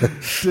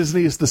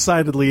 Disney is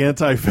decidedly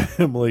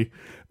anti-family,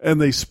 and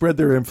they spread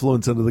their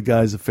influence under the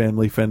guise of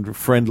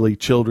family-friendly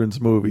children's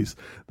movies.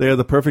 They are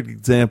the perfect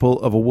example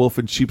of a wolf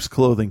in sheep's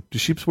clothing. Do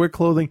sheep wear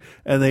clothing?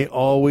 And they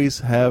always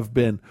have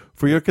been.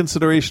 For your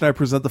consideration, I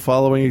present the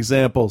following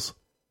examples.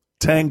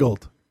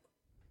 Tangled.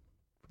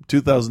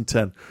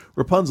 2010.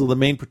 Rapunzel, the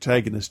main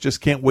protagonist, just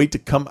can't wait to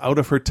come out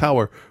of her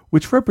tower,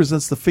 which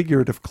represents the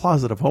figurative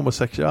closet of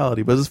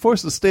homosexuality, but is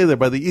forced to stay there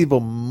by the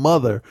evil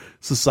mother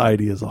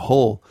society as a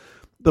whole.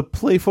 The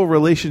playful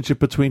relationship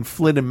between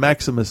Flynn and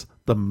Maximus,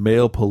 the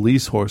male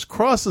police horse,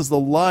 crosses the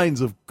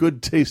lines of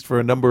good taste for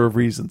a number of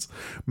reasons.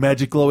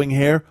 Magic glowing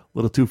hair, a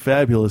little too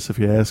fabulous if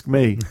you ask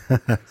me.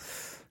 All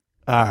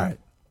right.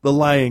 The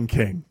Lion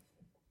King.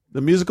 The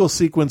musical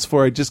sequence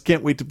for I Just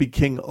Can't Wait to Be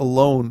King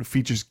alone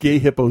features gay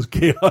hippos,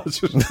 gay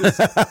ostriches,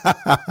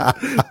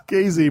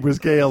 gay zebras,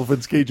 gay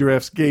elephants, gay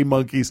giraffes, gay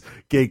monkeys,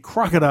 gay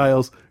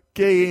crocodiles,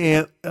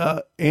 gay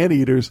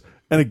anteaters,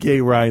 and a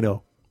gay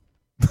rhino.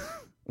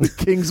 The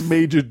king's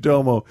major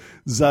domo,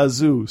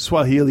 Zazu,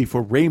 Swahili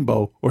for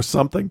rainbow or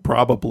something,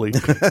 probably.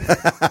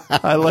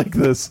 I like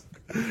this.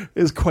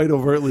 Is quite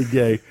overtly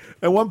gay.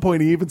 At one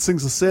point, he even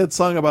sings a sad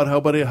song about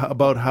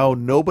how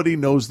nobody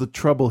knows the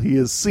trouble he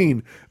has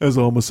seen as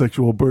a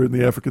homosexual bird in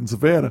the African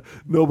savannah.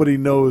 Nobody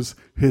knows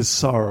his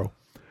sorrow.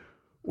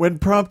 When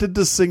prompted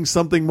to sing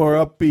something more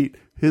upbeat,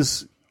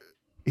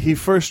 he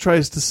first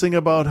tries to sing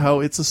about how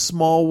it's a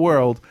small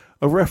world,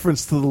 a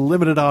reference to the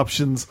limited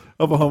options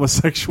of a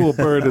homosexual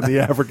bird in the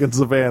African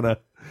savannah.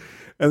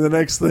 And the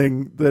next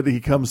thing that he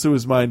comes to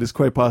his mind is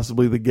quite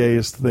possibly the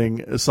gayest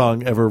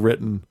song ever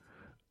written.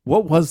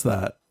 What was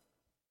that?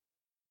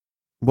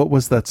 What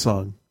was that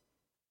song?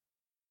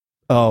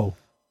 Oh.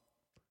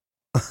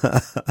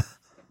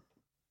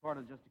 Part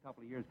of just a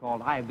couple of years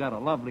called I've Got a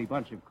Lovely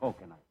Bunch of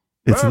Coconuts.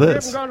 It's well,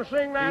 this. I'm going to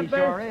sing that thing.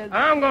 Sure is.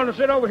 I'm going to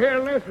sit over here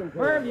and listen to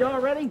Well, you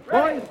all ready?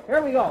 Boys,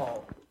 here we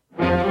go.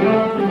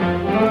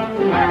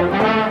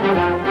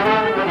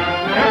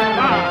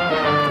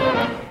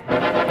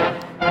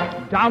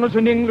 Down at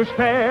an English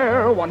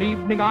fair, one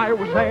evening I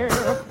was there,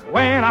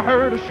 when I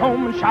heard a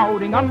showman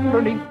shouting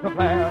underneath the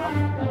flare,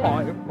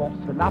 I've got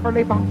a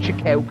lovely bunch of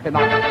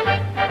coconuts.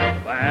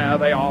 There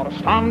they are,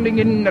 standing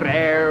in the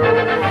air.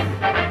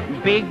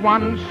 Big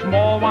ones,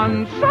 small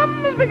ones,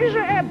 some as big as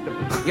your head.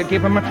 You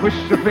give them a twist,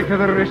 a flick of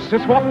the wrist,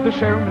 that's what the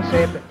showman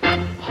said.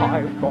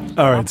 I've got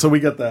All right, so we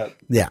got that.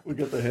 Yeah. We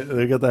got the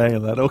hang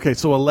of that. Okay,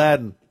 so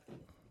Aladdin.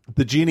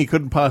 The genie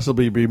couldn't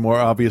possibly be more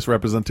obvious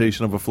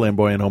representation of a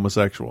flamboyant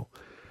homosexual.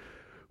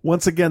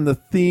 Once again, the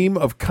theme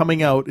of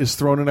coming out is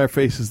thrown in our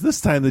faces.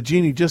 This time, the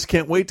genie just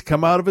can't wait to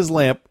come out of his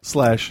lamp /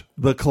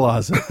 the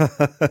closet.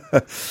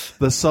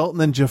 The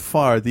Sultan and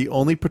Jafar, the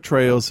only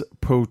portrayals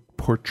of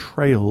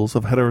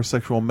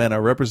heterosexual men,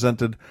 are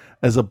represented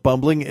as a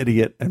bumbling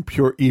idiot and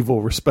pure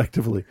evil,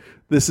 respectively.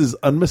 This is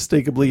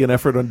unmistakably an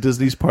effort on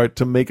Disney's part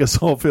to make us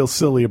all feel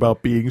silly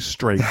about being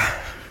straight.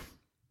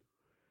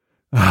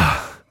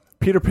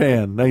 Peter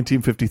Pan,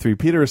 1953.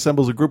 Peter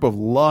assembles a group of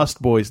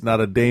lost boys, not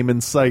a dame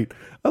in sight.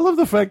 I love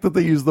the fact that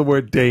they use the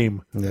word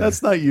dame. Yeah.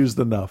 That's not used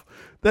enough.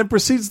 Then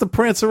proceeds to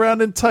prance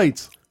around in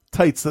tights.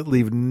 Tights that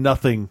leave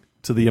nothing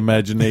to the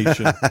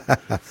imagination.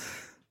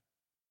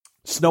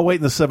 Snow White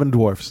and the Seven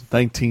Dwarfs,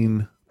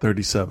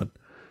 1937.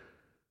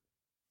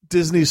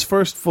 Disney's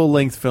first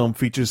full-length film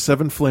features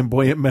 7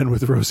 flamboyant men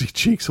with rosy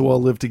cheeks who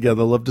all live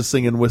together, love to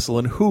sing and whistle,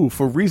 and who,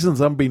 for reasons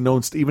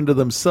unbeknownst even to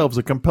themselves,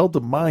 are compelled to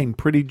mine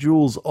pretty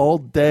jewels all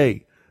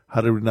day.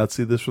 How did we not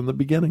see this from the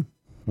beginning?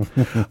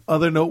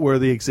 Other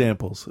noteworthy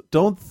examples.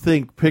 Don't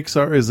think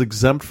Pixar is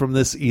exempt from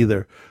this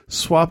either.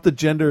 Swap the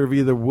gender of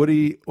either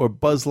Woody or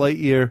Buzz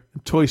Lightyear,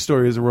 and Toy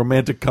Story is a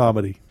romantic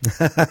comedy.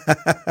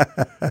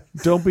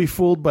 Don't be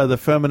fooled by the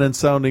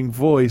feminine-sounding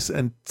voice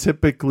and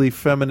typically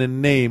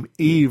feminine name.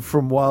 Eve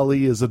from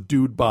WALL-E is a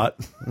dude bot.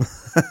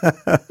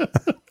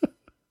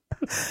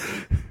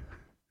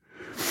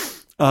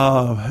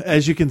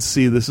 As you can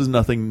see, this is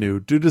nothing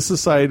new. Due to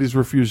society's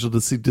refusal to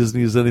see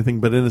Disney as anything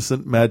but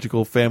innocent,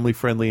 magical,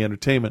 family-friendly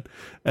entertainment,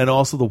 and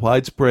also the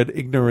widespread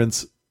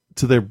ignorance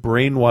to their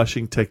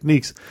brainwashing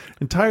techniques,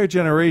 entire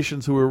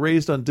generations who were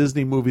raised on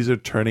Disney movies are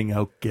turning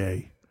out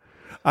gay.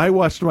 I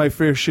watched my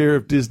fair share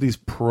of Disney's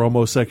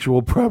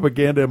promosexual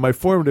propaganda in my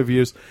formative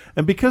years,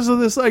 and because of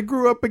this, I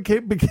grew up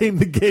and became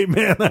the gay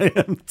man I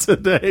am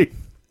today.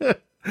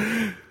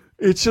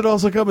 It should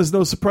also come as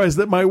no surprise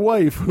that my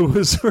wife, who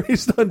was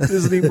raised on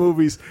Disney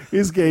movies,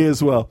 is gay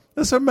as well.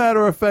 As a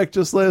matter of fact,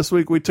 just last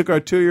week, we took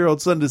our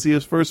 2-year-old son to see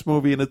his first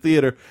movie in a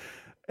theater,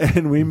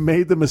 and we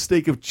made the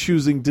mistake of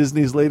choosing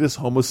Disney's latest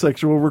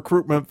homosexual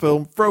recruitment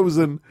film,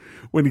 Frozen.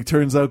 When he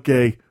turns out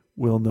gay,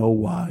 we'll know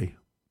why.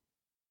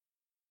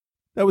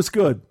 That was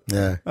good.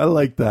 Yeah. I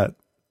like that.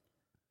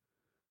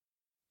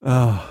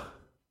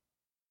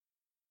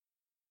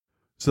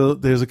 So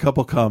there's a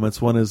couple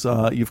comments. One is,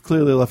 you've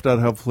clearly left out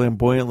how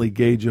flamboyantly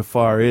gay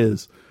Jafar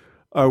is.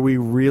 Are we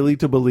really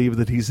to believe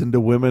that he's into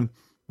women?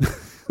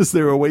 Is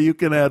there a way you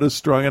can add a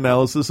strong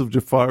analysis of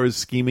Jafar's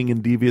scheming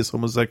and devious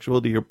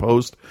homosexuality to your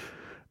post?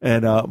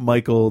 And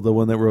Michael, the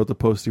one that wrote the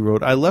post, he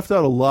wrote, I left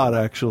out a lot,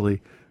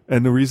 actually.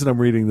 And the reason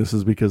I'm reading this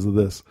is because of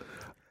this.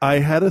 I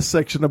had a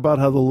section about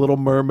how The Little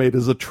Mermaid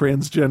is a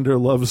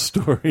transgender love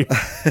story.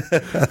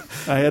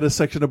 I had a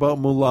section about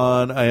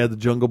Mulan. I had The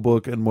Jungle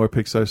Book and more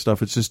Pixar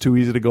stuff. It's just too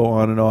easy to go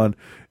on and on.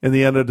 In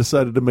the end, I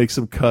decided to make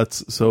some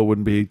cuts so it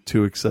wouldn't be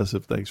too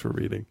excessive. Thanks for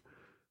reading.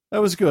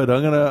 That was good.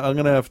 I'm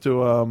gonna have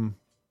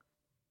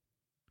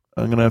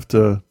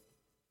to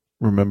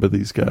remember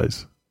these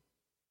guys,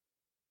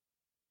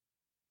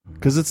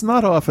 because it's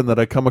not often that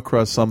I come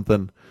across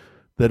something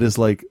that is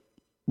like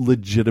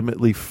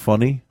legitimately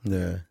funny.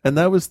 Yeah. And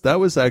that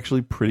was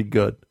actually pretty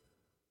good.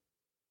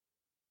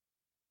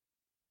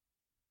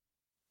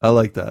 I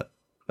like that.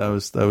 That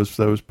was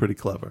pretty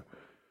clever.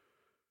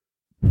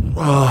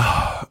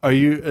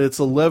 It's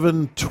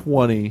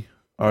 11:20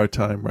 our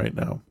time right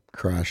now.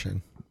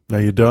 Crashing.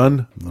 Are you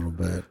done? A little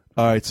bit.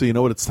 All right, so you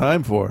know what it's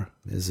time for.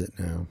 Is it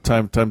now?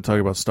 Time to talk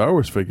about Star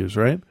Wars figures,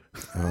 right?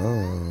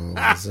 Oh,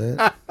 is it?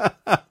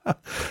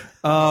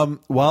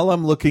 While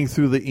I'm looking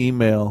through the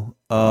email,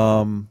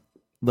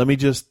 let me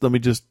just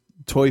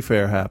Toy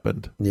Fair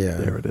happened. Yeah.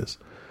 There it is.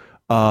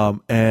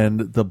 And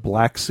the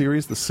Black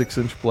Series, the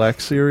 6-inch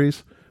Black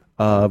Series,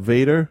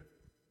 Vader,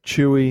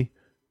 Chewie,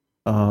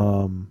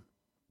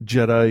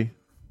 Jedi,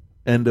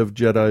 End of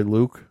Jedi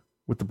Luke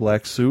with the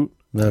black suit.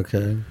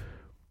 Okay.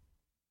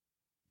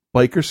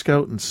 Biker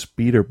Scout and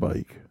Speeder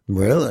Bike.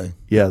 Really?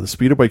 Yeah, the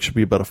Speeder Bike should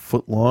be about a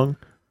foot long,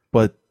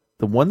 but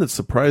the one that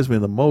surprised me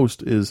the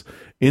most is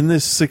in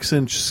this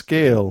 6-inch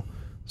scale.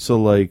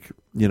 So, like,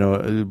 you know,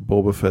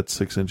 Boba Fett's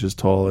 6 inches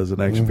tall as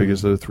an action figure,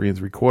 so 3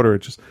 3/4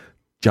 inches.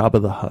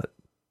 Jabba the Hutt.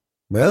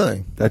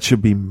 Really? That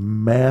should be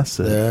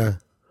massive. Yeah.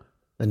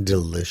 And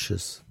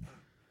delicious.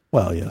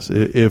 Well, yes,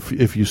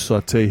 if you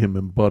saute him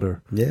in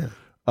butter. Yeah.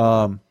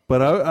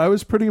 But I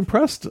was pretty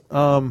impressed.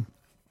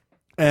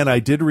 And I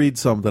did read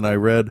something. I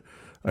read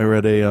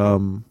a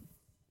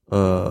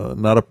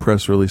not a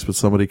press release, but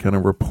somebody kind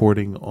of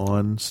reporting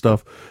on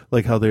stuff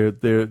like how they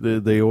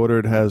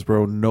ordered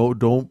Hasbro, no,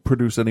 don't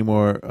produce any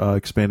more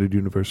expanded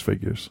universe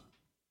figures.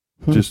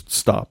 Just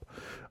stop.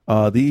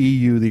 The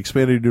EU, the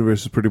expanded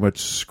universe, is pretty much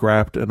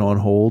scrapped and on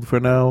hold for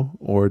now,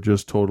 or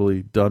just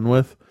totally done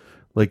with.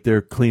 Like,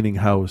 they're cleaning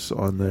house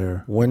on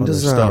their When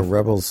does stuff.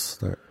 Rebels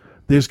start?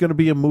 There's going to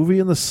be a movie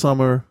in the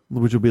summer,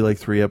 which will be like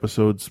 3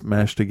 episodes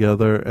mashed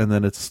together, and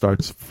then it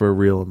starts for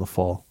real in the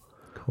fall.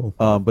 Cool.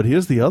 But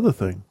here's the other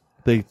thing.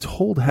 They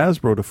told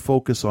Hasbro to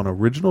focus on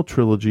original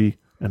trilogy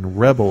and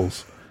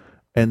Rebels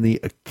and the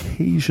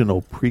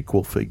occasional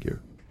prequel figure.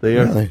 They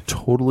are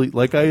totally,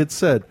 like I had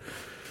said,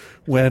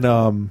 when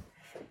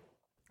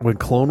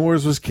Clone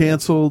Wars was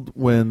canceled,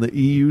 when the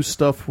EU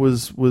stuff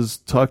was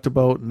talked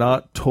about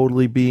not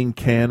totally being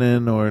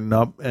canon or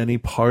not any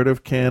part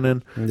of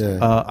canon,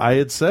 I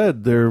had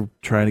said they're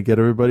trying to get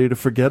everybody to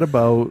forget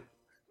about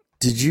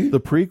the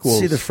prequels.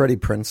 See the Freddie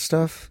Prinze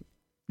stuff?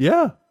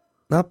 Yeah.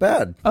 Not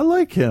bad. I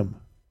like him.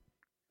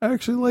 I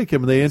actually like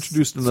him. They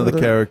introduced another Sort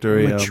of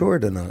character.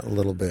 matured in a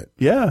little bit.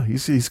 Yeah,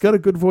 he's got a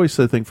good voice,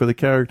 I think, for the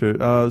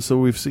character. So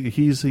we've seen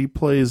he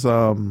plays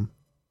not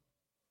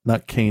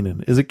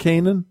Kanan. Is it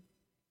Kanan?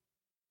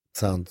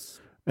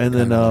 Sounds. And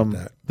then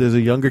there's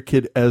a younger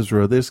kid,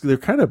 Ezra. They're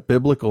kind of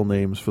biblical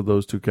names for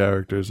those two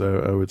characters,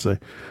 I would say.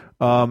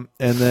 And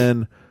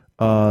then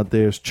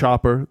there's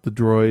Chopper, the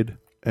droid,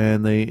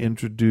 and they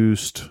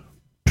introduced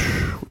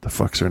what the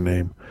fuck's her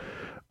name?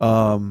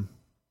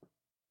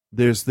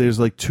 There's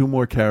like two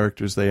more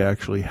characters they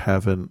actually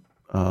haven't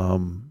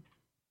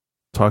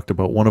talked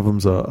about. One of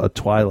them's a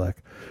Twi'lek,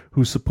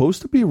 who's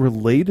supposed to be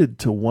related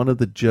to one of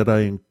the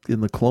Jedi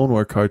in the Clone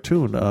War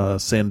cartoon.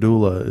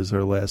 Sandula is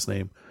her last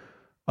name.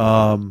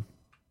 Hold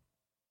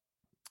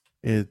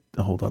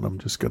on, I'm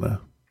just gonna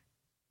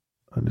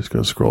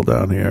scroll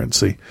down here and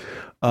see.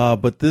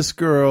 But this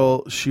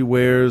girl, she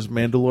wears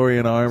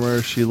Mandalorian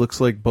armor. She looks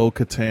like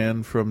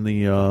Bo-Katan from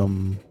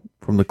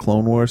the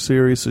Clone War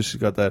series. So she's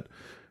got that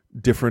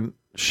different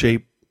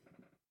shape.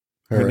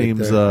 Her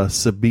name's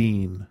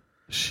Sabine.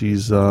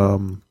 She's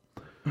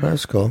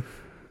that's cool.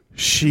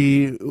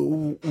 She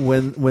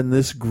when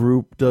this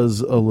group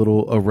does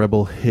a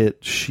rebel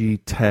hit, she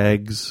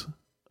tags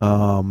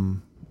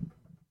the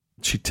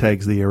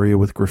area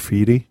with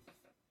graffiti.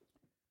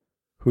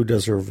 Who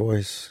does her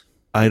voice?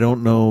 I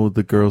don't know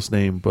the girl's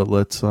name, but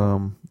let's do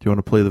you want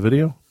to play the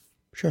video?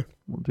 Sure.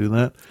 We'll do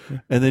that. Yeah.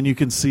 And then you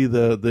can see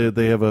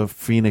they have a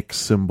phoenix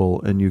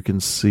symbol, and you can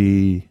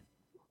see,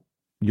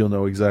 you'll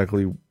know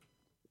exactly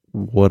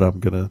what I'm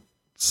going to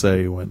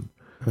say when.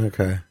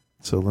 Okay.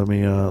 So let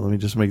me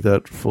just make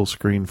that full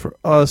screen for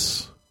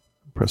us.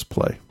 Press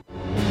play.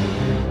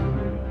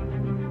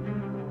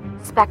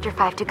 Spectre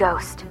 5 to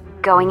Ghost.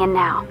 Going in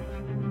now.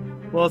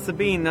 Well,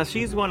 Sabine, now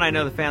she's one I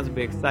know the fans will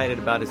be excited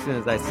about as soon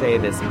as I say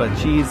this, but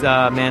she's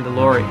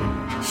Mandalorian.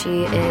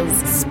 She is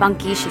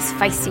spunky, she's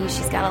feisty,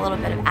 she's got a little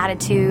bit of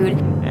attitude.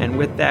 And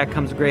with that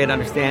comes a great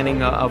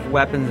understanding of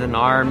weapons and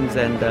arms,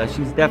 and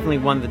she's definitely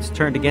one that's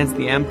turned against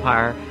the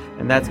Empire,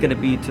 and that's going to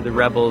be to the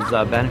Rebels'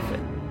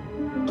 benefit.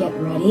 Get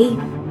ready.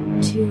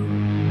 2,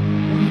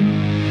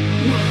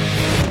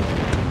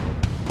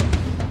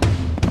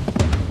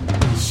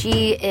 1.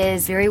 She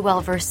is very well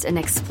versed in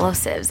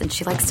explosives, and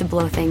she likes to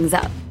blow things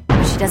up.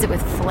 She does it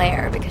with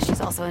flair because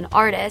she's also an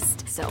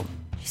artist, so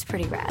she's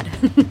pretty rad.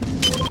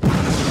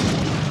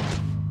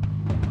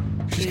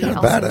 She's she kind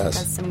of also badass.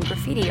 does some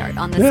graffiti art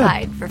on the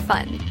side for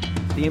fun.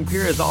 The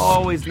Imperials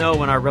always know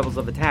when our rebels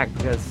have attacked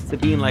because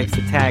Sabine likes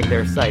to tag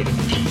their site.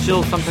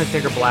 She'll sometimes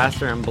take her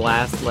blaster and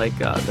blast like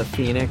the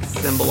Phoenix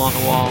symbol on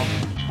the wall.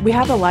 We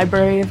have a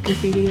library of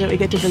graffiti that we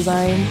get to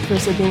design for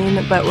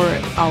Sabine, but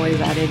we're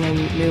always adding in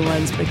new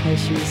ones because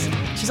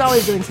she's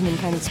always doing something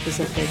kind of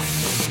specific.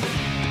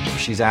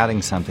 She's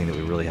adding something that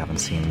we really haven't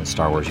seen in the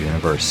Star Wars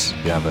universe.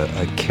 You have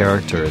a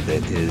character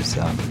that is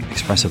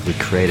expressively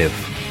creative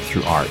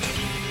through art,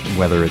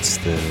 whether it's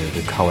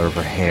the color of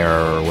her hair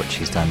or what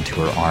she's done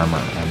to her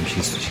armor.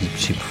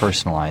 She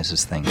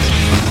personalizes things.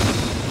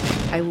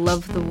 I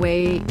love the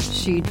way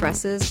she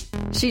dresses.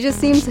 She just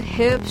seems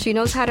hip. She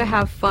knows how to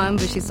have fun,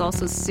 but she's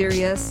also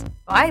serious.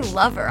 I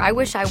love her. I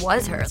wish I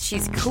was her.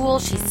 She's cool.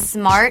 She's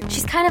smart.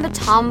 She's kind of a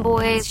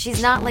tomboy. She's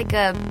not like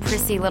a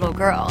prissy little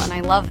girl, and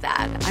I love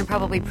that. I'm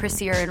probably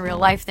prissier in real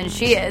life than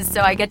she is,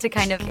 so I get to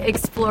kind of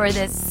explore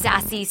this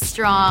sassy,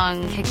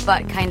 strong,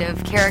 kick-butt kind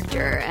of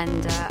character,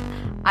 and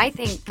I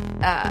think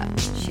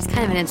she's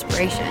kind of an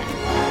inspiration.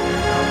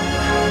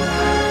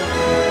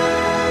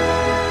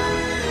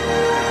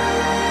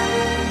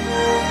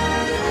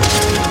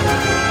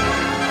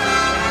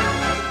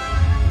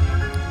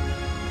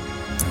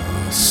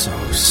 So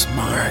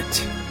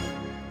smart.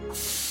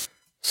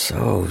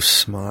 So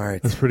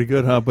smart. That's pretty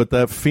good, huh? But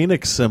that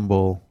Phoenix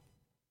symbol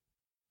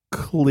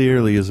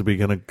clearly is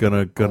gonna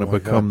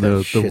become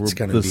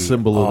the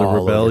symbol of the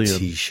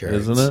rebellion,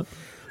 isn't it?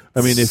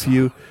 I mean,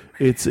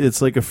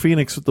 it's like a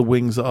phoenix with the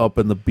wings up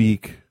and the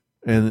beak,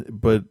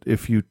 but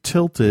if you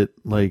tilt it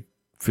like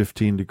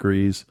 15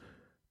 degrees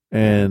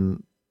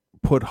and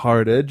put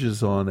hard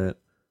edges on it,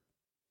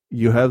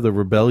 you have the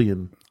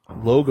rebellion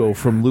logo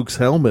from Luke's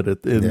helmet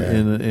in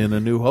A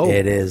New Hope.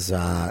 It is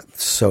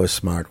so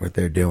smart what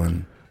they're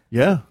doing.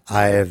 Yeah.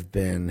 I have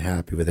been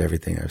happy with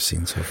everything I've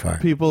seen so far.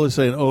 People are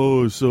saying,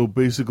 oh, so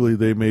basically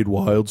they made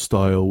Wild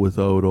Style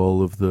without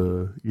all of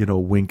the,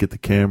 wink at the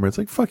camera. It's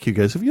like, fuck you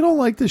guys. If you don't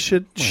like this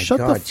shit, shut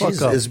the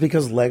fuck up. Is it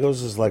because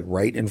Legos is like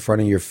right in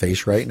front of your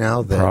face right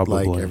now? That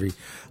Probably.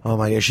 Oh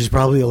my God, she's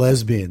probably a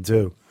lesbian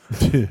too.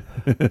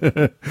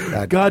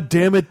 God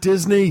damn it,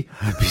 Disney.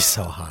 I'd be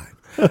so hot.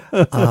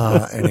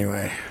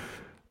 Anyway.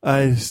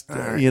 I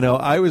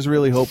was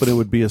really hoping it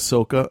would be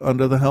Ahsoka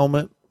under the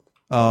helmet.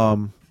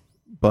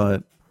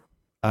 But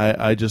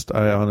I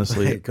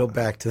honestly go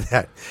back to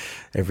that.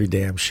 Every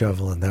day I'm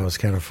shoveling. That was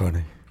kind of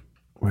funny.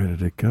 Where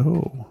did it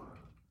go?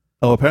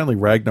 Oh, apparently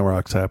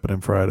Ragnarok's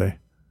happening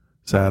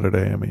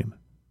Saturday. I mean,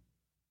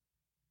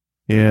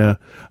 yeah.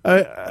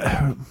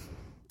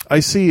 I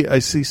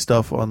see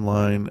stuff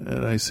online,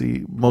 and I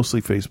see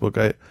mostly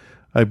Facebook.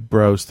 I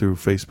browse through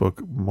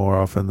Facebook more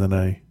often than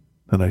I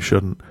and I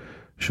should.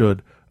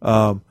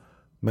 Man,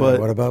 But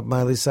what about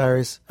Miley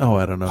Cyrus? Oh,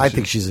 I don't know. I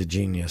think she's a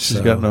genius. She's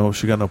so. got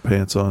no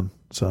pants on.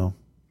 So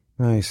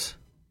nice.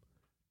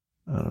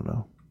 I don't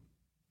know.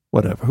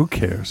 Whatever. Who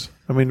cares?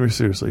 I mean,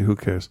 seriously, who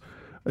cares?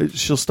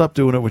 She'll stop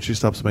doing it when she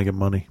stops making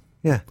money.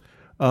 Yeah.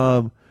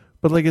 But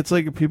like, it's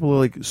like people are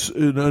like,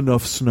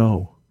 enough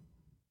snow.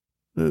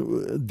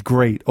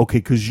 Great. Okay,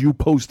 because you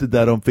posted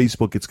that on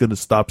Facebook. It's going to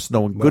stop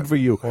snowing. Good for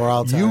you. We're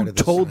all tired You of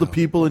the told the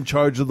people in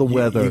charge of the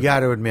weather. You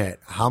got to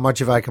admit, how much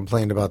have I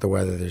complained about the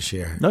weather this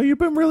year? No, you've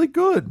been really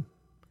good.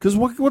 Because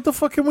what the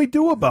fuck can we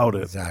do about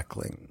it?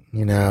 Exactly.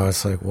 You know,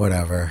 it's like,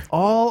 whatever.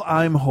 All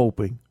I'm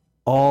hoping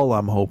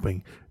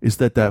is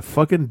that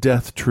fucking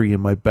death tree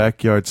in my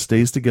backyard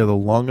stays together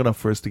long enough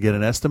for us to get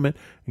an estimate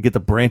and get the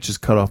branches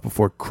cut off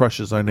before it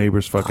crushes our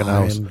neighbor's fucking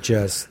house.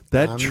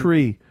 That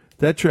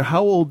tree,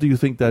 how old do you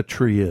think that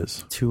tree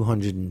is?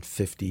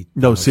 250.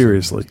 No,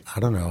 seriously. I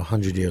don't know,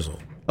 100 years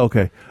old.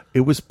 Okay.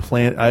 It was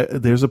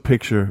planted. There's a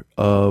picture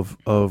of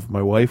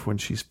my wife when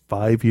she's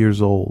 5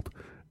 years old,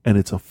 and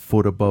it's a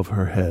foot above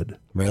her head.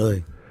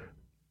 Really?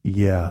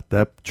 Yeah,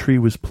 that tree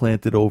was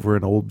planted over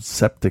an old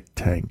septic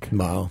tank.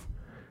 Wow.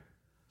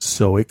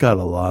 So it got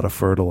a lot of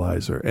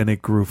fertilizer, and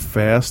it grew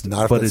fast.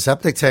 Not if the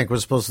septic tank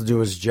was supposed to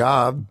do its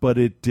job. But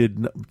it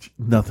did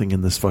nothing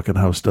in this fucking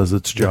house does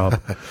its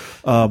job.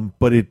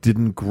 But it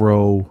didn't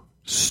grow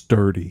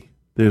sturdy.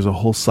 There's a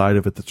whole side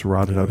of it that's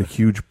rotted out. A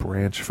huge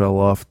branch fell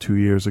off 2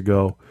 years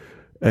ago,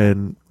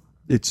 and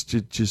it's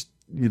just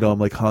I'm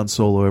like Han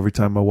Solo. Every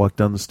time I walk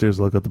down the stairs,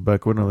 I look out the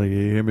back window, like, you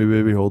hear me,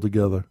 baby? Hold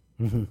together.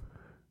 Mm-hmm.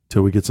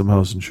 Till we get some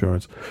house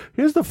insurance.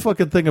 Here's the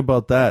fucking thing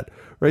about that,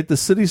 right? The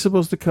city's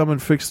supposed to come and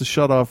fix the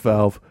shutoff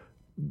valve.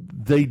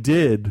 They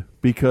did,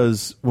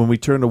 because when we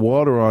turned the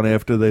water on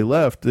after they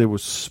left, it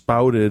was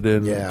spouted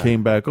and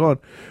came back on.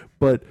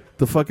 But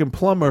the fucking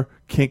plumber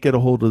can't get a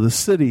hold of the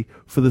city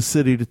for the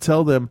city to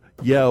tell them,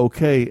 yeah,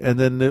 okay, and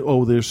then,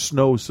 there's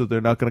snow, so they're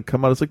not going to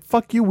come out. It's like,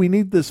 fuck you, we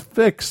need this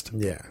fixed.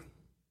 Yeah.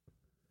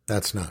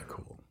 That's not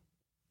cool.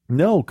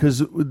 No,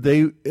 because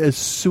as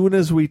soon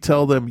as we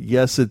tell them,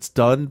 yes, it's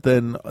done,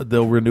 then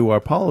they'll renew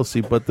our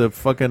policy. But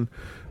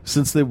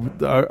since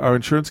our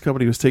insurance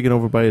company was taken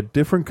over by a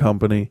different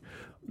company,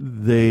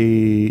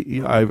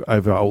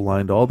 I've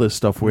outlined all this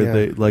stuff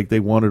where they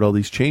wanted all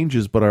these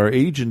changes, but our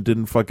agent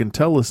didn't fucking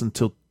tell us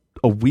until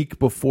a week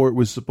before it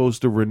was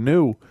supposed to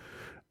renew.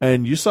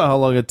 And you saw how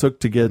long it took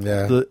to get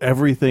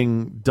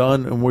everything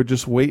done, and we're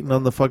just waiting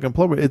on the fucking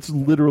plumber. It's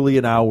literally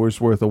an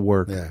hour's worth of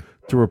work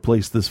to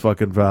replace this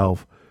fucking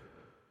valve.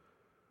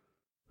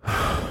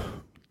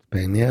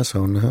 Pain in the ass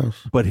on the house.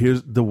 But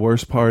here's the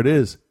worst part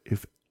is,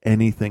 if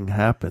anything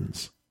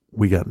happens,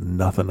 we got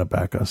nothing to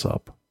back us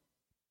up.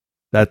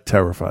 That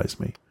terrifies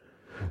me.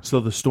 So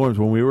the storms,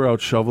 when we were out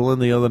shoveling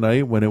the other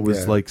night, when it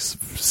was like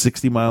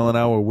 60 mile an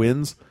hour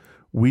winds,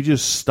 we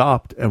just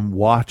stopped and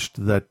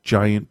watched that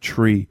giant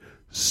tree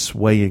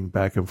swaying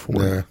back and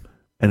forth. Yeah.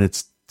 And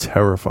it's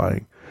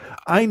terrifying.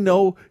 I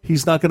know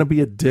he's not going to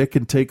be a dick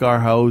and take our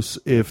house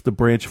if the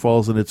branch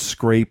falls and it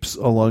scrapes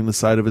along the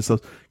side of his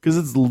house, because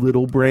it's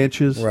little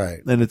branches, right?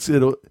 And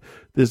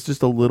there's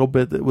just a little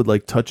bit that would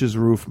like touch his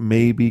roof,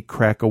 maybe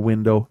crack a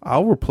window.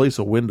 I'll replace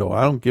a window.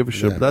 I don't give a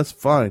shit. But that's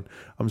fine.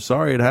 I'm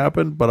sorry it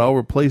happened, but I'll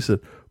replace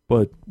it.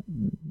 But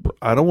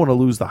I don't want to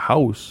lose the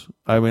house.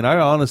 I mean, I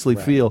honestly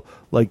feel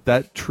like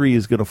that tree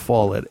is going to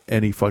fall at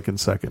any fucking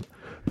second.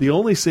 The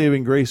only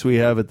saving grace we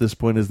have at this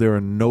point is there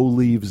are no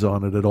leaves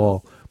on it at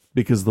all,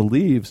 because the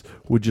leaves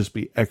would just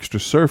be extra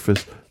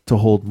surface to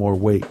hold more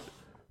weight.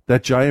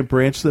 That giant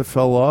branch that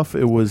fell off,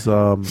 it was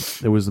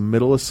the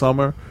middle of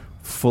summer,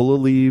 full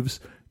of leaves.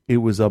 It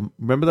was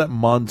remember that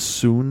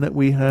monsoon that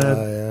we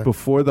had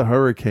before the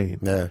hurricane?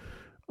 Yeah.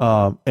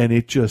 And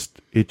it just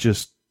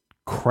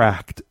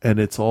cracked, and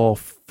it's all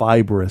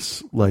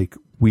fibrous, like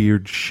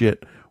weird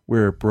shit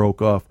where it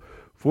broke off.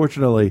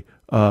 Fortunately,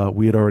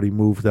 we had already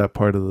moved that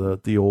part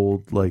of the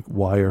old like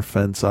wire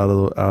fence out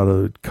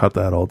of cut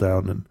that all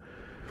down, and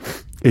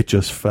it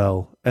just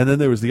fell. And then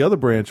there was the other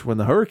branch when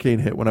the hurricane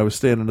hit, when I was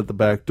standing at the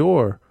back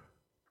door,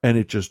 and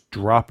it just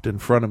dropped in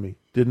front of me.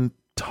 Didn't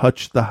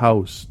touch the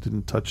house,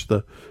 didn't touch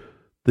the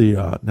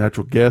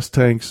natural gas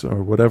tanks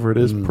or whatever it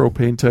is,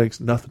 propane tanks,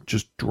 nothing,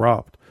 just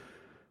dropped.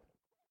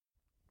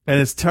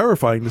 And it's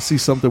terrifying to see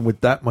something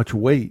with that much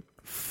weight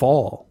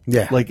fall.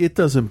 Yeah. Like, it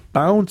doesn't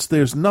bounce,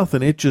 there's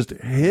nothing. It just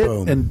hit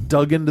and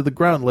dug into the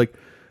ground. Like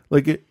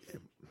it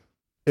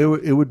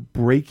would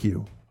break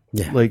you.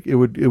 Yeah. Like it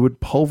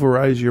would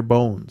pulverize your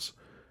bones.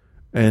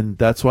 And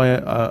that's why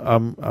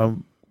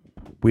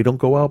we don't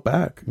go out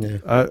back.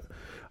 Yeah.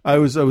 I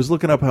was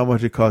looking up how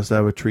much it costs to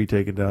have a tree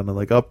taken down, and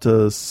like up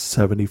to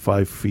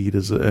 75 feet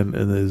is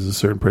a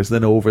certain price.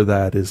 Then over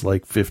that is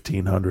like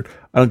 $1,500.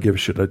 I don't give a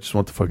shit. I just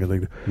want the fucking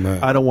thing.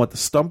 Right. I don't want the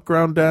stump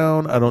ground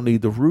down. I don't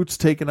need the roots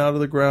taken out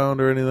of the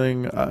ground or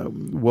anything.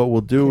 What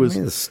we'll do is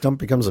the stump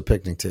becomes a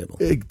picnic table.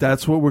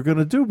 That's what we're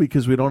gonna do,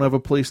 because we don't have a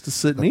place to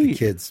sit and eat. The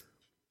kids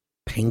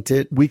paint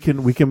it. We can.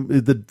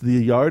 The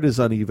yard is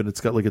uneven. It's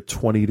got like a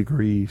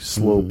 20-degree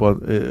slope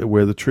on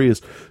where the tree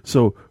is.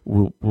 So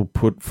we'll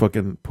put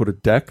a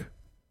deck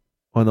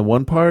on the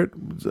one part,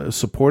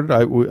 supported.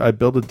 I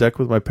built a deck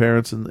with my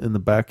parents in the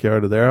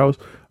backyard of their house.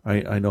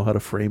 I know how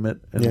to frame it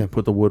and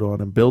put the wood on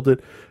and build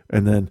it.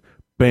 And then,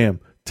 bam,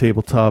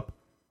 tabletop,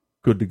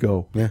 good to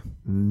go. Yeah.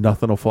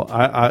 Nothing will fall.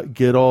 I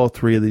get all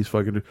three of these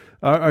fucking...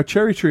 Our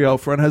cherry tree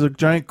out front has a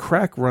giant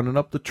crack running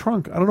up the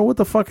trunk. I don't know what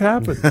the fuck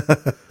happened.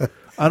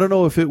 I don't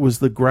know if it was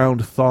the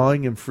ground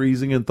thawing and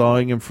freezing and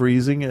thawing and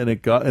freezing, and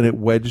it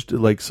wedged,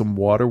 like some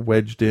water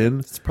wedged in.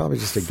 It's probably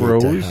just a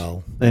froze gate to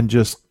hell. And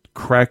just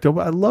cracked up.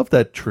 I love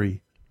that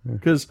tree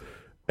because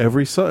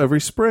every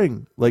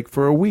spring, like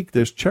for a week,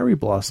 there's cherry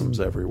blossoms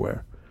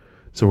everywhere.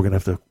 So we're gonna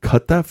have to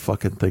cut that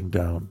fucking thing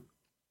down,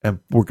 and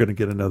we're gonna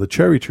get another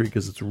cherry tree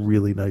because it's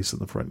really nice in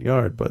the front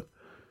yard. But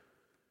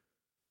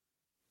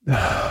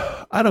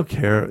I don't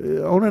care.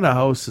 Owning a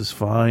house is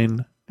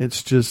fine.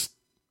 It's just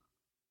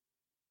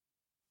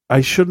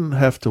I shouldn't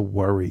have to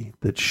worry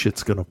that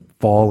shit's gonna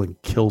fall and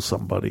kill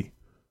somebody.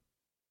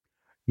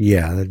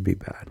 Yeah, that'd be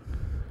bad.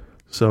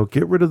 So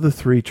get rid of the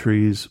 3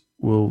 trees.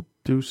 We'll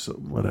do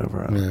some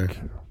whatever. I don't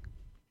care.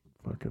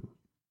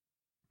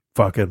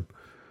 Fucking.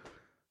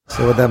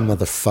 So what that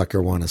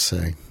motherfucker want to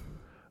say?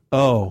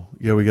 Oh,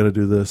 yeah, we got to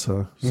do this,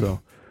 huh?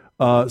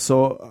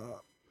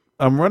 So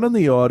I'm running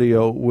the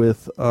audio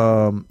with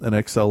an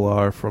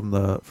XLR from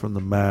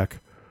the Mac,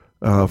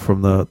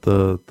 from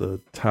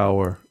the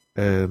tower,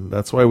 and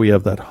that's why we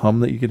have that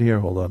hum that you can hear.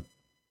 Hold on.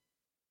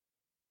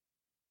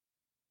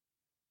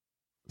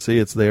 See,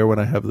 it's there when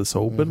I have this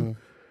open.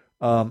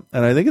 And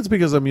I think it's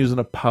because I'm using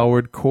a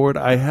powered cord.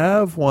 I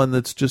have one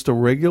that's just a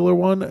regular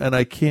one, and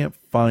I can't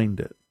find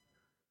it.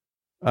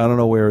 I don't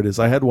know where it is.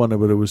 I had one,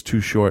 but it was too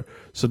short.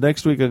 So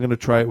next week I'm going to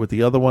try it with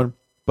the other one.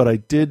 But I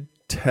did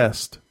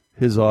test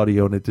his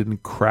audio, and it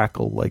didn't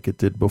crackle like it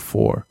did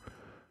before.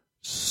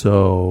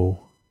 So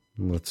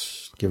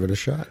let's give it a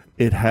shot.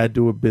 It had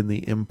to have been the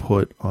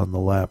input on the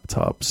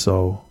laptop.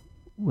 So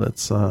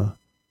let's... So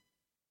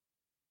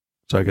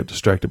I got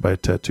distracted by a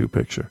tattoo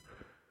picture.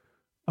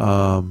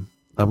 I'm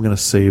going to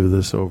save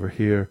this over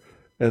here.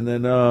 And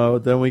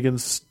then we can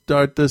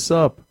start this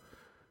up.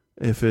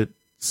 If it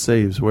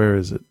saves, where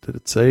is it? Did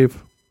it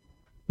save?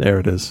 There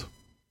it is.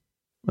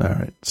 All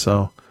right.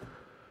 So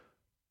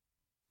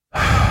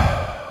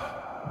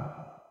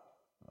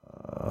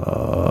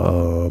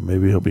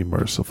maybe he'll be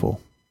merciful.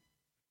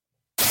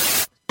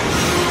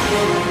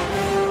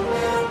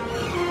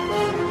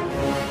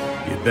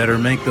 You better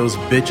make those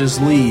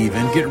bitches leave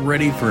and get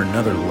ready for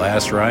another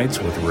Last Rites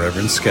with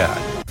Reverend Scott.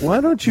 Why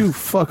don't you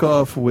fuck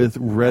off with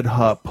red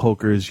hot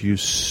pokers, you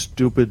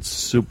stupid,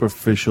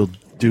 superficial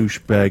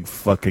douchebag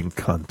fucking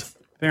cunt?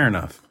 Fair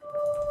enough.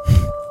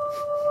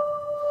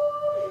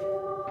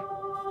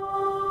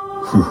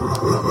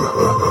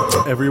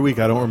 Every week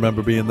I don't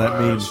remember being that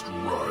mean. Last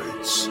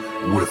Rites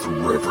with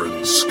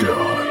Reverend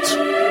Scott.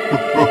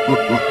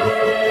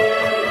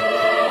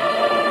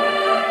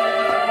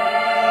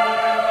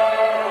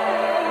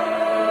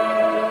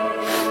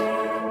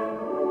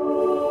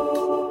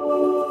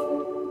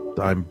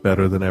 I'm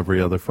better than every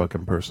other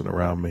fucking person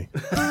around me.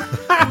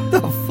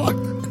 The fuck?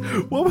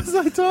 What was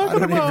I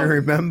talking about? I don't even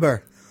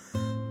remember.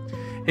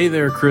 Hey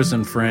there, Chris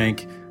and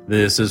Frank.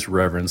 This is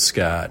Reverend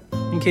Scott.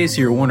 In case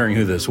you're wondering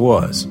who this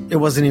was. It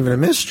wasn't even a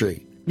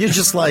mystery. You're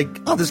just like,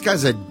 oh, this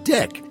guy's a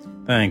dick.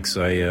 Thanks,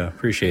 I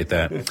appreciate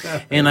that.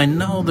 And I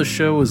know the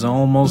show is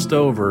almost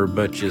over,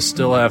 but you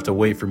still have to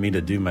wait for me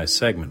to do my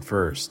segment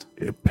first.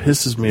 It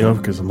pisses me off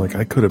because I'm like,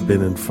 I could have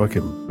been in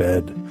fucking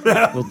bed.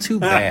 Well,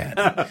 too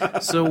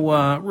bad.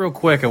 So, real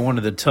quick, I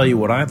wanted to tell you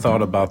what I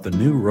thought about the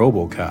new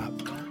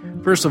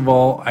RoboCop. First of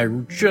all, I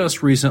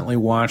just recently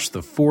watched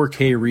the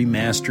 4K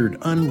remastered,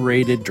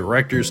 unrated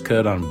director's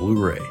cut on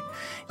Blu-ray.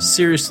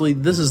 Seriously,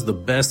 this is the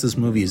best this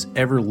movie has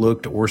ever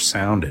looked or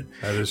sounded.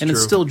 That is and true.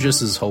 It's still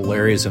just as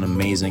hilarious and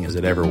amazing as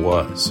it ever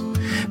was.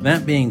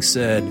 That being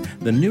said,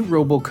 the new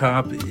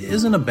RoboCop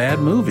isn't a bad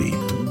movie,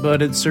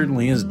 but it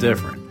certainly is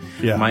different.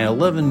 Yeah. My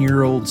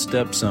 11-year-old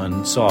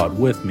stepson saw it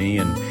with me,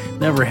 and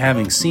never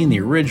having seen the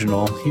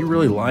original, he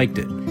really liked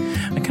it.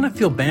 I kind of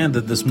feel bad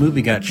that this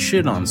movie got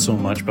shit on so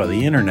much by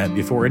the internet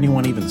before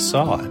anyone even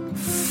saw it.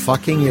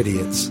 Fucking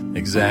idiots.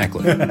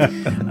 Exactly.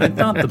 I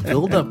thought the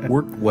build-up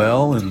worked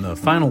well, and the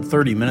final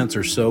 30 minutes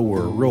or so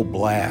were a real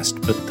blast,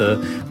 but the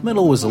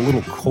middle was a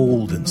little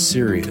cold and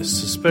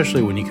serious,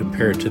 especially when you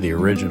compare it to the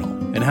original.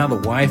 And how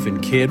the wife and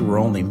kid were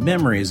only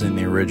memories in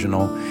the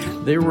original,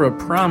 they were a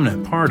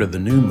prominent part of the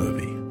new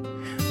movie.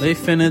 They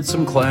fitted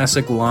some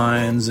classic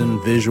lines and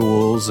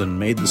visuals and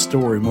made the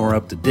story more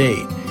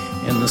up-to-date,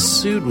 and the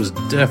suit was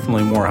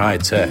definitely more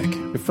high-tech.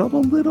 It felt a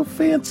little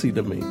fancy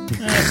to me.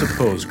 I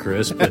suppose,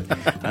 Chris, but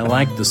I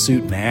liked the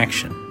suit in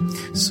action.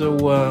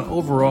 So,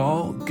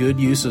 overall, good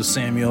use of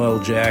Samuel L.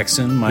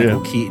 Jackson,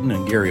 Michael Keaton,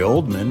 and Gary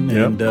Oldman,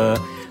 and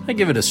I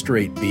give it a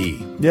straight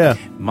B. Yeah.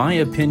 My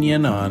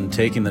opinion on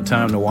taking the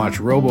time to watch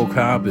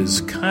RoboCop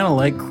is kind of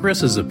like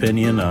Chris's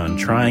opinion on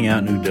trying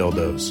out new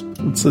dildos.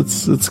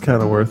 It's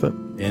kind of worth it.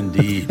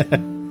 Indeed.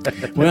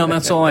 Well,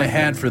 that's all I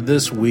had for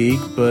this week,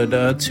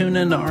 but tune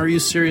in to Are You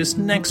Serious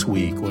next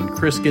week when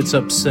Chris gets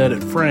upset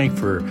at Frank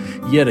for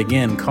yet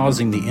again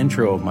causing the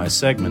intro of my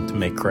segment to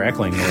make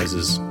crackling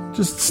noises.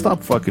 Just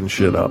stop fucking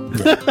shit up.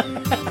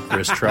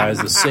 Chris tries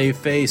to save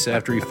face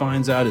after he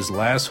finds out his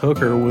last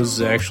hooker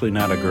was actually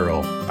not a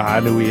girl. I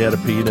knew he had a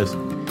penis.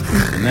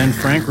 And then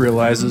Frank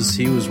realizes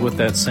he was with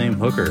that same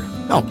hooker.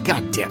 Oh,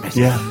 God damn it.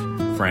 Yeah.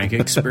 Frank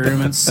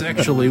experiments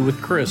sexually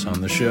with Chris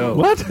on the show.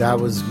 What? That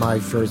was my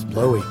first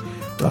blowy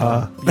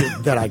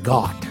that I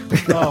got.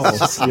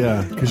 Oh,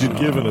 yeah, because you'd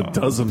given a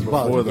dozen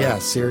before that. Yeah,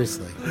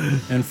 seriously.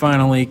 And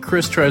finally,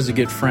 Chris tries to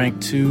get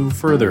Frank to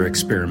further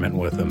experiment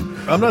with him.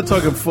 I'm not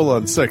talking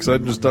full-on sex.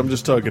 I'm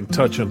just talking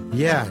touching.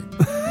 Yeah.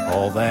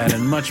 All that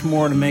and much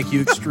more to make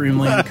you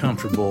extremely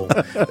uncomfortable.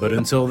 But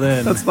until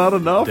then, that's not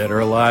enough. Dead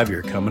or alive,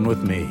 you're coming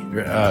with me.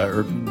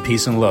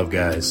 Peace and love,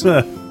 guys.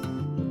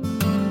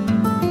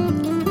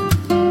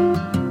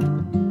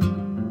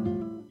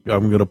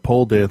 I'm going to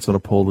pole dance on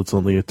a pole that's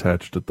only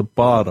attached at the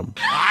bottom.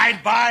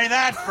 I'd buy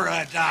that for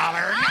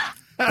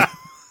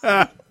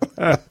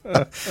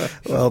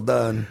 $1. Well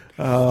done.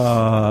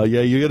 Yeah,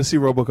 you got to see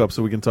RoboCop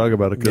so we can talk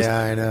about it. Yeah,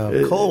 I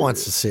know. Cole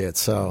wants to see it,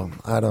 so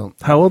I don't.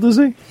 How old is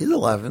he? He's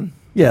 11.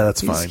 Yeah,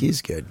 that's fine.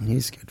 He's good.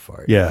 He's good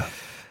for it. Yeah.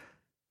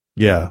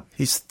 Yeah.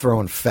 He's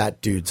throwing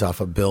fat dudes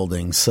off a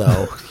building,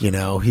 so,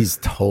 he's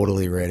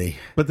totally ready.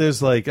 But there's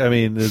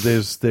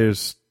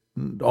there's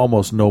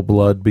almost no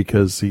blood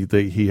because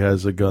he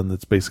has a gun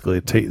that's basically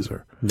a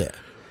taser.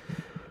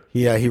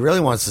 Yeah, he really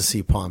wants to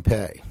see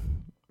Pompeii.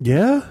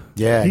 Yeah?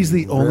 Yeah. He's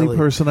the only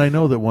person I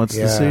know that wants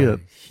to see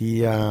it.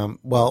 He,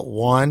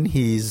 one,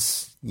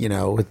 he's,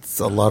 it's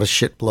a lot of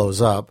shit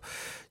blows up.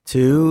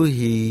 Two,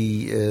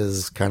 he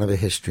is kind of a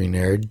history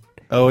nerd.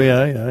 Oh,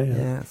 yeah.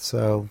 Yeah,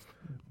 so...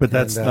 But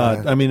that's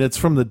not... I mean, it's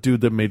from the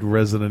dude that made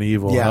Resident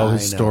Evil. Yeah, how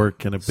historic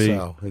can it be?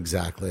 So,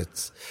 exactly.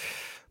 It's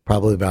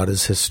probably about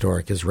as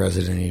historic as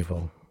Resident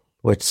Evil,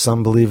 which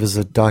some believe is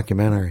a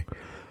documentary.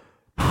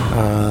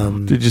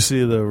 Did you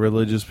see the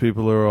religious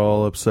people are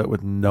all upset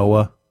with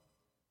Noah?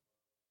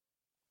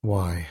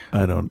 Why?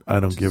 I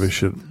don't give a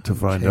shit to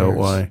find out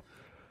why.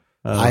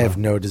 I have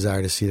no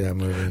desire to see that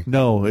movie.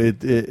 No, it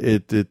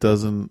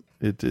doesn't.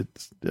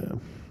 It's.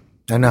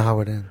 I know how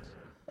it ends.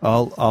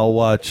 I'll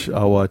watch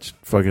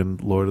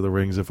fucking Lord of the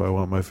Rings if I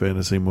want my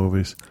fantasy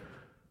movies.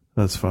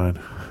 That's fine.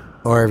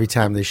 Or every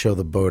time they show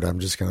the boat, I'm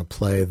just gonna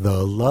play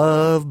the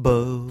Love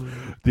Boat.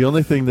 The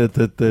only thing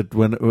that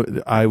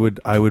when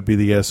I would be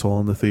the asshole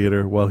in the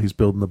theater while he's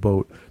building the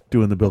boat,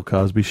 doing the Bill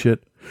Cosby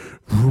shit.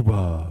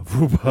 Ruba,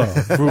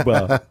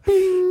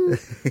 Bing.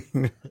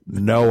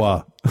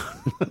 Noah.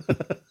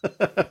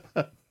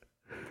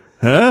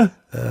 Huh?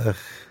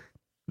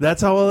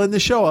 That's how I'll end the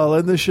show. I'll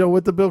end the show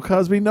with the Bill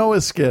Cosby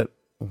Noah skit.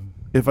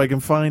 If I can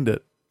find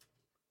it.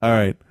 All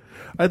right.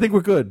 I think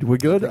we're good. We're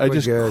good? I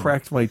just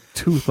cracked my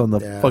tooth on the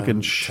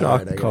fucking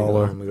shock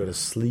collar. I'm going to go to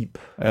sleep.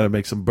 I got to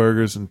make some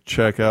burgers and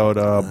check out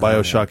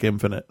Bioshock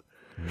Infinite.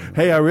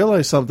 Hey, I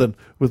realized something.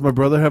 With my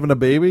brother having a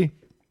baby,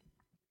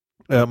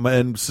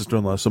 and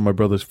sister-in-law, so my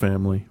brother's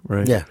family,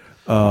 right? Yeah.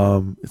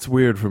 It's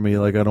weird for me.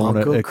 Like I don't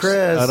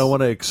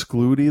want to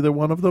exclude either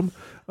one of them.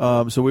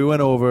 So we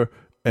went over.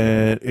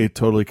 And it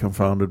totally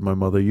confounded my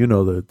mother. You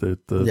know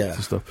the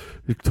stuff.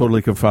 It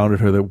totally confounded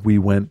her that we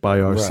went by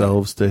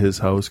ourselves to his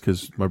house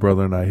because my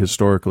brother and I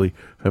historically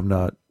have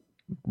not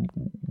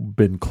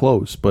been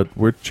close, but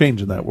we're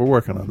changing that. We're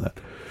working on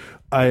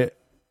that.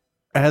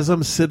 As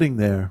I'm sitting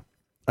there,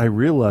 I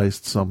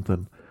realized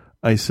something.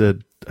 I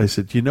said,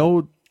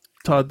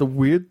 Todd, the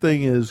weird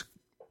thing is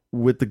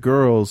with the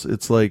girls,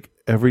 it's like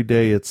every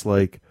day it's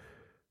like,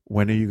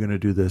 when are you going to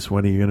do this?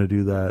 When are you going to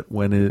do that?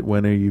 When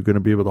are you going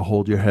to be able to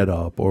hold your head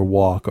up or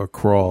walk or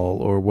crawl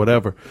or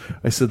whatever?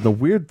 I said, the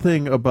weird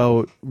thing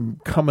about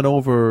coming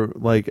over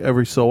like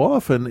every so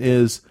often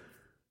is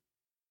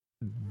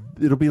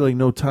it'll be like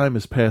no time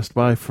has passed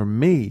by for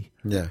me.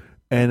 Yeah.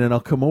 And then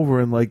I'll come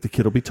over and like the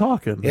kid will be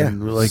talking. Yeah.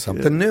 And like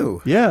something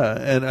new. Yeah.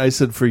 And I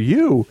said, for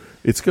you,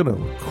 it's going to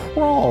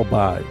crawl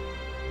by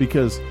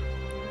because,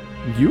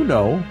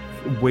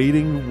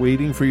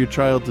 waiting for your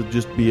child to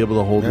just be able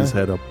to hold his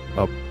head up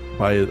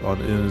by it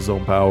in his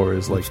own power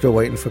is like. I'm still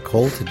waiting for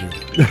Cole to do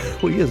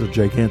it. Well, he has a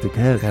gigantic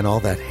head and all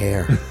that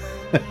hair.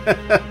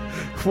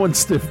 One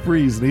stiff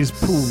breeze and he's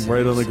boom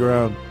right on the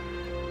ground.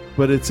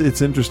 But it's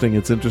interesting.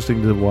 It's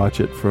interesting to watch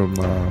it from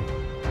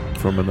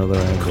another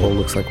angle. Cole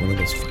looks like one of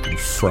those fucking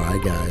fry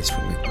guys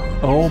from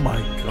McDonald's. Oh my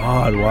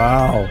God!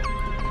 Wow,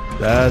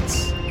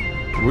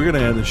 we're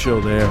gonna end the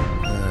show there.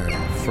 All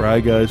right.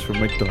 Fry guys from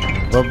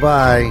McDonald's.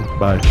 Bye-bye.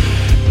 Bye.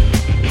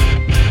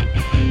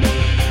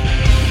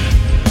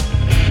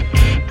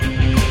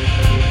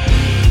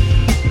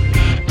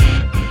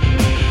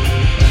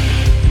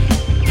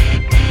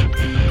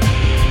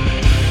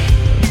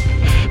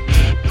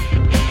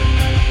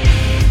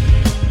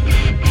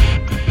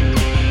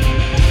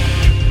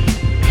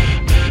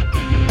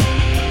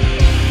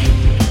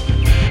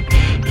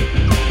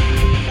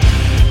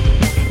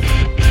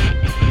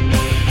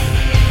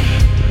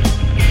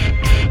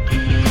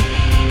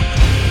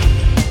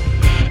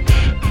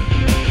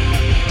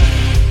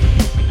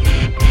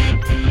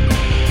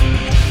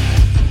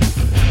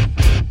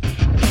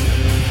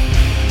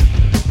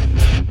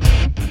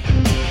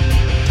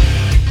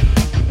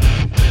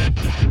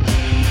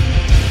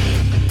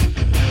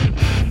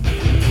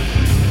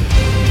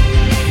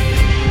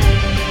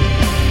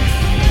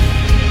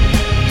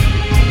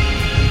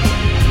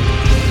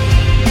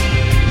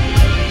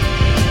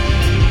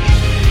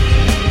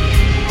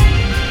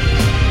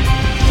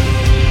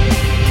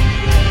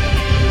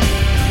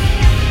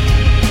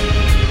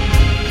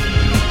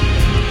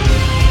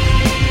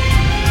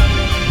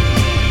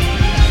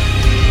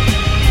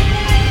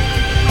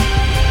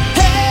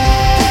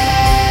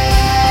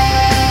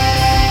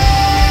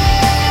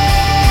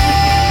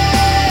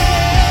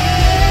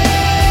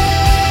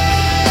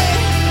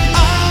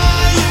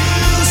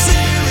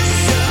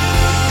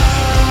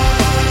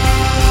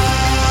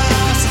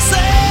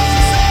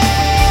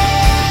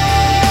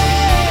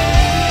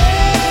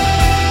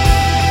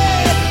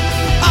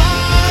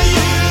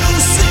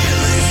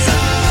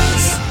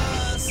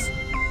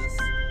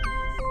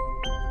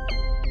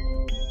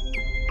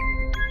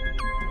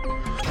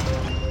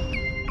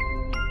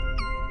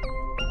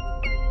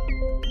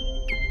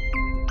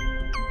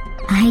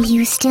 Are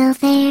you still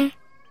there?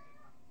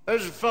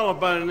 There's a fellow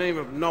by the name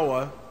of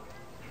Noah,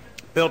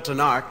 built an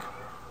ark.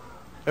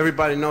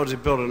 Everybody knows he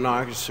built an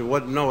ark. You say,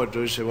 what did Noah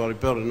do? You say, well, he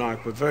built an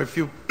ark. But very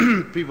few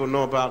people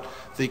know about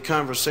the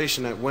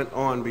conversation that went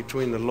on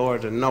between the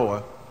Lord and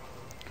Noah.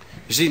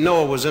 You see,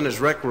 Noah was in his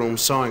rec room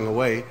sawing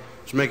away. He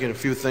was making a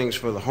few things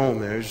for the home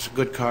there. He's a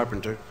good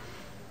carpenter.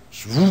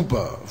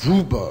 Vuba,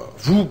 vuba,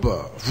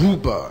 vuba,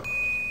 vuba.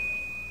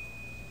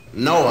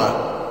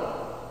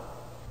 Noah.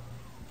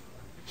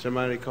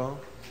 Somebody call?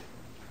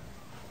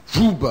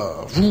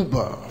 Vuba,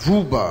 vuba,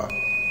 vuba.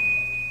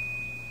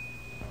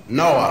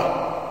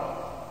 Noah.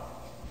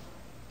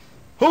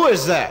 Who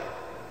is that?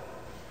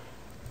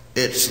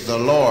 It's the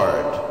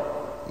Lord,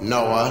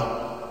 Noah.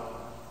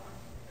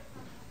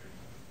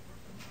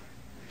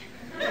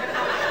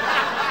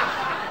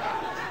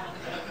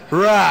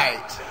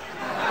 Right.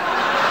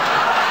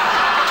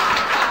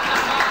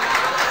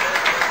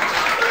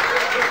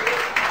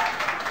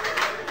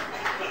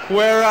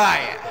 Where are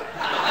you?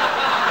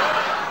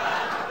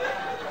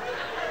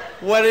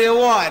 What do you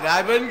want?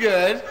 I've been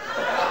good.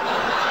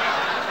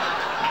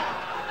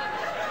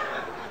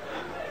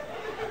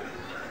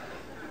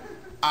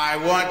 I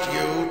want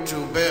you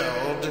to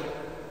build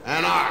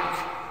an ark.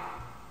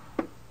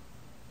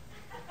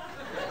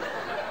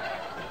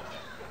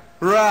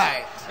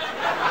 Right.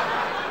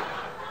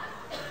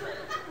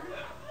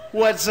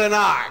 What's an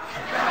ark?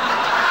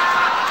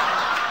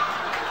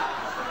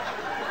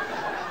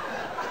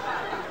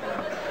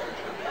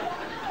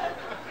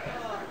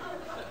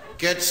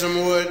 Get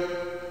some wood,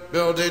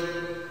 build it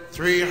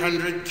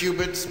 300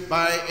 cubits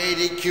by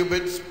 80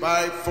 cubits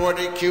by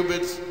 40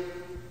 cubits.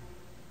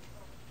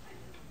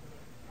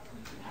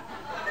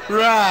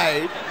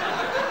 Right.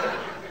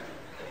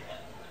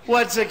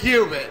 What's a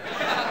cubit?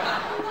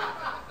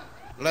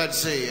 Let's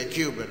see, a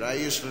cubit. I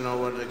used to know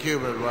what a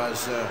cubit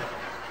was.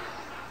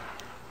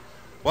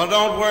 Well,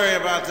 don't worry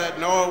about that,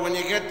 Noah. When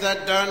you get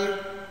that done,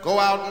 go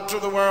out into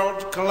the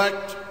world,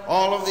 collect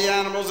all of the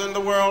animals in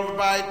the world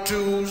by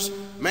twos,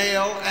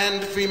 male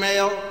and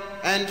female,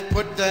 and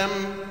put them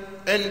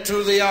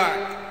into the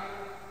ark.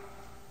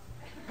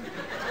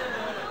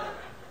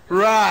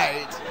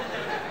 Right.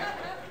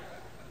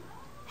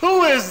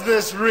 Who is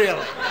this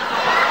really?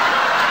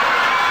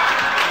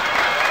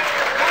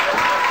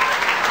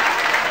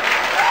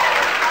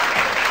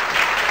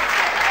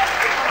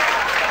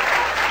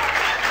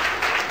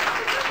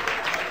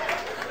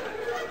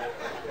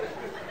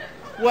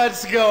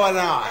 What's going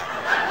on?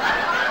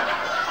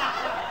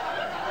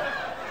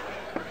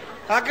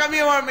 How come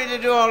you want me to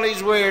do all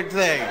these weird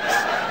things?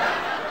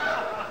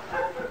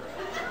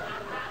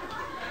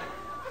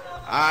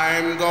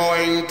 I'm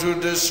going to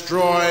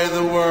destroy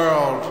the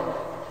world.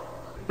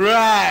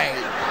 Right.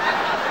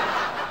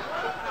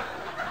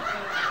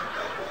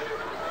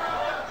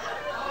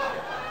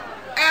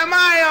 Am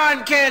I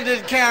on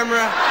candid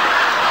camera?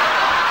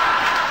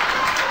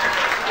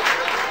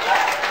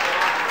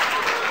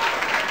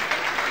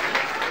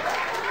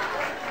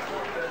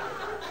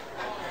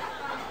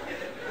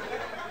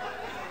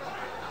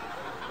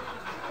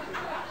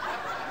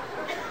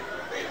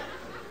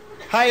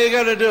 How you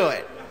gonna do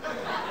it?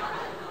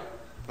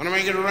 Gonna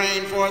make it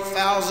rain for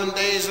 1,000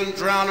 days and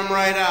drown them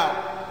right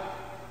out.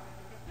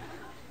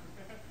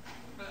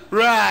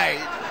 Right.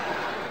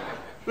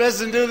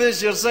 Listen, do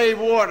this, you'll save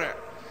water.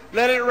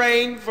 Let it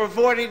rain for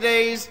 40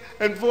 days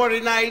and 40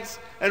 nights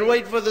and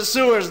wait for the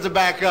sewers to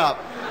back up.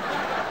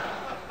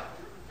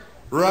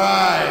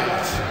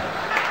 Right.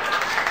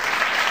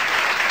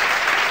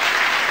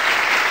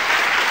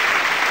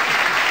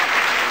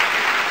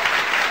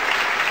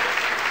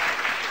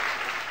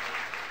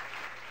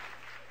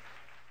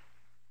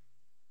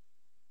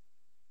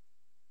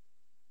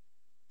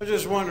 I was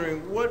just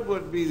wondering, what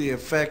would be the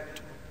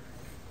effect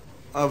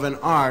of an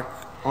ark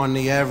on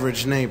the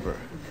average neighbor?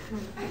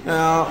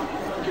 Now,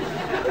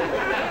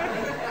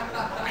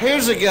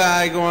 here's a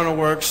guy going to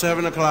work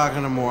 7 o'clock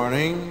in the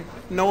morning,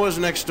 Noah's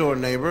next door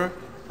neighbor,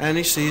 and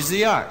he sees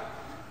the ark.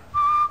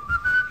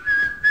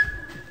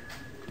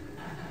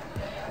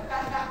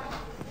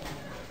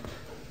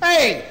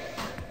 Hey!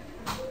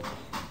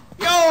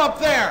 Yo, up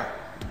there!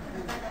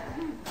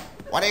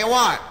 What do you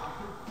want?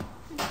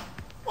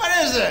 What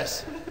is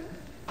this?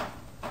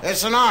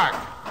 It's an ark.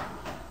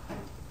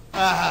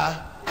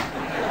 Uh-huh.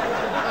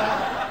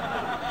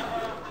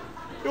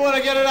 You want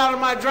to get it out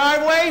of my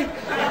driveway?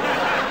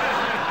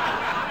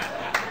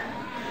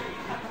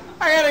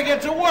 I gotta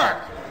get to work.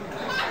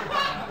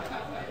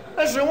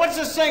 Listen, what's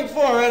this thing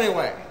for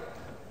anyway?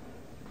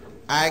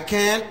 I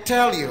can't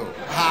tell you.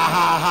 Ha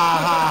ha ha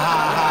ha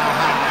ha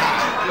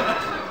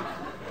ha.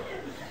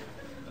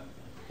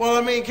 Well,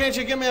 I mean, can't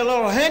you give me a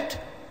little hint?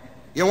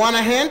 You want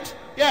a hint?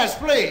 Yes,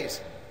 please.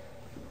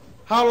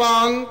 How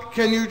long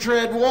can you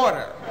tread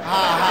water? Ha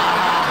ha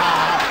ha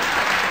ha.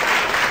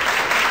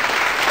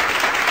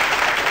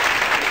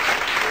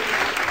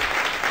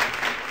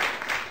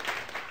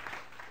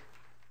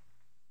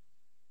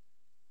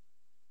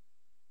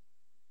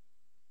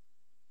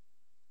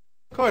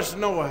 course,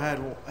 Noah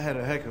had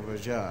a heck of a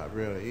job,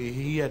 really.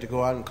 He had to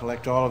go out and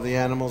collect all of the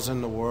animals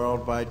in the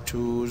world by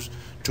twos,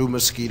 2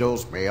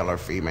 mosquitoes, male or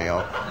female.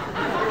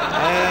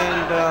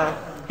 And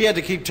he had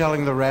to keep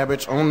telling the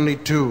rabbits, only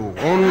 2,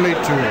 only 2,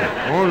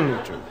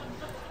 only 2.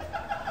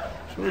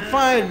 So we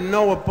find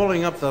Noah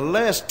pulling up the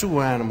last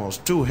 2 animals,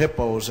 2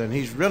 hippos, and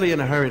he's really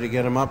in a hurry to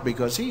get them up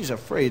because he's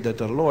afraid that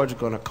the Lord's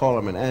going to call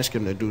him and ask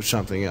him to do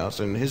something else,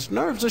 and his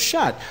nerves are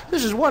shot.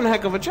 This is one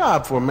heck of a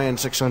job for a man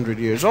 600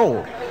 years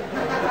old.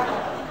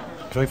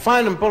 So we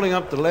find him pulling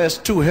up the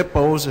last 2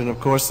 hippos, and of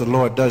course the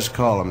Lord does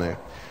call him there.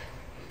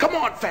 Come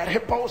on, fat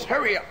hippos,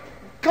 hurry up.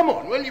 Come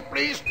on, will you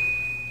please?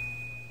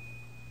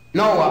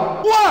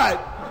 Noah. What?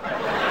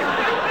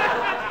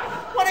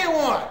 What do you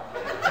want?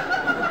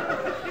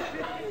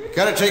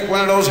 Gotta take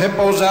one of those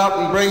hippos out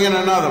and bring in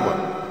another one.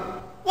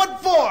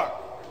 What for?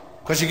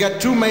 Because you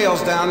got 2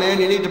 males down there and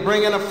you need to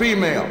bring in a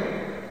female.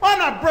 I'm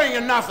not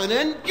bringing nothing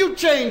in. You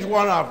change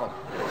one of them.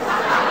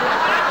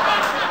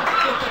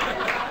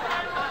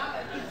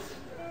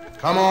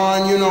 Come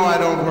on, you know I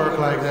don't work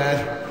like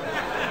that.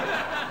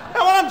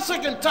 Well, I'm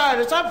sick and tired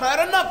of this. I've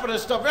had enough of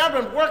this stuff. I've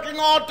been working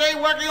all day,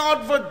 working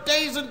on for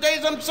days and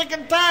days. I'm sick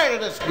and tired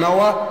of this.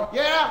 Noah?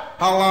 Yeah?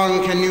 How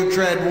long can you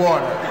tread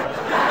water?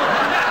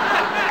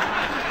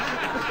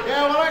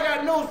 Yeah, well, I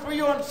got news for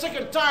you. I'm sick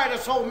and tired of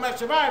this whole mess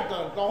that I've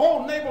done. The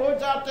whole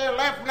neighborhood's out there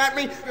laughing at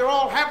me. You're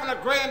all having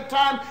a grand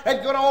time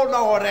at good old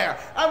Noah there.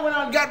 I went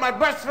out and got my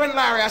best friend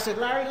Larry. I said,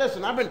 Larry,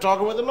 listen, I've been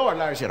talking with the Lord.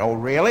 Larry said, oh,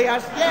 really? I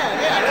said,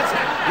 yeah, listen.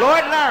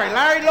 Lord,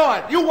 Larry,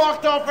 Lord. You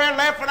walked off there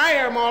laughing. I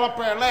hear them all up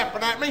there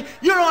laughing at me.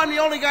 You know I'm the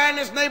only guy in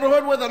this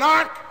neighborhood with an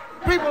ark.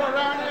 People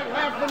around here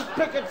laughing,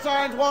 picket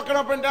signs, walking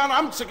up and down.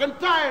 I'm sick and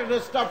tired of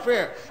this stuff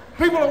here.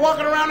 People are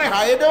walking around there.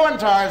 How you doing,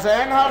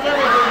 Tarzan? How's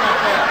everything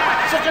up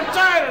there? Sick and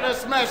tired of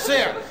this mess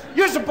here.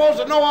 You're supposed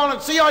to know all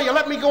and see all. You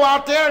let me go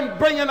out there and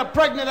bring in a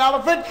pregnant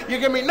elephant. You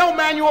give me no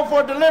manual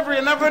for delivery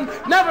and everything.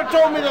 Never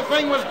told me the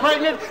thing was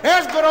pregnant.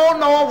 There's good old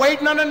Noah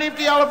waiting underneath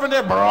the elephant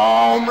there.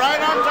 Boom, right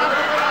on top of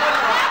it.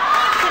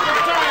 Sick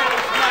and tired of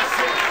this mess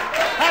here.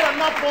 Had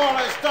enough of all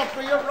that stuff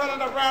for you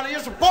running around. You're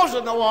supposed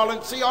to know all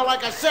and see all.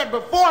 Like I said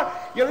before,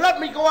 you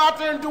let me go out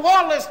there and do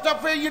all this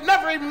stuff here. You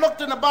never even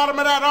looked in the bottom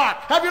of that ark.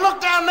 Have you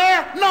looked down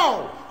there?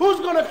 No. Who's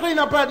going to clean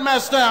up that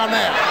mess down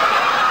there?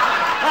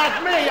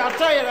 That's me. I'll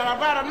tell you that. I've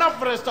had enough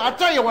of this stuff. I'll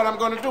tell you what I'm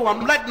going to do.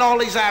 I'm letting all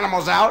these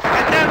animals out,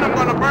 and then I'm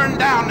going to burn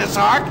down this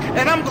ark,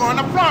 and I'm going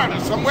to Florida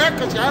somewhere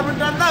because you haven't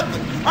done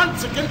nothing. I'm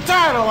sick and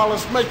tired of all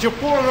this mess. You're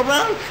fooling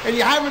around, and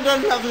you haven't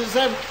done nothing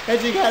except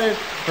you got it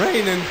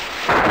raining.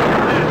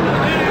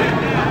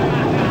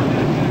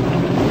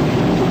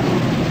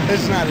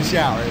 It's not a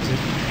shower, is it?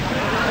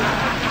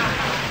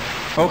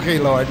 Okay,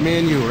 Lord, me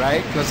and you,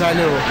 right? Because I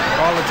knew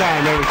all the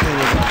time everything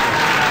was up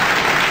there.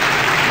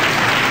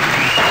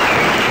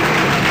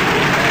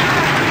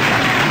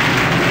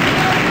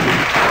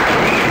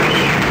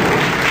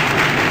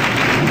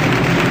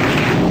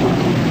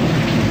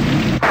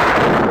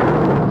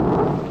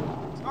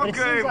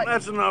 Okay,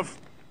 that's enough.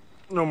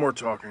 No more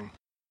talking.